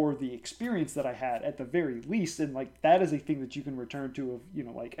the core of the experience that I had at the very least, and like that is a thing that you can return to. Of, you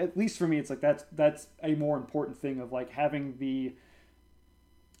know, like at least for me, it's like that's a more important thing of like having the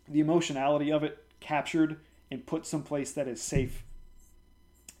emotionality of it captured and put someplace that is safe,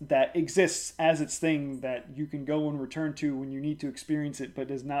 that exists as its thing that you can go and return to when you need to experience it, but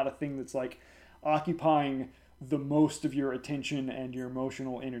is not a thing that's like occupying the most of your attention and your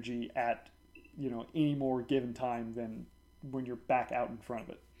emotional energy at, you know, any more given time than when you're back out in front of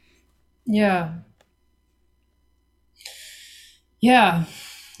it. Yeah. Yeah.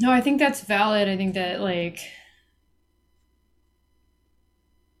 No, I think that's valid. I think that like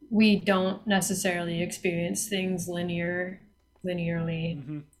we don't necessarily experience things linearly.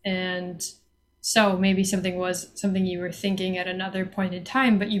 Mm-hmm. And so maybe something was something you were thinking at another point in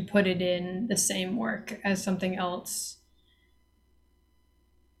time, but you put it in the same work as something else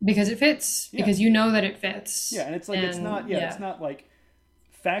because it fits, Yeah. because you know that it fits. Yeah, and it's like and, it's not it's not like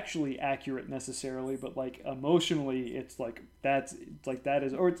factually accurate necessarily, but like emotionally it's like it's like that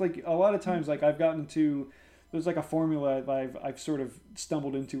is, or it's like a lot of times like I've gotten to, there's like a formula that I've sort of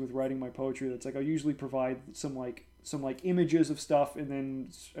stumbled into with writing my poetry that's like I usually provide some like images of stuff and then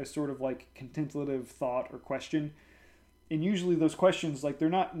a sort of like contemplative thought or question, and usually those questions like they're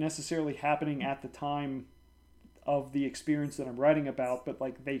not necessarily happening at the time of the experience that I'm writing about, but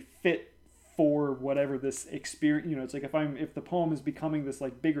like they fit for whatever this experience, you know, it's like if the poem is becoming this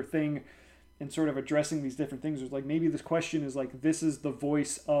like bigger thing and sort of addressing these different things, there's like maybe this question is like this is the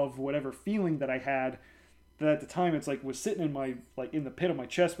voice of whatever feeling that I had that at the time it's like was sitting in my like in the pit of my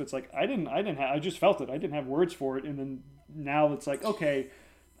chest, but it's like I just felt it, I didn't have words for it, and then now it's like, okay,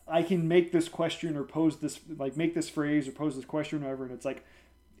 I can make this question or pose this, like make this phrase or pose this question or whatever, and it's like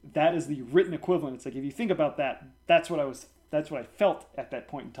that is the written equivalent. It's like if you think about that, that's what I felt at that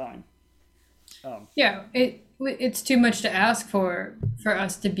point in time. Yeah, it's too much to ask for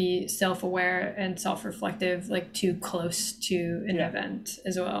us to be self-aware and self-reflective, like too close to an event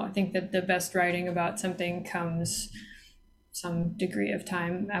as well. I think that the best writing about something comes some degree of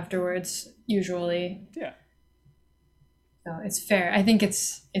time afterwards, usually. Yeah. So it's fair. I think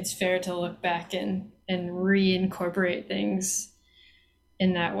it's fair to look back and reincorporate things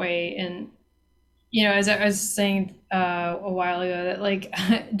in that way. And you know, as I was saying a while ago, that like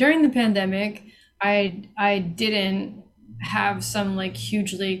during the pandemic, I didn't have some like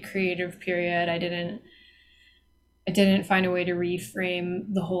hugely creative period. I didn't find a way to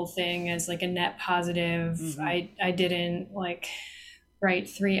reframe the whole thing as like a net positive. Mm-hmm. I didn't like write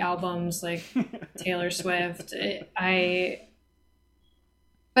 3 albums like Taylor Swift.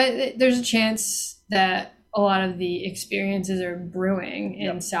 But there's a chance that a lot of the experiences are brewing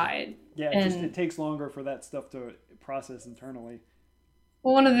inside. Yeah, it takes longer for that stuff to process internally.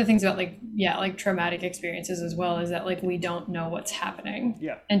 Well, one of the things about like traumatic experiences as well is that like we don't know what's happening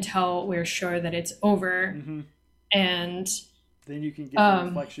until we're sure that it's over. Mm-hmm. And then you can get the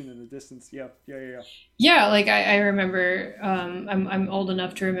reflection in the distance. Yeah. Yeah, like I remember, I'm old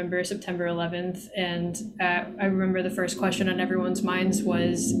enough to remember September 11th, and I remember the first question on everyone's minds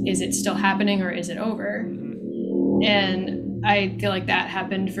was, is it still happening or is it over? Mm-hmm. And I feel like that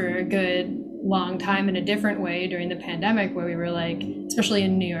happened for a good long time in a different way during the pandemic, where we were like, especially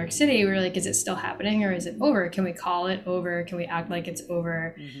in New York City, we were like, is it still happening or is it over? Can we call it over? Can we act like it's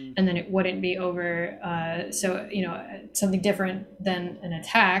over? Mm-hmm. And then it wouldn't be over. So, you know, something different than an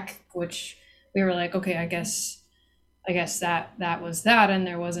attack, which we were like, okay, I guess that was that. And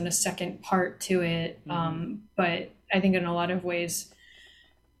there wasn't a second part to it. Mm-hmm. But I think in a lot of ways,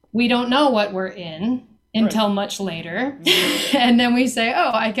 we don't know what we're in until much later. Mm-hmm. And then we say,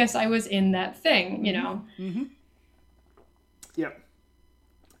 oh, I guess I was in that thing, you know? Mm-hmm. Yep.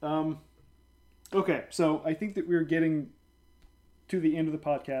 Okay, so I think that we're getting to the end of the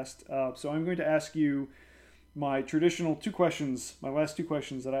podcast. So I'm going to ask you my traditional my last 2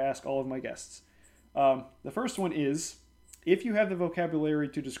 questions that I ask all of my guests. The first one is, if you have the vocabulary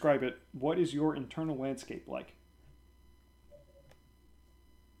to describe it, what is your internal landscape like?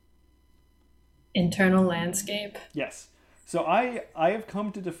 Internal landscape. Yes. So I have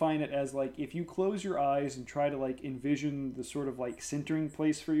come to define it as like, if you close your eyes and try to like envision the sort of like centering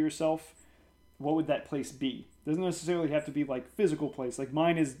place for yourself, what would that place be? Doesn't necessarily have to be like physical place. Like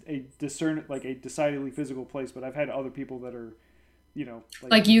mine is a decidedly physical place, but I've had other people that are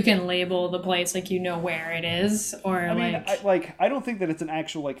Like you can label the place, like you know where it is, or I mean, like I don't think that it's an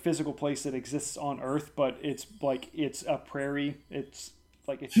actual like physical place that exists on Earth, but it's like it's a prairie. It's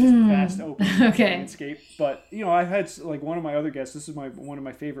like it's just vast open okay. landscape. But I've had like one of my other guests. This is my one of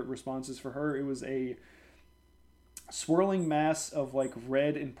my favorite responses for her. It was a swirling mass of like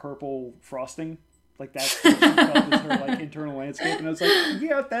red and purple frosting. Like that's what she felt is her like internal landscape, and I was like,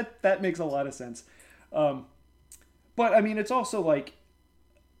 yeah, that makes a lot of sense. Um, but I mean, it's also like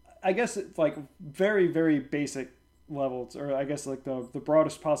I guess it's like very very basic levels, or I guess like the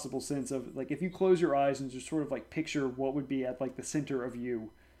broadest possible sense of like if you close your eyes and just sort of like picture what would be at like the center of you,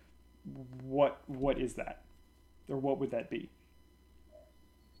 what is that, or what would that be?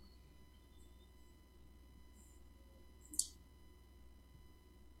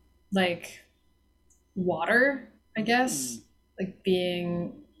 like water, I Hmm. guess. Like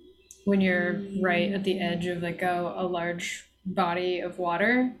being when you're right at the edge of like a large body of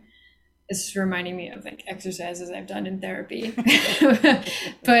water. It's reminding me of like exercises I've done in therapy,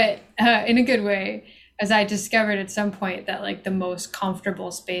 but in a good way. As I discovered at some point that like the most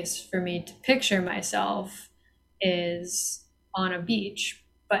comfortable space for me to picture myself is on a beach,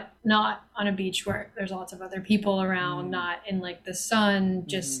 but not on a beach where there's lots of other people around, Hmm. not in like the sun,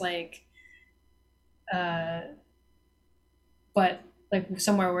 just Hmm. like uh, but like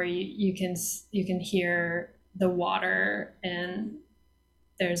somewhere where you can hear the water, and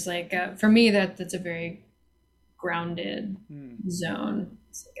there's like for me that's a very grounded Hmm. zone.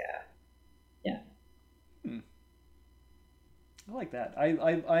 It's like a, yeah. Hmm. I like that.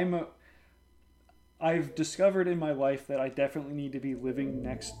 I've discovered in my life that I definitely need to be living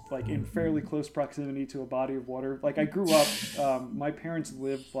next, like in fairly close proximity to a body of water. Like I grew up, my parents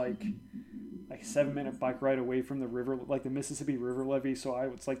lived like 7 minute bike ride away from the river, like the Mississippi River levee. So I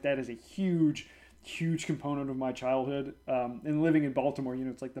was like, that is a huge component of my childhood. And living in Baltimore,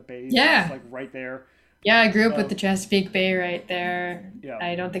 it's like the Bay's just Yeah. like right there. Yeah, I grew up with the Um, Chesapeake Bay right there. yeah,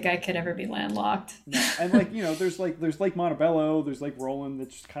 I don't think I could ever be landlocked. no, and like there's Lake Montebello, there's Lake Roland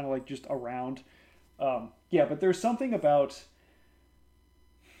that's just kind of like just around. Yeah, but there's something about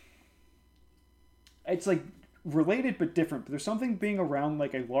it's like related but different. But there's something being around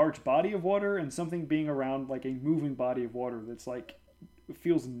like a large body of water and something being around like a moving body of water that's like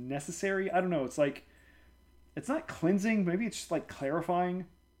feels necessary. I don't know. It's like it's not cleansing. Maybe it's just like clarifying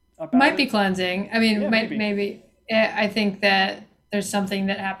about Might it. be cleansing. I mean, Yeah, might maybe. maybe. I think that there's something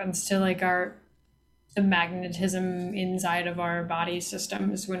that happens to like our the magnetism inside of our body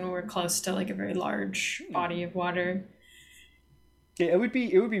systems when we're close to like a very large Hmm. body of water. Yeah, it would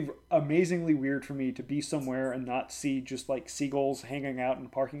be amazingly weird for me to be somewhere and not see just like seagulls hanging out in a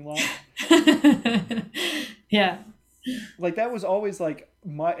parking lot. Yeah. Like that was always like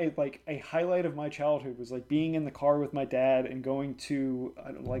like a highlight of my childhood was like being in the car with my dad and going to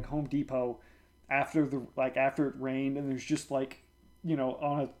like Home Depot after it rained and there's just like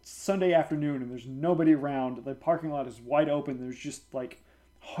on a Sunday afternoon and there's nobody around, the parking lot is wide open, there's just like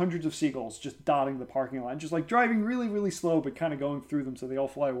hundreds of seagulls just dotting the parking lot, just like driving really really slow but kind of going through them so they all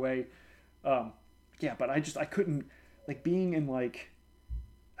fly away. um yeah, but I couldn't, like being in like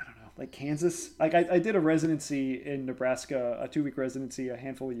I don't know, like Kansas. Like I did a residency in Nebraska, a 2 week residency a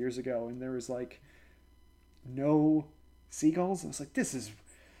handful of years ago, and there was like no seagulls. I was like, this is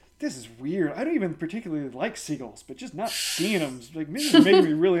weird. I don't even particularly like seagulls, but just not seeing them like this is making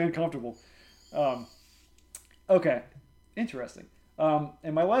me really uncomfortable. Um, okay, interesting.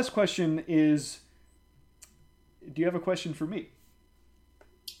 And my last question is, do you have a question for me?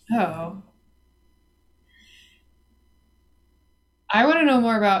 Oh, I want to know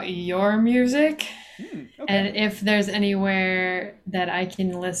more about your music Okay. and if there's anywhere that I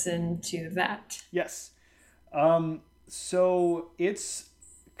can listen to that. Yes. So it's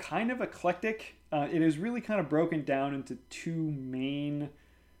kind of eclectic. It is really kind of broken down into two main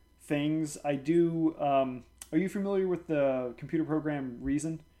things. I do. Are you familiar with the computer program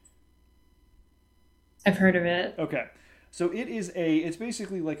Reason? I've heard of it. Okay, so it's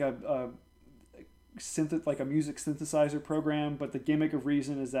basically like like a music synthesizer program, but the gimmick of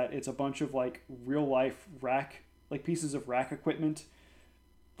Reason is that it's a bunch of like real life rack, like pieces of rack equipment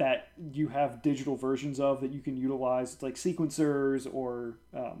that you have digital versions of that you can utilize. It's like sequencers or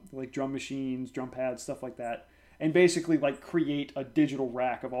like drum machines, drum pads, stuff like that, and basically like create a digital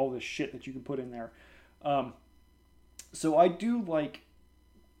rack of all this shit that you can put in there. Um, so I do like,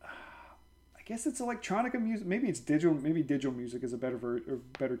 I guess it's electronica music. Maybe it's digital. Maybe digital music is a or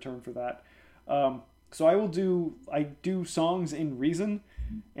better term for that. So I do songs in Reason,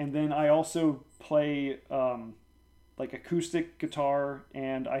 and then I also play like acoustic guitar,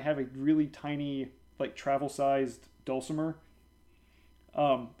 and I have a really tiny like travel sized dulcimer.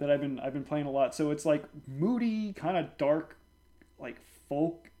 that I've been playing a lot. So it's like moody, kind of dark, like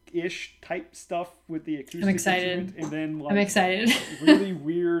folk-ish type stuff with the acoustic I'm excited. instrument, and then like I'm excited. really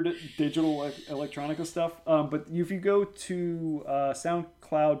weird digital electronica stuff. But if you go to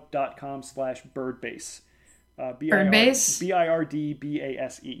soundcloud.com/birdbase, Birdbase?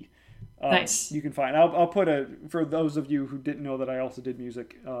 BIRDBASE. Nice. You can find. I'll put for those of you who didn't know that I also did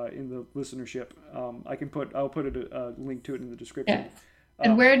music in the listenership. I'll put a link to it in the description. Yeah.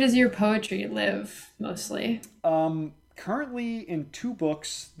 And where does your poetry live mostly? Currently in two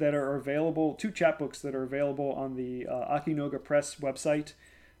chapbooks that are available on the Akinoga Press website.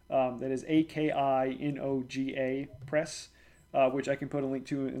 That is AKINOGA Press, which I can put a link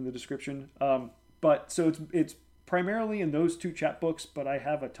to in the description. But so it's primarily in those two chapbooks, but I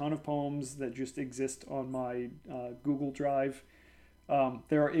have a ton of poems that just exist on my Google Drive.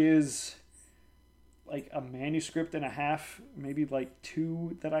 There is like a manuscript and a half, maybe like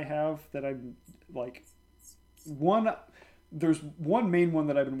two that I have that I'm like there's one main one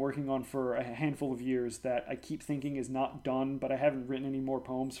that I've been working on for a handful of years that I keep thinking is not done, but I haven't written any more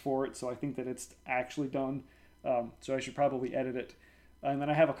poems for it, so I think that it's actually done. So I should probably edit it. And then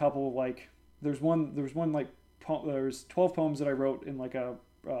I have a couple of like there's 12 poems that I wrote in like a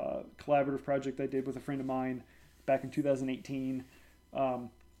collaborative project I did with a friend of mine back in 2018.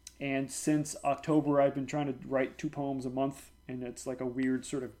 And since October, I've been trying to write 2 poems a month, and it's like a weird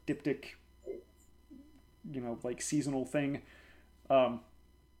sort of diptych, like seasonal thing.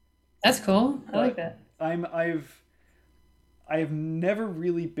 That's cool. I like that. I have never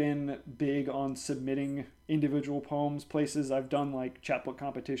really been big on submitting individual poems places. I've done like chapbook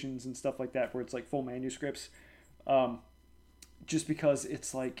competitions and stuff like that where it's like full manuscripts. Just because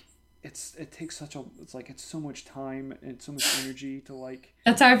it's like it takes it's so much time and so much energy to like.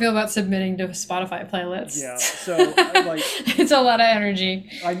 That's how I feel about submitting to Spotify playlists. Yeah, so it's a lot of energy.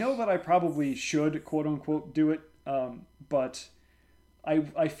 I know that I probably should quote unquote do it, but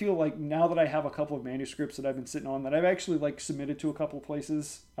I feel like now that I have a couple of manuscripts that I've been sitting on that I've actually like submitted to a couple of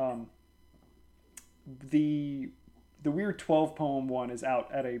places. The weird 12 poem one is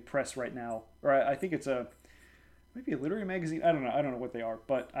out at a press right now, or I think it's maybe a literary magazine. I don't know what they are,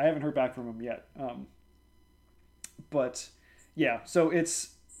 but I haven't heard back from them yet. But yeah, so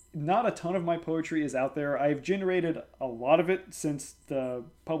it's not a ton of my poetry is out there. I've generated a lot of it since the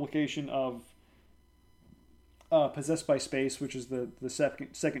publication of Possessed by Space, which is the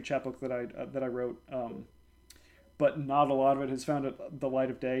second chapbook that I wrote. But not a lot of it has found the light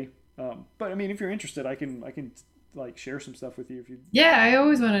of day. But I mean, if you're interested, I can like share some stuff with you if you. Yeah, I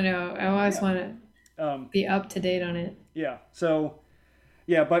always want to know. I always want to be up to date on it. Yeah. So,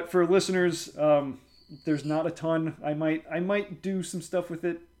 yeah, but for listeners, there's not a ton. I might do some stuff with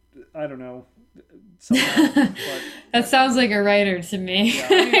it. I don't know. But, that sounds like a writer to me. Yeah,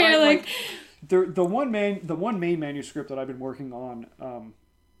 I mean, You're like the one main manuscript that I've been working on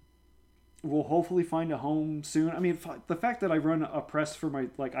will hopefully find a home soon. I mean, the fact that I run a press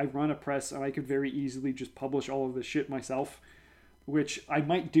and I could very easily just publish all of this shit myself, which I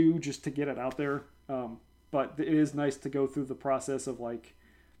might do just to get it out there. But it is nice to go through the process of like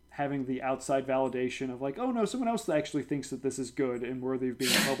having the outside validation of like, oh no, someone else actually thinks that this is good and worthy of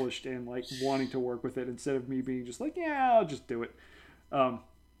being published and like wanting to work with it instead of me being just like, yeah, I'll just do it.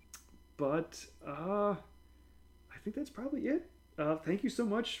 But I think that's probably it. Thank you so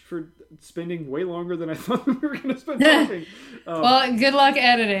much for spending way longer than I thought we were going to spend talking. Well, good luck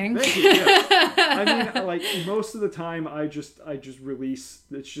editing. Thank you. Yeah. I mean, like most of the time, I just release.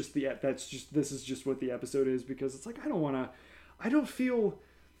 It's just this is just what the episode is because it's like I don't feel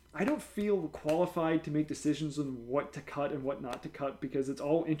qualified to make decisions on what to cut and what not to cut because it's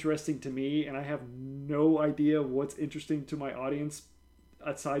all interesting to me and I have no idea what's interesting to my audience.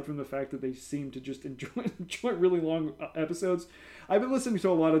 Aside from the fact that they seem to just enjoy really long episodes. I've been listening to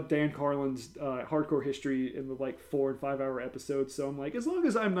a lot of Dan Carlin's hardcore history in the like 4 and 5 hour episodes. So I'm like, as long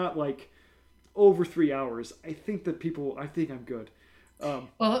as I'm not like over 3 hours, I think I'm good.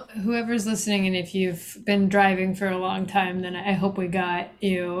 Well, whoever's listening, and if you've been driving for a long time, then I hope we got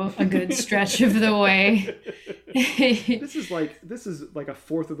you a good stretch of the way. This is like a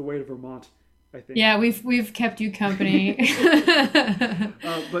fourth of the way to Vermont. I think. Yeah, we've kept you company.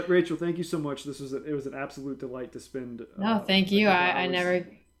 But Rachel, thank you so much. It was an absolute delight to spend. No, thank you. I never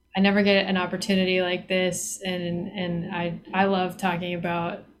get an opportunity like this, and I love talking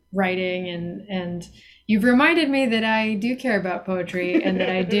about writing and you've reminded me that I do care about poetry and that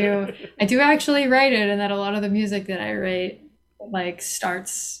I do actually write it, and that a lot of the music that I write like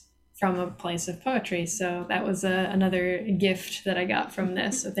starts from a place of poetry. So that was another gift that I got from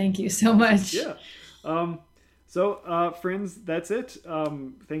this. So thank you so much. Yeah. So, friends, that's it.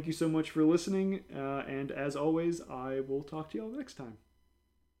 Thank you so much for listening. And as always, I will talk to you all next time.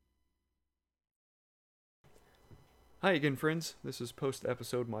 Hi again, friends. This is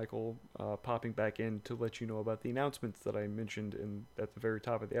post-episode Michael popping back in to let you know about the announcements that I mentioned at the very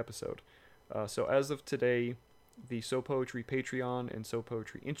top of the episode. So as of today, the So Poetry Patreon and So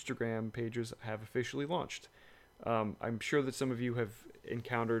Poetry Instagram pages have officially launched. I'm sure that some of you have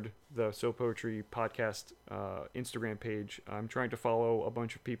encountered the So Poetry podcast Instagram page. I'm trying to follow a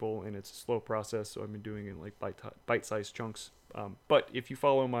bunch of people, and it's a slow process, so I've been doing it in like bite-sized chunks. But if you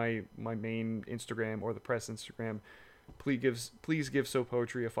follow my main Instagram or the press Instagram, please give So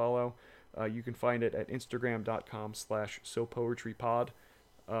Poetry a follow. You can find it at instagram.com/sopoetrypod.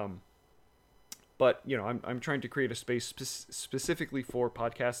 But I'm trying to create a space specifically for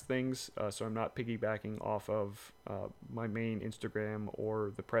podcast things, so I'm not piggybacking off of my main Instagram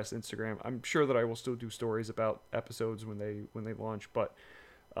or the press Instagram. I'm sure that I will still do stories about episodes when they launch, but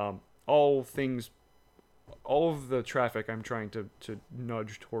all of the traffic I'm trying to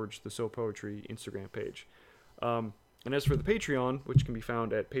nudge towards the So Poetry Instagram page. And as for the Patreon, which can be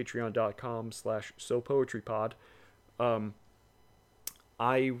found at patreon.com/sopoetrypod,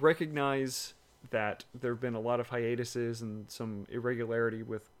 I recognize that there have been a lot of hiatuses and some irregularity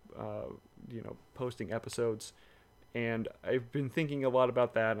with, posting episodes. And I've been thinking a lot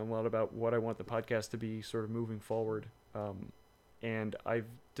about that and a lot about what I want the podcast to be sort of moving forward. And I've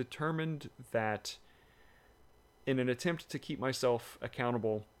determined that in an attempt to keep myself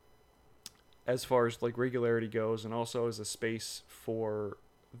accountable as far as like regularity goes, and also as a space for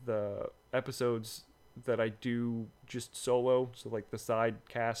the episodes that I do just solo, so like the side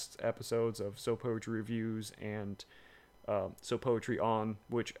cast episodes of So Poetry Reviews and So Poetry On,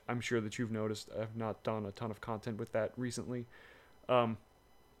 which I'm sure that you've noticed I've not done a ton of content with that recently. I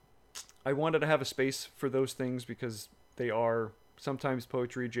wanted to have a space for those things because they are sometimes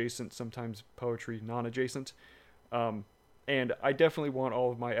poetry adjacent, sometimes poetry non-adjacent. And I definitely want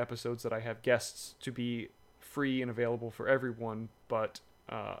all of my episodes that I have guests to be free and available for everyone, but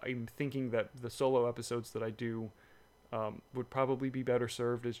I'm thinking that the solo episodes that I do would probably be better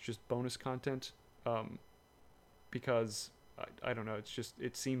served as just bonus content, because I don't know,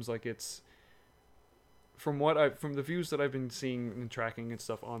 it seems like it's from the views that I've been seeing and tracking and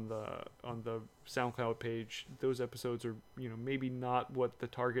stuff on the SoundCloud page. Those episodes are maybe not what the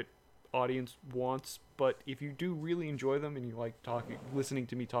target audience wants, but if you do really enjoy them and you like listening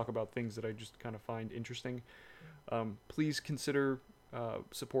to me talk about things that I just kind of find interesting, please consider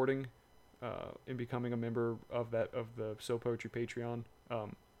supporting and becoming a member of the So Poetry Patreon.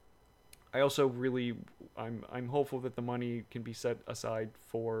 I also I'm hopeful that the money can be set aside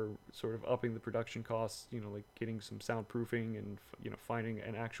for sort of upping the production costs, like getting some soundproofing and finding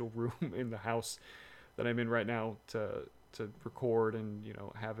an actual room in the house that I'm in right now to record and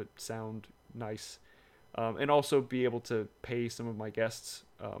have it sound nice, and also be able to pay some of my guests,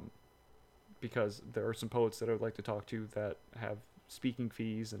 because there are some poets that I would like to talk to that have speaking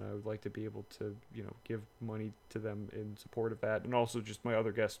fees, and I would like to be able to give money to them in support of that, and also just my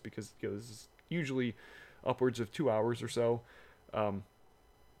other guests, because this is usually upwards of 2 hours or so, and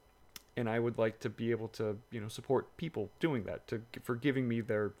I would like to be able to support people doing that, for giving me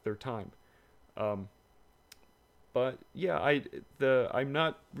their time. But yeah, I'm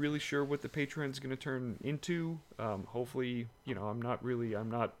not really sure what the Patreon's going to turn into. Hopefully,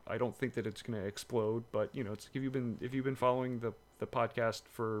 I don't think that it's going to explode. But it's if you've been following the podcast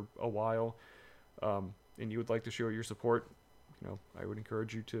for a while, and you would like to show your support, I would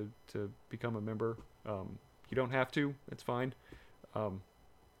encourage you to become a member. You don't have to. It's fine. If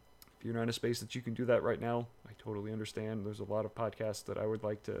you're not in a space that you can do that right now, I totally understand. There's a lot of podcasts that I would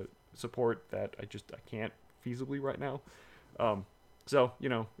like to support that I can't feasibly right now. So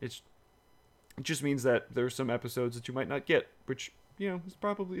it just means that there's some episodes that you might not get, which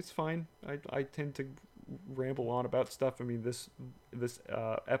it's fine. I tend to ramble on about stuff. I mean, this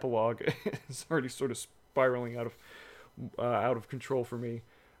epilogue is already sort of spiraling out of control for me.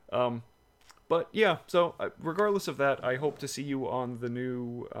 But yeah, so regardless of that, I hope to see you on the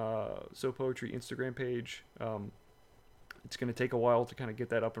new So Poetry Instagram page. It's going to take a while to kind of get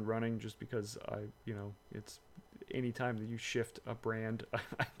that up and running, just because it's anytime that you shift a brand,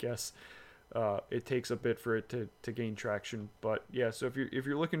 I guess, it takes a bit for it to gain traction. But yeah, so if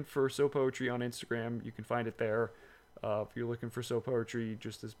you're looking for So Poetry on Instagram, you can find it there. If you're looking for So Poetry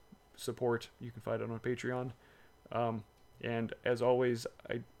just as support, you can find it on Patreon. And as always,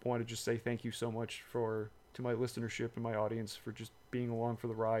 I want to just say thank you so much to my listenership and my audience for just being along for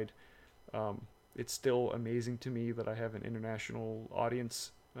the ride. It's still amazing to me that I have an international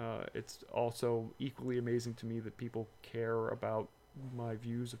audience, It's also equally amazing to me that people care about my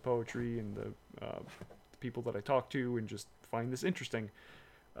views of poetry and the people that I talk to and just find this interesting.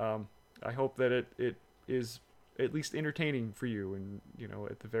 I hope that it is at least entertaining for you, and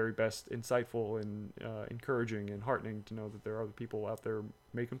at the very best insightful and encouraging and heartening to know that there are other people out there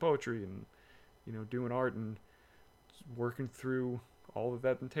making poetry and doing art and working through all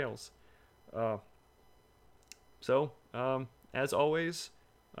that entails. uh, so as always,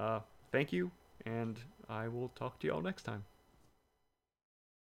 thank you, and I will talk to you all next time.